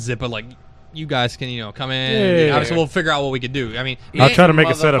runs it, but like you guys can, come in. Yeah. Obviously, we'll figure out what we could do. I mean, I'll try to make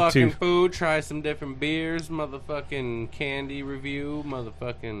a setup too. Motherfucking food, try some different beers, motherfucking candy review,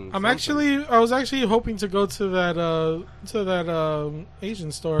 motherfucking. I was actually hoping to go to that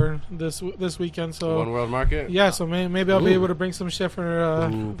Asian store this weekend. So One World Market. Yeah, so maybe I'll be able to bring some shit for How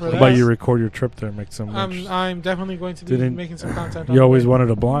that. about you record your trip there, make some. I'm definitely going to be making some content. You always wanted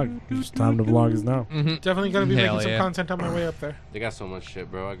a vlog. It's time to vlog is now. Definitely going to be making some content on my way up there. They got so much shit,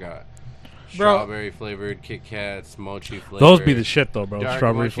 bro. I got Bro. strawberry flavored Kit Kats, mochi flavored. Those be the shit though, bro. dark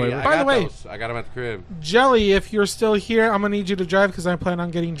Strawberry mochi. flavor. By the way, I got them at the crib. Jelly, if you're still here, I'm gonna need you to drive because I plan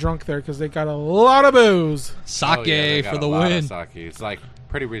on getting drunk there because they got a lot of booze. Sake Oh, yeah, they got for the a lot win. of sake. It's like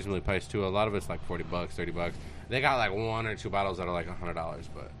pretty reasonably priced too. A lot of it's like $40, $30. They got like 1 or 2 bottles that are like $100,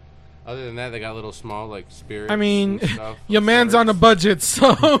 but other than that, they got little small like spirits. I mean, and stuff. your man's on a budget,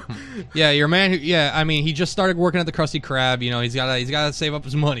 so Yeah, your man. I mean, he just started working at the Krusty Krab. He's gotta save up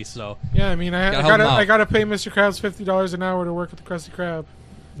his money. So yeah, I mean, Gotta help him out. I gotta pay Mr. Krabs $50 an hour to work at the Krusty Krab.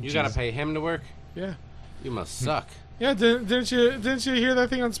 You gotta pay him to work. Yeah. You must suck. Yeah, didn't you hear that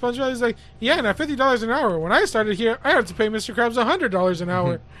thing on SpongeBob? He's like, yeah, now $50 an hour. When I started here, I had to pay Mr. Krabs $100 an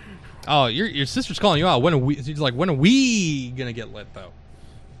hour. Oh, your sister's calling you out. When are we gonna get lit though?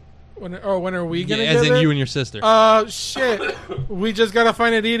 When are we gonna as get in it? you and your sister. Shit. We just gotta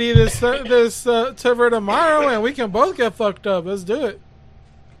find a DD this Tiver tomorrow, and we can both get fucked up. Let's do it.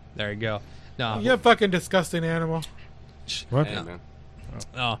 There you go. No, You fucking disgusting animal. What? Hey, man.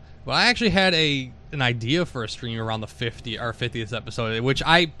 Oh, well, I actually had an idea for a stream around the 50th episode, which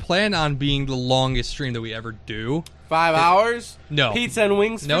I plan on being the longest stream that we ever do. 5 hours? No. Pizza and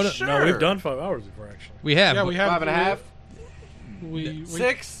wings No, for no, sure. No, we've done 5 hours before actually. We have. Yeah, we have 5.5? We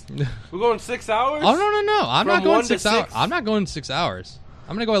 6? We're going 6 hours? Oh no! I'm From not going 1 to 6 hours. 6? I'm not going 6 hours.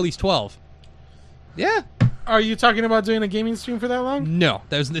 I'm gonna go at least 12. Yeah. Are you talking about doing a gaming stream for that long? No,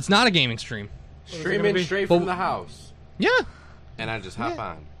 it's not a gaming stream. Streaming straight But- from the house. Yeah. And I just hop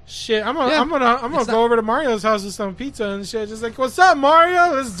on. Shit, I'm gonna It's go not- over to Mario's house with some pizza and shit. Just like, what's up,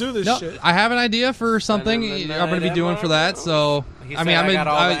 Mario? Let's do this No, shit. I have an idea for something I'm gonna be doing for that. So He I said mean, I got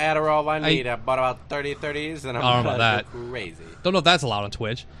all the I Adderall I need. I bought about 30s, and I'm I don't know about gonna that. go crazy. don't know if that's allowed on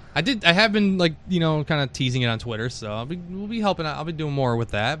Twitch. I have been kind of teasing it on Twitter. So we'll be helping out. I'll be doing more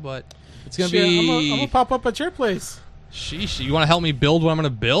with that, but it's gonna Shit, be. I'm gonna pop up at your place. Sheesh, you want to help me build what I'm gonna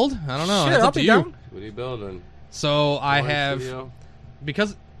build? I don't know. Shit, That's I'll up to be you. down. What are you building? So I Porn have studio?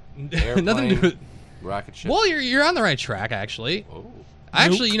 because Airplane? nothing to do with. Rocket ship? Well, you're on the right track actually. Oh.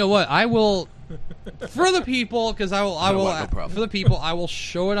 Actually, you know what? I will for the people because I will no problem. for the people I will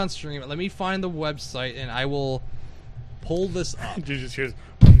show it on stream. Let me find the website and I will pull this up. You just hear.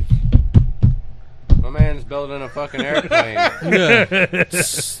 My man's building a fucking airplane. Yeah.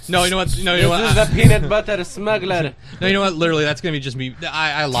 No, you know what? No, you know what? This is the peanut butter smuggler. No, you know what? Literally, that's gonna be just me.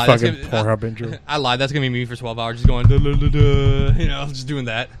 I lied. Fucking That's gonna, Pornhub intro. I lied. That's gonna be me for 12 hours, just going, duh, duh, duh, duh, just doing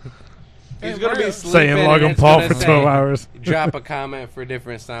that. He's gonna be sleeping. Saying and Logan it's Paul gonna for say, 12 hours. Drop a comment for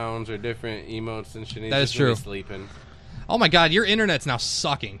different sounds or different emotes and shit. He's That is just gonna be true. Sleeping. Oh my God, your internet's now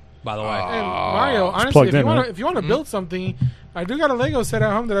sucking. By the way, And Mario, honestly, plugged if you in, want right? to, if you want to build something, I do got a Lego set at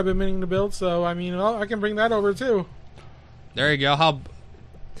home that I've been meaning to build. So I mean, I can bring that over too. there you go. I'm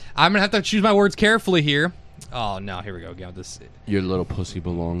gonna have to choose my words carefully here. Oh no, here we go again with this. Your little pussy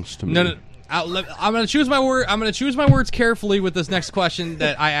belongs to me. No. I'm gonna choose my word. I'm gonna choose my words carefully with this next question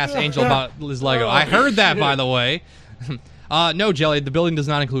that I asked Angel about his Lego. I heard that, by the way. No, Jelly. The building does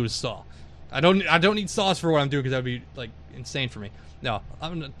not include a saw. I don't need saws for what I'm doing because that would be like insane for me. No,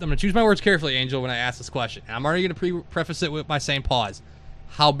 I'm gonna choose my words carefully, Angel, when I ask this question. And I'm already gonna preface it with my same pause.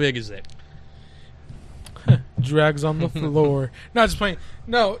 How big is it? Drags on the floor. No, just playing.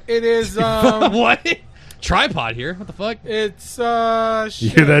 No, it is. What? Tripod here? What the fuck? It's You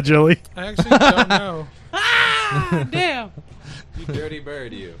hear that, Jelly? I actually don't know. Damn. You dirty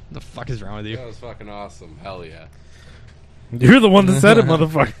bird, you. What the fuck is wrong with you? That was fucking awesome. Hell yeah. You're the one that said it,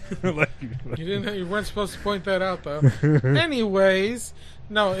 motherfucker. Like, You weren't supposed to point that out, though. Anyways,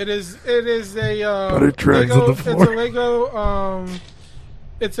 no, it is a But it drags Lego, on the floor.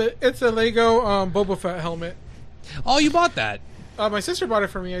 It's a Lego Boba Fett helmet. Oh, you bought that? My sister bought it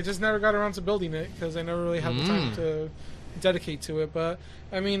for me. I just never got around to building it because I never really had the time to dedicate to it. But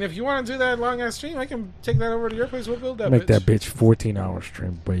I mean, if you want to do that long ass stream, I can take that over to your place. We'll build that. make bitch. that bitch 14-hour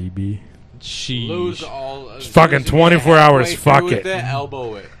stream, baby. Lose all. It's fucking 24 hours. Fuck it.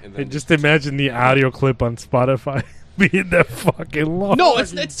 Elbow it. And then And just imagine the audio clip on Spotify being that fucking long. No,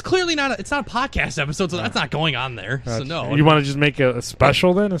 it's clearly not. It's not a podcast episode, so that's not going on there. So no. You want to just make a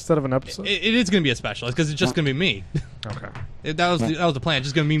special then instead of an episode? It is going to be a special because it's just going to be me. Okay. That was the plan. It's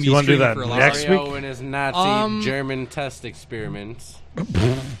just going to be me. You wanna do streaming that for a lot. next Mario week? and his Nazi German test experiments.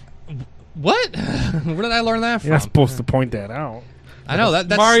 What? Where did I learn that from? You're not supposed to point that out. I know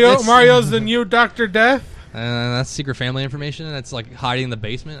that's Mario's the new Dr. Death. That's secret family information. That's like hiding in the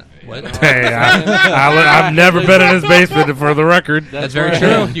basement. What? Hey, I've never been in his basement, for the record. That's very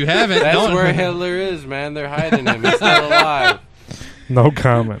true. You haven't. That's where Hitler is, man. They're hiding him. He's still alive. No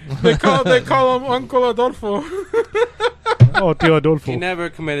comment. They call him Uncle Adolfo. Oh, Tio Adolfo. He never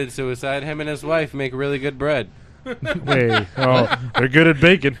committed suicide. Him and his wife make really good bread. Hey, they're good at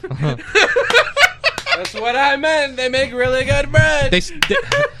baking. That's what I meant. They make really good bread.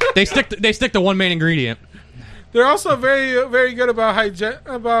 They stick to one main ingredient. They're also very, very good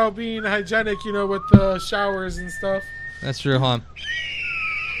about being hygienic, with the showers and stuff. That's true, huh?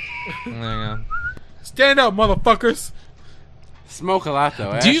 There you go. Stand up, motherfuckers. Smoke a lot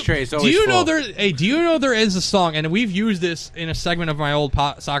though. Do you know there is a song, and we've used this in a segment of my old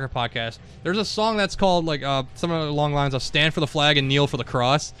soccer podcast. There's a song that's called something along the lines of "Stand for the flag and kneel for the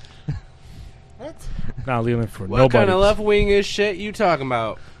cross." What? Not kneeling for What nobody. kind of left wingish shit you talking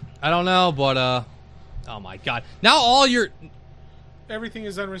about? I don't know, but oh my god! Now everything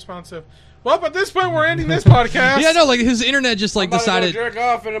is unresponsive. Well, at this point, we're ending this podcast. Yeah, no, his internet just decided. Jerk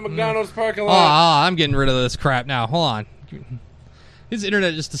off in a McDonald's parking Oh, lot. I'm getting rid of this crap now. Hold on. His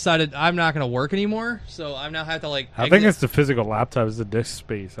internet just decided I'm not going to work anymore, so I now have to I think it's the physical laptop. It's the disk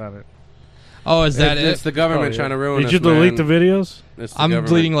space on it. Oh, is that it? It's the government trying to ruin us, Did you delete the videos? I'm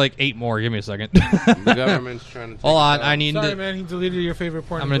deleting 8 more. Give me a second. The government's trying to take Hold on, it out. I need Sorry, to... man, he deleted your favorite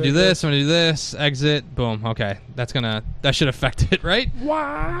porn. I'm going to do this, I'm going to do this, exit, boom, okay. That should affect it, right?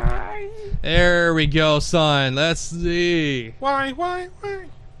 Why? There we go, son. Let's see. Why?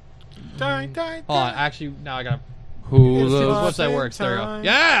 Die. Hold on, actually, now I got to... Whose website works? There we go.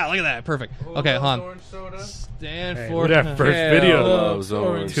 Yeah, look at that. Perfect. Okay, hold on. Stand for... Look at that first video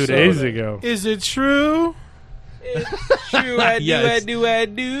 2 days ago. Is it true? It's true. I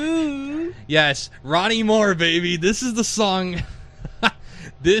do. Yes, Ronnie Moore, baby. This is the song.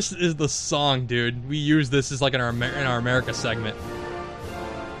 This is the song, dude. We use this as in our America segment.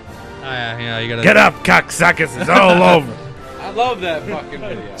 Yeah, you gotta Get up, cocksuckers! It's all over. I love that fucking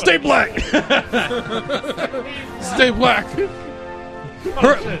video. Stay black. Stay black.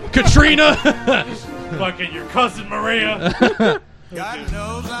 Katrina. Fucking your cousin Maria. God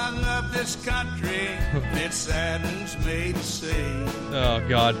knows I love this country. It saddens me to see. Oh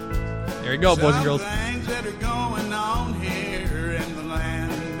God. There you go, boys and girls. Things that are going on here in the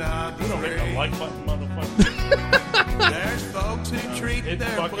land of the free. Hit the like button, motherfucker. There's folks who treat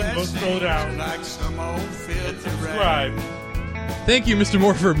their fucking go down. like some old filthy Subscribe. Thank you, Mr.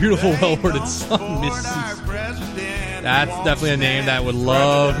 Moore, for a beautiful, well-worded song, Mrs. That's definitely a name that would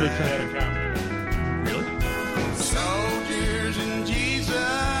love. Really? Soldiers and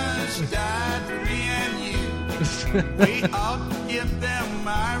Jesus died for me and you. We ought to give them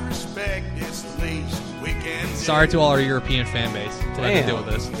my respect. It's the least we can do. Sorry to all our European fan base to have to deal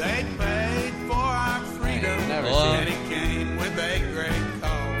with this. They paid for our freedom, and it came with a great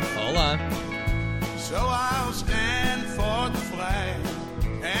cost. Hold on. So I'll stand for the flag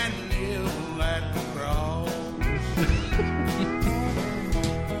and kneel at the cross.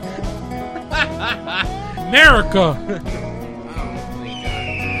 America. Never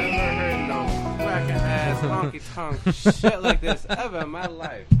heard no fucking ass honky tonk shit like this ever in my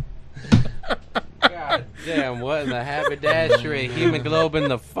life. God damn, what in the haberdashery hemoglobin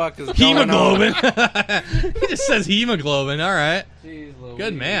the fuck is going on? Hemoglobin. He just says hemoglobin. All right. Jeez Louise.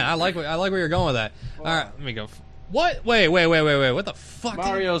 Good man. I like where you're going with that. All right, let me go. What? Wait. What the fuck?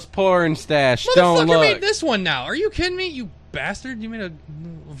 Mario's porn stash. Motherfucker Don't look. made this one now. Are you kidding me? You bastard. You made a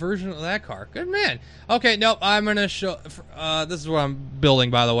version of that car. Good man. Okay, nope. I'm going to show... this is what I'm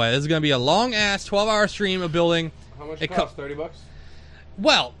building, by the way. This is going to be a long-ass 12-hour stream of building. How much it costs? $30?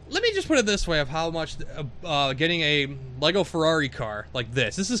 Well, let me just put it this way of how much getting a Lego Ferrari car like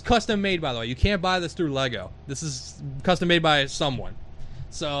this. This is custom made, by the way. You can't buy this through Lego. This is custom made by someone.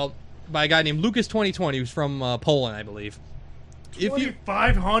 So, by a guy named Lucas 2020, who's from Poland, I believe.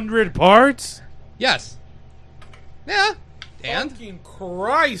 2,500 parts? Yes. Yeah. And? Fucking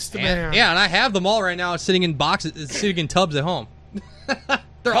Christ, man. Yeah, and I have them all right now sitting in boxes, sitting in tubs at home.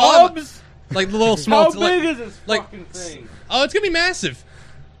 They're all Tubs? like the little small. How big is this fucking thing? Oh, it's gonna be massive.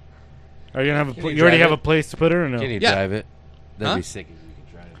 Are you gonna have Can you already drive have it? a place to put her or no? Can you Yeah. drive it? That'd Huh? be sick if you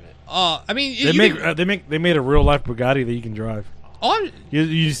could drive it. I mean, They made a real life Bugatti that you can drive. Oh,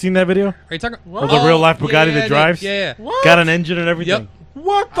 you seen that video? Are you talking? Of the real life Bugatti that drives? Yeah. What? Got an engine and everything.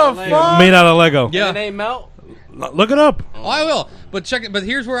 What the fuck? Made out of Lego. Yeah. And it ain't melt? Look it up. Oh, I will. But check it. But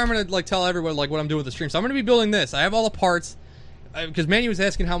here's where I'm gonna tell everyone what I'm doing with the stream. So I'm gonna be building this. I have all the parts because Manny was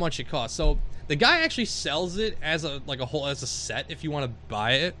asking how much it costs. So the guy actually sells it as a set if you want to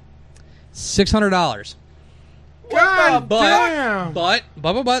buy it. $600. God But, damn. but,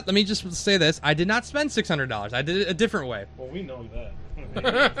 let me just say this. I did not spend $600. I did it a different way. Well, we know that.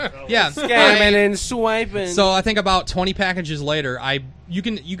 Yeah, Scamming and swiping. So I think about 20 packages later, you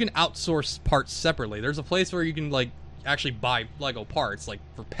can outsource parts separately. There's a place where you can like actually buy Lego parts like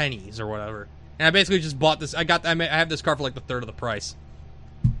for pennies or whatever. And I basically just bought this. I have this car for like the third of the price,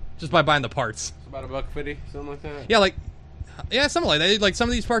 just by buying the parts. It's about $1.50, something like that. Yeah, something like that. Like some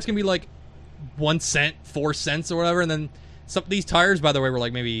of these parts can be like 1 cent, 4 cents, or whatever. And then some these tires, by the way, were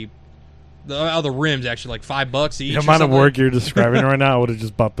like maybe. The rims actually like $5 each. The amount of work you're describing right now, I would have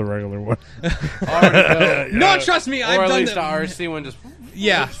just bought the regular one. No, trust me, I've or at done least that. the RC one just.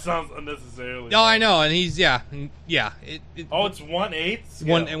 Yeah. It sounds unnecessarily. Oh, I know, and he's yeah. Oh, it's 1/8.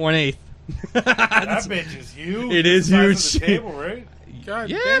 1/8. That bitch is huge. It is The huge. size of the table, right? God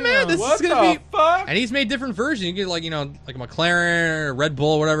Yeah, damn. man, this What is gonna the be. fuck? And he's made different versions. You get like like a McLaren, or Red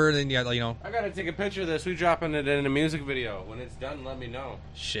Bull, or whatever. And then you got I gotta take a picture of this. We dropping it in a music video. When it's done, let me know.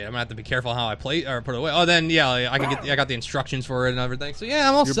 Shit, I'm gonna have to be careful how I play or put it away. Oh, then I can get. I got the instructions for it and everything. So yeah,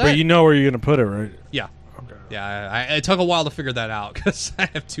 I'm all set. But you know where you're gonna put it, right? Yeah. Okay. Yeah, it took a while to figure that out because I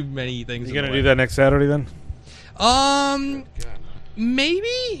have too many things. You gonna do that next Saturday then?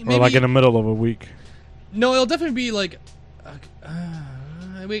 Maybe. Or like in the middle of a week? No, it'll definitely be like.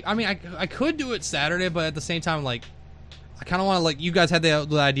 I mean, I could do it Saturday, but at the same time, like, I kind of want to like. You guys had the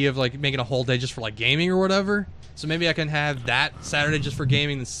idea of like making a whole day just for like gaming or whatever. So maybe I can have that Saturday just for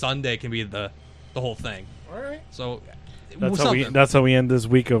gaming, and Sunday can be the whole thing. All right. So That's how we end this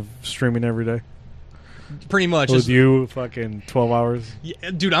week of streaming every day. Pretty much. With just, you, fucking 12 hours.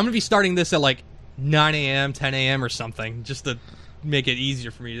 Yeah, dude, I'm gonna be starting this at like 9 a.m., 10 a.m. or something, just to make it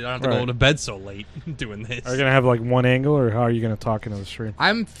easier for me. I don't have to go to bed so late doing this. Are you gonna have like one angle, or how are you gonna talk into the stream?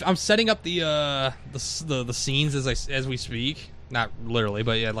 I'm setting up the scenes as we speak. Not literally,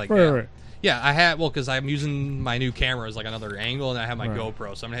 but yeah, like Right. yeah. I have because I'm using my new camera as like another angle, and I have my Right.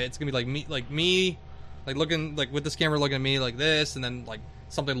 GoPro, so it's gonna be like me, looking like with this camera looking at me like this, and then like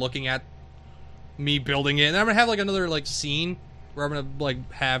something looking at me building it, and I'm gonna have like another like scene where I'm gonna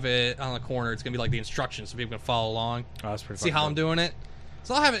like have it on the corner. It's gonna be like the instructions, so people can follow along. Oh, that's pretty see how I'm doing it.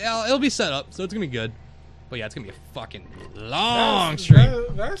 So I'll have it. It'll be set up, so it's gonna be good. But yeah, it's gonna be a fucking long stream.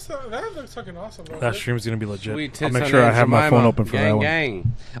 That looks fucking awesome. Bro. That stream's gonna be legit. Sweet I'll tits make on sure I Aunt have my Jemima. phone open for that one.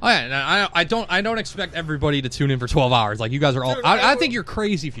 Gang. Oh yeah, no, I don't expect everybody to tune in for 12 hours. Like you guys are all. Dude, I think you're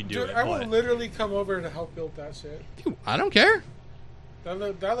crazy if you do Dude, it. I will But literally come over to help build that shit. dude, I don't care. That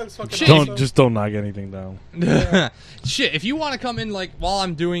looks fucking awesome. Don't knock anything down. Yeah. Shit, if you want to come in like while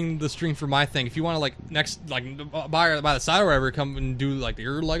I'm doing the stream for my thing, if you want to like by the side or whatever, come and do like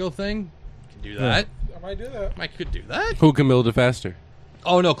your Lego thing, you can do that. I might do that. I could do that. Who can build it faster?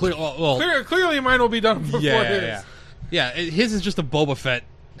 Oh no, well, Clearly mine will be done before his. His is just a Boba Fett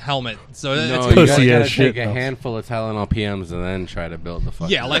helmet, so No, it's you pussy gotta ass take shit, a though. handful of Tylenol PMs and then try to build the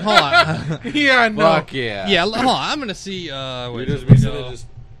fucking. yeah. Like hold on, Yeah, no. Fuck yeah. yeah. Hold on, I'm gonna see. You Wait, just let me recently go. just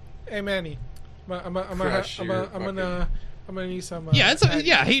Hey Manny, I'm Crush your gonna need some.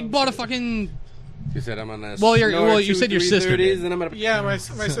 Yeah, he bought a fucking. You said I'm on that. Well, you said your sister did. And I'm gonna. Yeah, my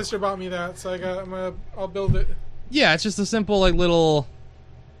sister bought me that, so I'll build it. Yeah, it's just a simple like little.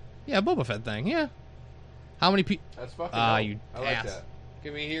 Yeah, Boba Fett thing. Yeah. How many people? That's fucking. You I like ass. that.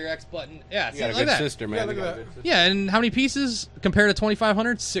 Give me here X button. Yeah, You see, got a like good that. sister, man. Yeah, look You at got a that. good sister. Yeah, and how many pieces compared to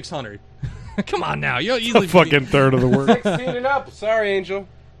 2,500? 600. Come on now, you easily A fucking third of the work. 16 and up. Sorry, Angel.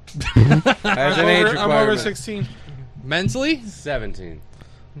 That's an age I'm over requirement. 16. mentally. 17.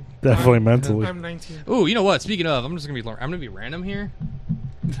 Definitely mentally. I'm 19. Ooh, you know what? Speaking of, I'm gonna be random here.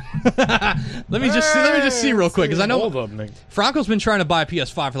 let me just see real quick because I know Hold up, Nick. Franco's been trying to buy a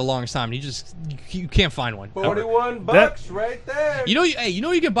PS5 for the longest time. And you can't find one. ever. $41 right there. You know,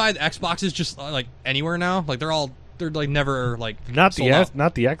 you can buy the Xboxes just like anywhere now. Like they're like never like Not sold the out.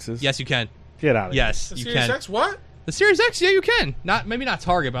 not the X's. Yes, you can. Get out of here. Yes, The you Series can. X, what? The Series X, yeah, you can. Maybe not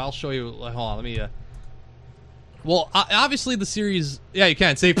Target, but I'll show you. Like, hold on, let me. Well, obviously the Series, yeah, you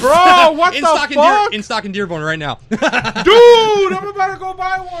can. See, Bro, what in the stock fuck? in stock in Dearborn right now. Dude, I'm about to go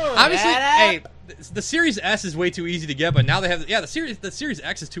buy one. Obviously, hey, the Series S is way too easy to get, but now they have the Series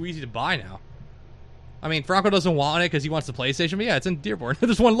X is too easy to buy now. I mean, Franco doesn't want it because he wants the PlayStation, but yeah, it's in Dearborn.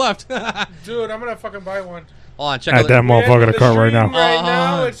 There's one left. Dude, I'm gonna fucking buy one. Hold on, check Add that motherfucker to cart right now. Right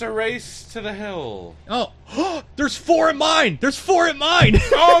now, it's a race to the hill. Oh, there's 4 at mine. There's 4 at mine.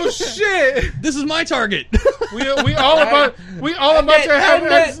 Oh shit! This is my target. we all about to have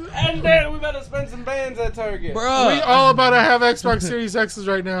And then we better spend some bands at Target. Bro. we all about to have Xbox Series X's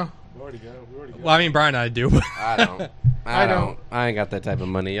right now. We already got. Well, I mean, Brian and I do. I don't. I don't. I ain't got that type of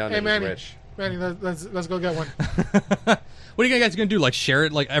money. Y'all Hey, niggas Manny. rich. Manny, let's go get one. What are you guys gonna do? Like share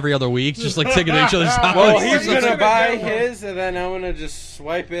it like every other week? Just like take it to each other's house? Well, he's gonna buy his, and then I'm gonna just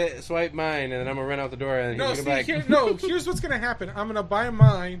swipe mine, and then I'm gonna run out the door, and he's gonna buy. Here's what's gonna happen. I'm gonna buy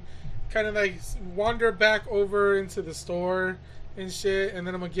mine, kind of like wander back over into the store and shit, and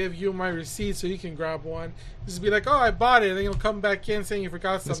then I'm gonna give you my receipt so you can grab one. Just be like, oh, I bought it, and then you'll come back in saying you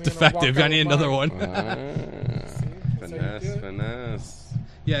forgot something. It's defective. I need another one. Finesse.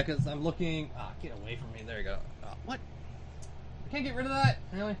 Yeah, because I'm looking. Get away from me. There you go. What? I can't get rid of that.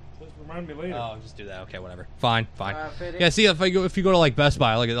 Really? Just remind me later. Oh, just do that. Okay, whatever. Fine. Yeah. See, if you go to like Best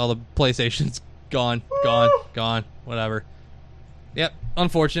Buy, look at all the PlayStations gone, whatever. Yep.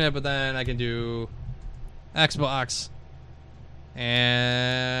 Unfortunate, but then I can do Xbox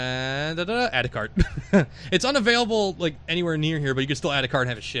and add a cart. It's unavailable like anywhere near here, but you can still add a cart and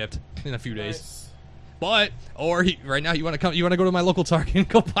have it shipped in a few days. But right now you want to come? You want to go to my local Target and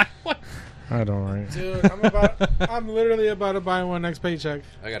go buy one? I don't. Right, dude. I'm literally about to buy one next paycheck.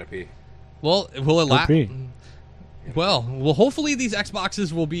 I gotta pee. Well, will it last? Well, hopefully these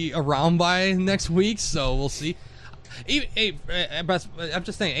Xboxes will be around by next week, so we'll see. I'm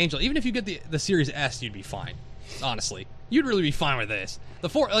just saying, Angel. Even if you get the Series S, you'd be fine. Honestly, you'd really be fine with this.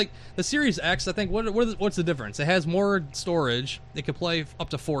 The Series X, I think. What's the difference? It has more storage. It can play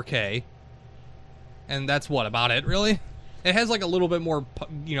up to 4K. And that's about it, really. It has like a little bit more,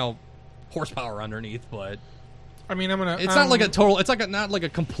 horsepower underneath, but I mean, it's not like a total. It's like not like a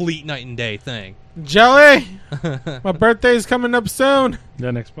complete night and day thing. Jelly, my birthday's coming up soon.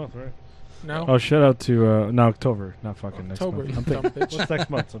 Yeah, next month, right? No. Oh, shout out to October, not fucking October, next month. I'm thinking, what's next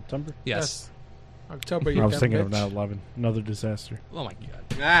month? September? Yes. October. I was thinking of now 11. Another disaster. Oh my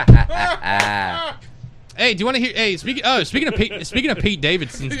god. Hey, do you want to hear? Hey, speaking of Pete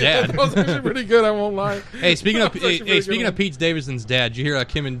Davidson's dad. That was actually pretty good. I won't lie. Hey, speaking of Pete Davidson's dad, did you hear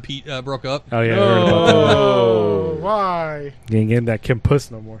Kim and Pete broke up? Oh yeah. I heard about that. Oh, why? You ain't getting that Kim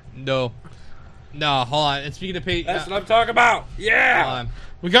puss no more. No, hold on. And speaking of Pete, that's what I'm talking about. Yeah, hold on.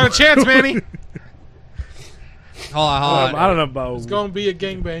 We got a chance, Manny. Hold on. I don't know about. It's gonna be a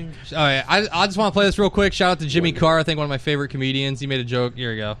gangbang. All right, I just want to play this real quick. Shout out to Jimmy Carr. I think one of my favorite comedians. He made a joke.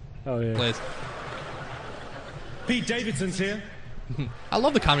 Here we go. Oh yeah. Please. Pete Davidson's here. I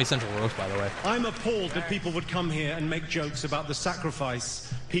love the Comedy Central roast, by the way. I'm appalled that people would come here and make jokes about the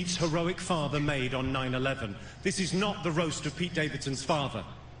sacrifice Pete's heroic father made on 9/11. This is not the roast of Pete Davidson's father.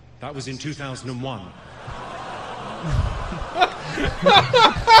 That was in 2001.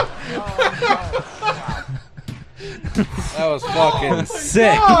 That was fucking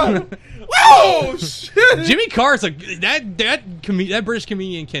sick. Oh shit! Jimmy Carr's that British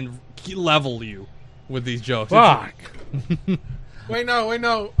comedian can level you with these jokes. Fuck. Wait, no.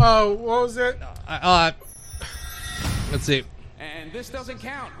 What was it? Let's see. And this doesn't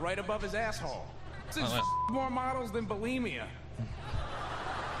count. Right above his asshole. This is more models than bulimia.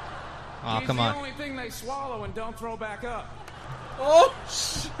 Oh, He's come on. the only thing they swallow and don't throw back up. Oh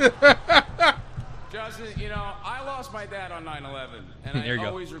shit! Justin, I lost my dad on 9/11, and There you I go.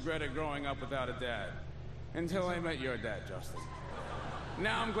 always regretted growing up without a dad. Until I met your dad, Justin.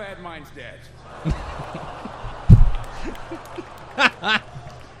 Now I'm glad mine's dead.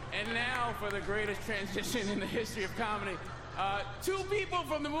 And now for the greatest transition in the history of comedy. Two people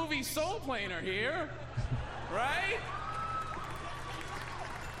from the movie Soul Plane are here, right?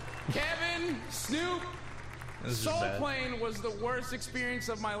 Kevin, Snoop. This is Soul bad. Plane was the worst experience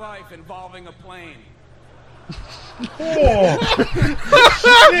of my life involving a plane.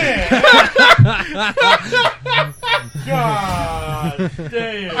 God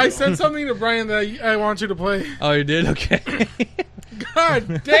damn. I sent something to Brian that I want you to play. Oh, you did? Okay.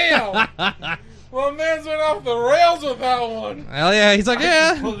 God damn! Well, man's went off the rails with that one. Hell yeah. He's like, I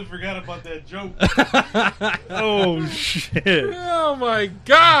yeah. totally forgot about that joke. Oh shit! Oh my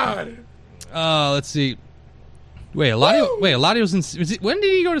god! Let's see. Eladio was in. When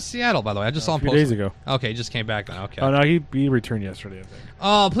did he go to Seattle? By the way, I just saw him a few post. days ago. Okay, he just came back now. Okay. Oh no, he returned yesterday. I think.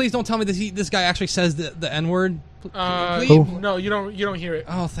 Oh, please don't tell me this guy actually says the N word. No, you don't hear it.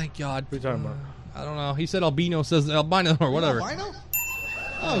 Oh, thank God. What are you talking about? I don't know. He said albino says albino or whatever. Albino?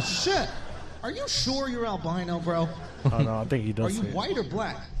 Oh shit! Are you sure you're albino, bro? Oh no, I think he does. Are you say it. white or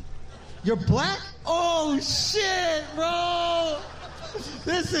black? You're black? Oh shit, bro!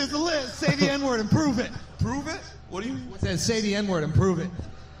 This is lit. Say the N-word and prove it. Prove it? What do you mean? It says say the N-word and prove it.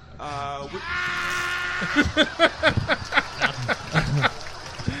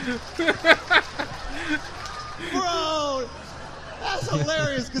 Bro, that's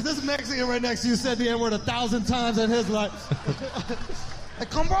hilarious because this Mexican right next to you said the N-word 1,000 times in his life. Like,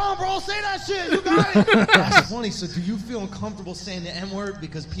 come on, bro, say that shit. You got it. That's funny. So do you feel uncomfortable saying the N-word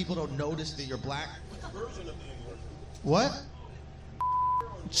because people don't notice that you're black? What?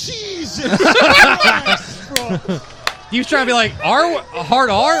 Jesus Christ, bro. He was trying to be like, a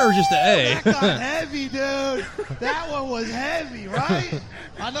hard R or just an A? That got heavy, dude. That one was heavy, right?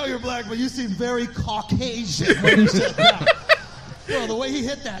 I know you're black, but you seem very Caucasian when you said that. Bro, the way he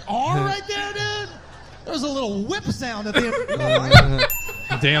hit that R right there, dude. There was a little whip sound at the end.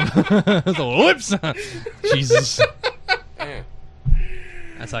 Damn. The whip sound. Jesus.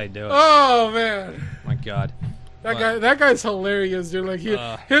 That's how you do it. Oh, man. My God. That guy's hilarious, dude. Like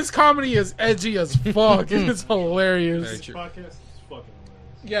his comedy is edgy as fuck. It's hilarious. Very true. Podcast is fucking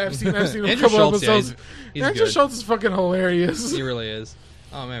hilarious. Yeah, I've seen a Andrew couple Schultz, episodes. he's Andrew good. Schultz is fucking hilarious. He really is.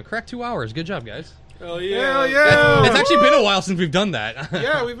 Oh man, crack 2 hours. Good job, guys. Hell yeah! It's actually been a while since we've done that.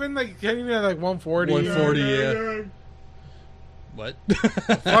 Yeah, we've been like getting at like 140. 140, yeah. What?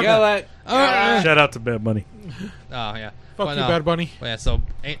 Shout out to Bad Bunny. Oh yeah. Fuck you, Bad Bunny. Yeah. So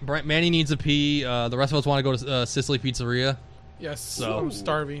Manny needs a pee. The rest of us want to go to Sicily Pizzeria. Yes. So I'm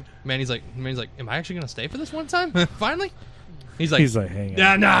starving. Manny's like, am I actually gonna stay for this one time? Finally. He's like, hang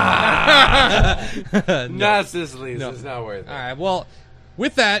on. Nah. Not Sicily. No. It's not worth it. All right. Well,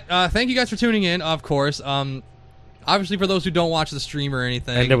 with that, thank you guys for tuning in. Of course. Obviously, for those who don't watch the stream or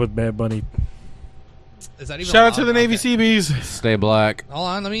anything, End it with Bad Bunny. Is that even Shout out allowed? to the Navy Seabees. Stay black. Hold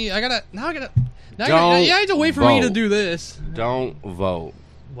on. I gotta. You have to wait for vote. me to do this. Don't vote.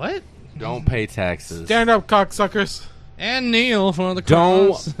 What? Don't pay taxes. Stand up, cocksuckers. And Neil from the Don't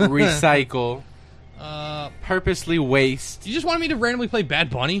cross. recycle. Purposely waste. You just wanted me to randomly play Bad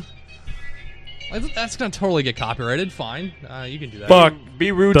Bunny? Like, that's gonna totally get copyrighted. Fine, you can do that. Fuck.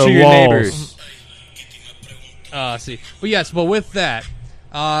 Be rude the to your laws. neighbors. See, but yes, but with that,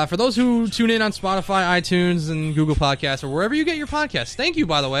 for those who tune in on Spotify, iTunes, and Google Podcasts, or wherever you get your podcasts, thank you,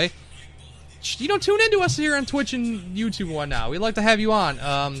 by the way. You don't tune into us here on Twitch and YouTube and whatnot. We'd like to have you on.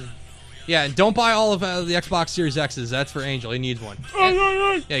 Yeah, and don't buy all of the Xbox Series X's. That's for Angel. He needs one.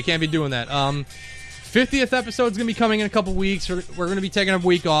 Yeah, you can't be doing that. 50th episode's gonna be coming in a couple weeks. We're gonna be taking a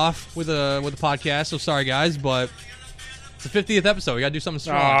week off with the podcast. So sorry, guys, but it's the 50th episode. We gotta do something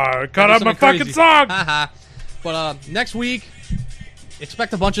strong. Cut out my fucking song. But next week,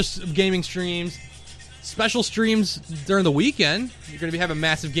 expect a bunch of gaming streams. Special streams during the weekend. You're going to be having a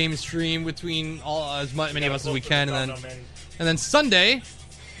massive gaming stream between many of us as we can, and then Sunday,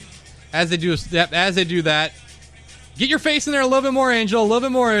 as they do that, get your face in there a little bit more, Angel. A little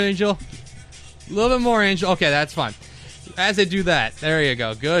bit more, Angel. A little bit more, Angel. Okay, that's fine. As they do that, there you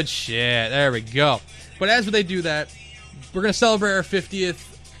go. Good shit. There we go. But as they do that, we're going to celebrate our 50th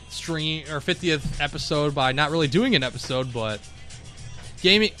stream or 50th episode by not really doing an episode, but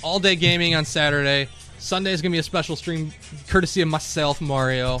gaming, all day gaming on Saturday. Sunday is going to be a special stream courtesy of myself,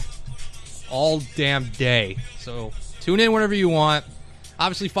 Mario, all damn day. So tune in whenever you want.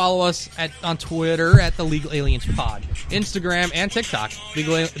 Obviously, follow us on Twitter at The Legal Aliens Pod, Instagram and TikTok,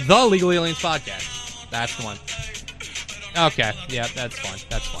 The Legal Aliens Podcast. That's the one. Okay, yeah, that's fine.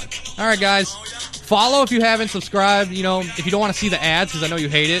 That's fine. All right, guys. Follow if you haven't. Subscribe, if you don't want to see the ads, because I know you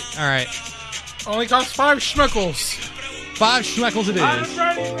hate it. All right. Only costs 5 schmeckles. 5 schmeckles it is.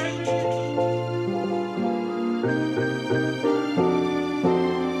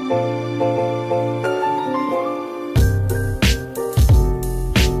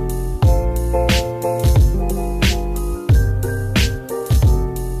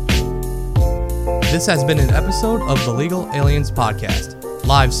 This has been an episode of the Legal Aliens Podcast.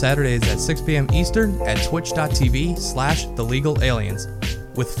 Live Saturdays at 6 p.m. Eastern at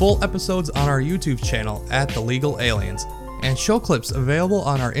twitch.tv/TheLegalAliens. With full episodes on our YouTube channel at The Legal Aliens. And show clips available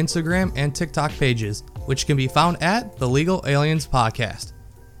on our Instagram and TikTok pages, which can be found at The Legal Aliens Podcast.